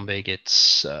machine config,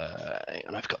 it's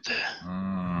and I've got the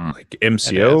like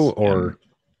MCO or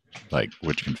like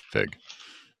which config?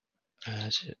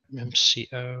 Is it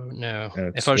MCO? No.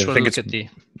 If I just want to look at the,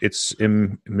 it's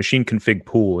machine config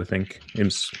pool. I think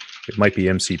it might be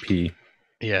MCP.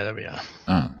 Yeah, there we are.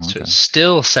 Oh, okay. So it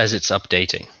still says it's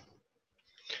updating.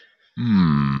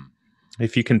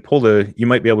 If you can you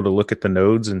might be able to look at the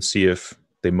nodes and see if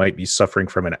they might be suffering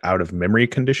from an out of memory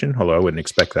condition. Although I wouldn't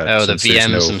expect that. Oh, the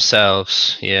VMs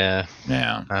themselves. Yeah.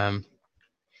 Yeah.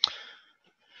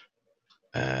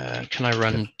 Can I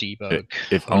run debug?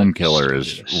 If OhmKiller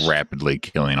is rapidly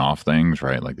killing off things,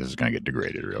 right? Like this is going to get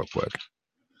degraded real quick.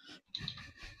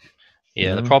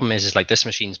 Yeah, the problem is like this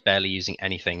machine's barely using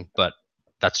anything, but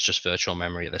that's just virtual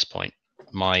memory at this point.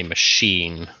 My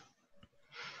machine,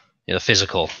 the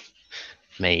physical,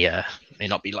 may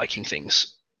not be liking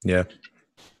things. Yeah.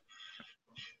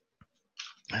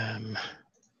 I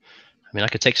mean, I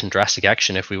could take some drastic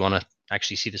action if we want to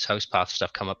actually see this host path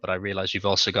stuff come up, but I realize you've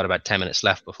also got about 10 minutes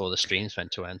left before the stream's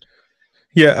meant to end.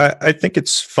 Yeah, I think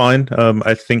it's fine.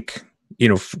 I think,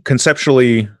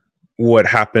 conceptually what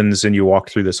happens, and you walk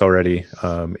through this already,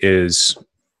 is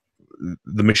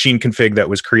the machine config that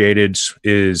was created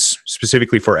is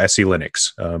specifically for SE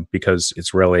Linux because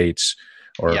it's RHEL 8,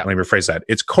 or let me rephrase that.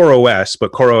 It's Core OS,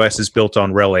 but Core OS is built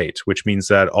on RHEL 8, which means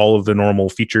that all of the normal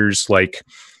features like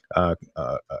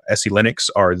SE Linux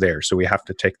are there. So we have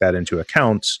to take that into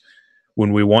account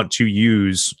when we want to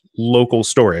use local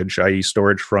storage, i.e.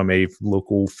 storage from a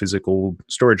local physical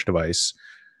storage device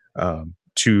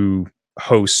to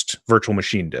host virtual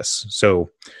machine disks. So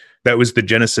that was the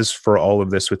genesis for all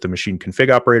of this with the machine config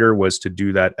operator, was to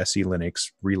do that SE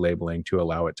Linux relabeling to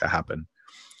allow it to happen.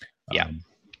 Yeah.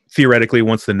 Theoretically,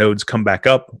 once the nodes come back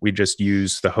up, we just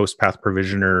use the host path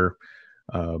provisioner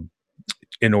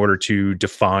in order to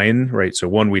define, right? So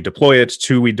 1, we deploy it.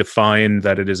 2, we define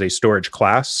that it is a storage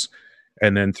class.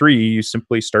 And then 3, you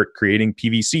simply start creating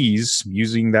PVCs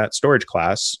using that storage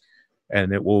class,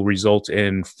 and it will result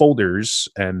in folders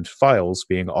and files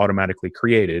being automatically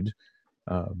created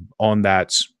on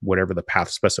that, whatever the path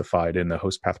specified in the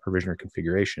host path provisioner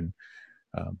configuration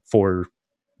for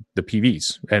the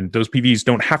PVs. And those PVs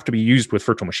don't have to be used with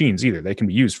virtual machines either. They can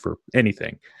be used for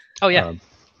anything. Oh, yeah.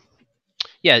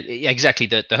 Yeah, exactly.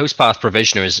 The host path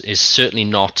provisioner is certainly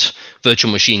not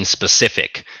virtual machine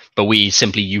specific, but we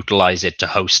simply utilize it to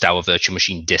host our virtual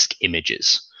machine disk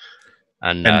images.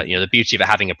 And the beauty of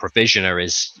having a provisioner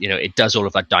is, it does all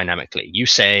of that dynamically. You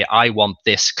say, I want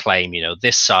this claim,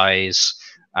 this size.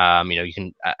 You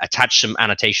can attach some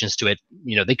annotations to it.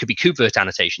 They could be KubeVirt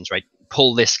annotations, right?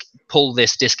 Pull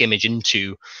this disk image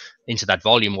into that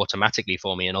volume automatically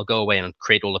for me, and I'll go away and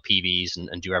create all the PVs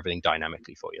and do everything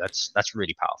dynamically for you. That's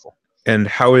really powerful. And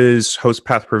how is host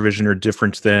path provisioner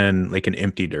different than like an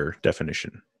empty dir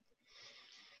definition?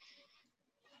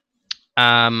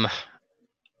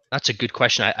 That's a good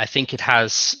question. I think it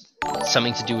has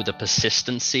something to do with the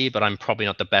persistency, but I'm probably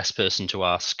not the best person to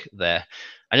ask there.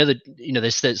 I know that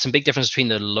there's some big difference between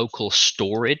the local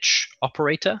storage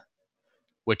operator,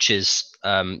 which is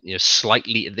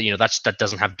slightly that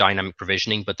doesn't have dynamic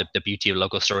provisioning, but the beauty of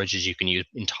local storage is you can use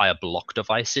entire block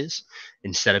devices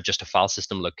instead of just a file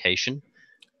system location.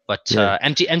 But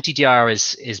MTDR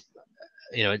is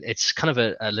it's kind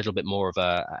of a little bit more of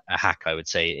a hack, I would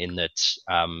say, in that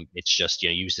it's just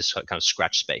use this kind of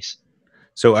scratch space.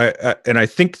 So I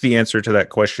think the answer to that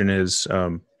question is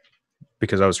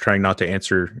because I was trying not to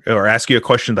answer or ask you a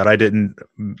question that I didn't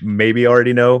maybe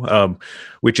already know,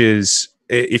 which is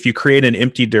if you create an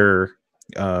empty dir,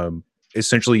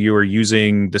 essentially you are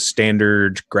using the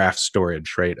standard graph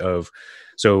storage, right?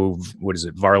 So what is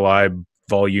it, varlib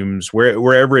volumes,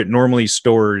 wherever it normally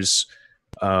stores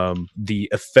the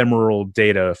ephemeral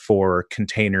data for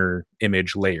container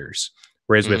image layers.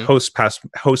 Whereas with host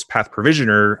path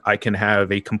provisioner, I can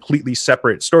have a completely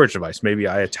separate storage device. Maybe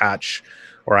I attach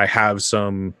or I have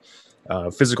some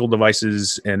physical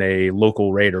devices in a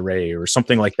local RAID array or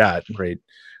something like that, right?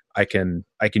 I can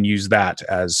use that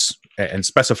as and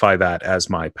specify that as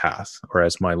my path or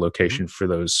as my location for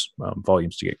those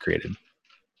volumes to get created.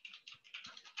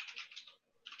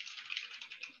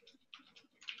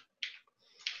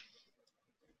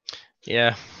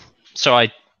 Yeah. So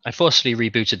I forcibly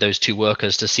rebooted those 2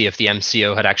 workers to see if the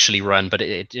MCO had actually run, but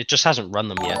it just hasn't run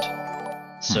them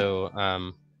yet.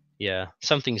 So yeah,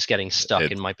 something's getting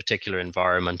stuck in my particular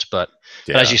environment. But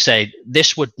as you say,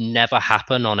 this would never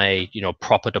happen on a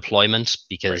proper deployment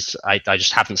because I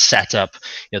just haven't set up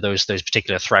those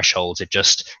particular thresholds. It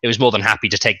was more than happy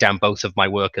to take down both of my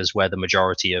workers where the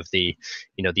majority of the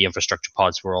the infrastructure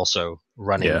pods were also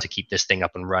running to keep this thing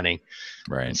up and running.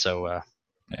 Right. And so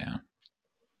yeah.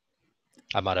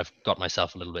 I might have got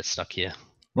myself a little bit stuck here.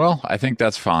 Well, I think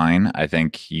that's fine. I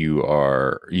think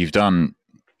you've done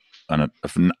a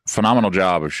phenomenal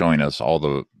job of showing us all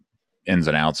the ins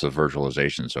and outs of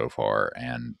virtualization so far,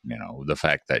 and the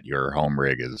fact that your home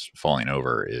rig is falling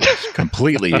over is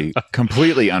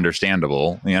completely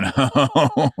understandable.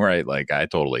 Right? Like I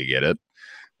totally get it.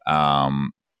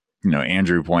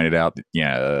 Andrew pointed out,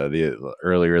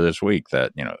 earlier this week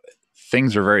that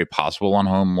things are very possible on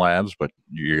home labs, but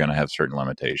you're going to have certain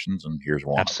limitations, and here's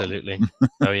one. Absolutely.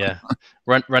 Oh yeah,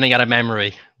 running out of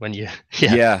memory when you.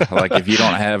 Yeah, like if you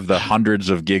don't have the hundreds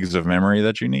of gigs of memory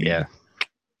that you need.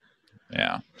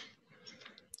 Yeah.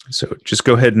 So just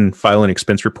go ahead and file an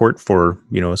expense report for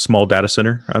a small data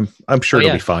center. I'm sure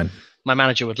it'll be fine. My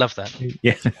manager would love that.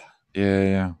 Yeah.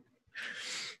 Yeah.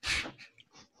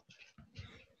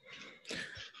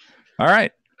 All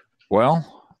right.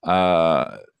 Well,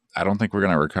 I don't think we're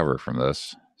going to recover from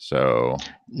this. So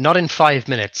not in 5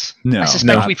 minutes. No, I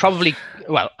suspect we probably.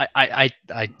 Well, I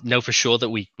know for sure that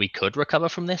we could recover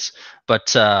from this,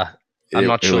 but I'm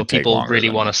not sure people really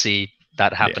want to see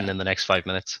that happen in the next 5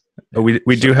 minutes.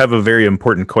 We do have a very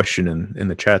important question in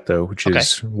the chat though, which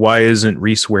is why isn't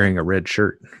Reese wearing a red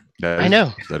shirt? I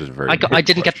know. That is very. I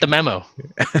didn't get the memo.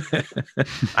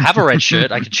 I have a red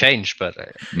shirt. I could change, but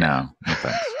no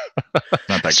thanks.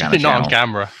 Not that kind of not on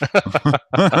camera.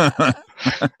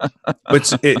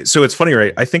 So it's funny,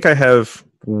 right? I think I have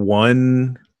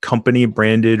one company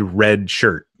branded red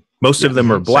shirt. Most of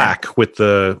them are black with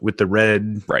the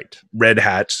red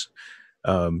hats.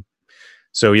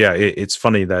 So yeah, it's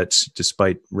funny that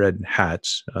despite red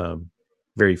hats,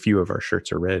 very few of our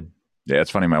shirts are red. Yeah,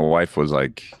 it's funny. My wife was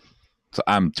like, so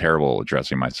I'm terrible at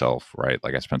dressing myself, right?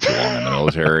 Like I spent too long in the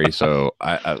military. So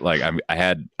I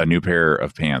had a new pair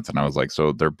of pants and I was like,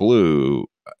 so they're blue.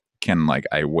 Can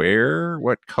I wear,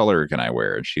 what color can I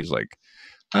wear? And she's like,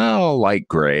 oh, light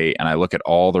gray. And I look at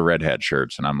all the red hat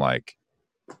shirts and I'm like,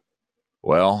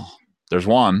 well, there's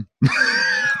one.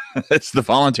 It's the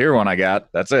volunteer one I got.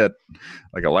 That's it.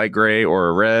 Like a light gray or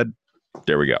a red.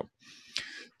 There we go.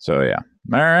 So yeah.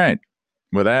 All right.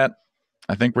 With that,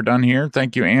 I think we're done here.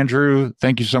 Thank you, Andrew.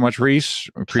 Thank you so much, Reese.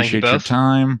 Appreciate your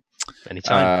time.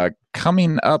 Anytime.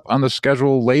 Coming up on the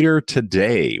schedule later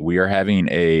today, we are having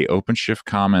a OpenShift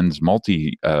Commons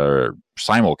simulcast,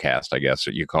 I guess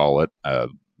that you call it.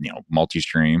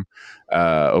 Multi-stream.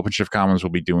 OpenShift Commons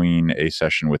will be doing a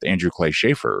session with Andrew Clay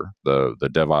Schaefer, the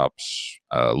DevOps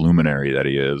luminary that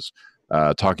he is,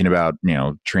 talking about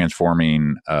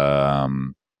transforming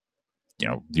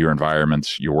your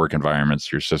environments, your work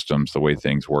environments, your systems, the way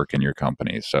things work in your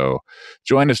company. So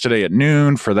join us today at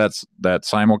noon for that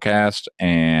simulcast,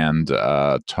 and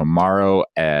tomorrow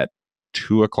at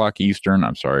 2:00 Eastern.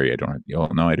 I'm sorry, I do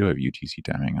have UTC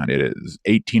time. Hang on. It is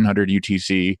 1800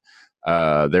 UTC.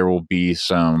 There will be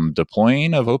some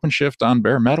deploying of OpenShift on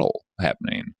bare metal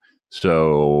happening.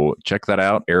 So check that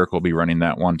out. Eric will be running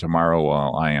that one tomorrow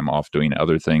while I am off doing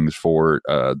other things for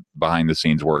behind the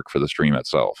scenes work for the stream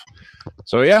itself.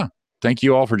 So yeah, thank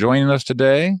you all for joining us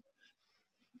today.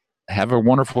 Have a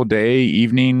wonderful day,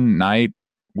 evening, night,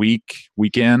 week,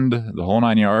 weekend, the whole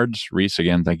 9 yards. Reese,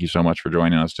 again, thank you so much for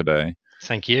joining us today.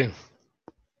 Thank you.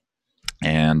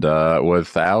 And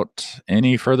without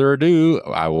any further ado,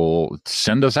 I will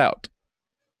send us out.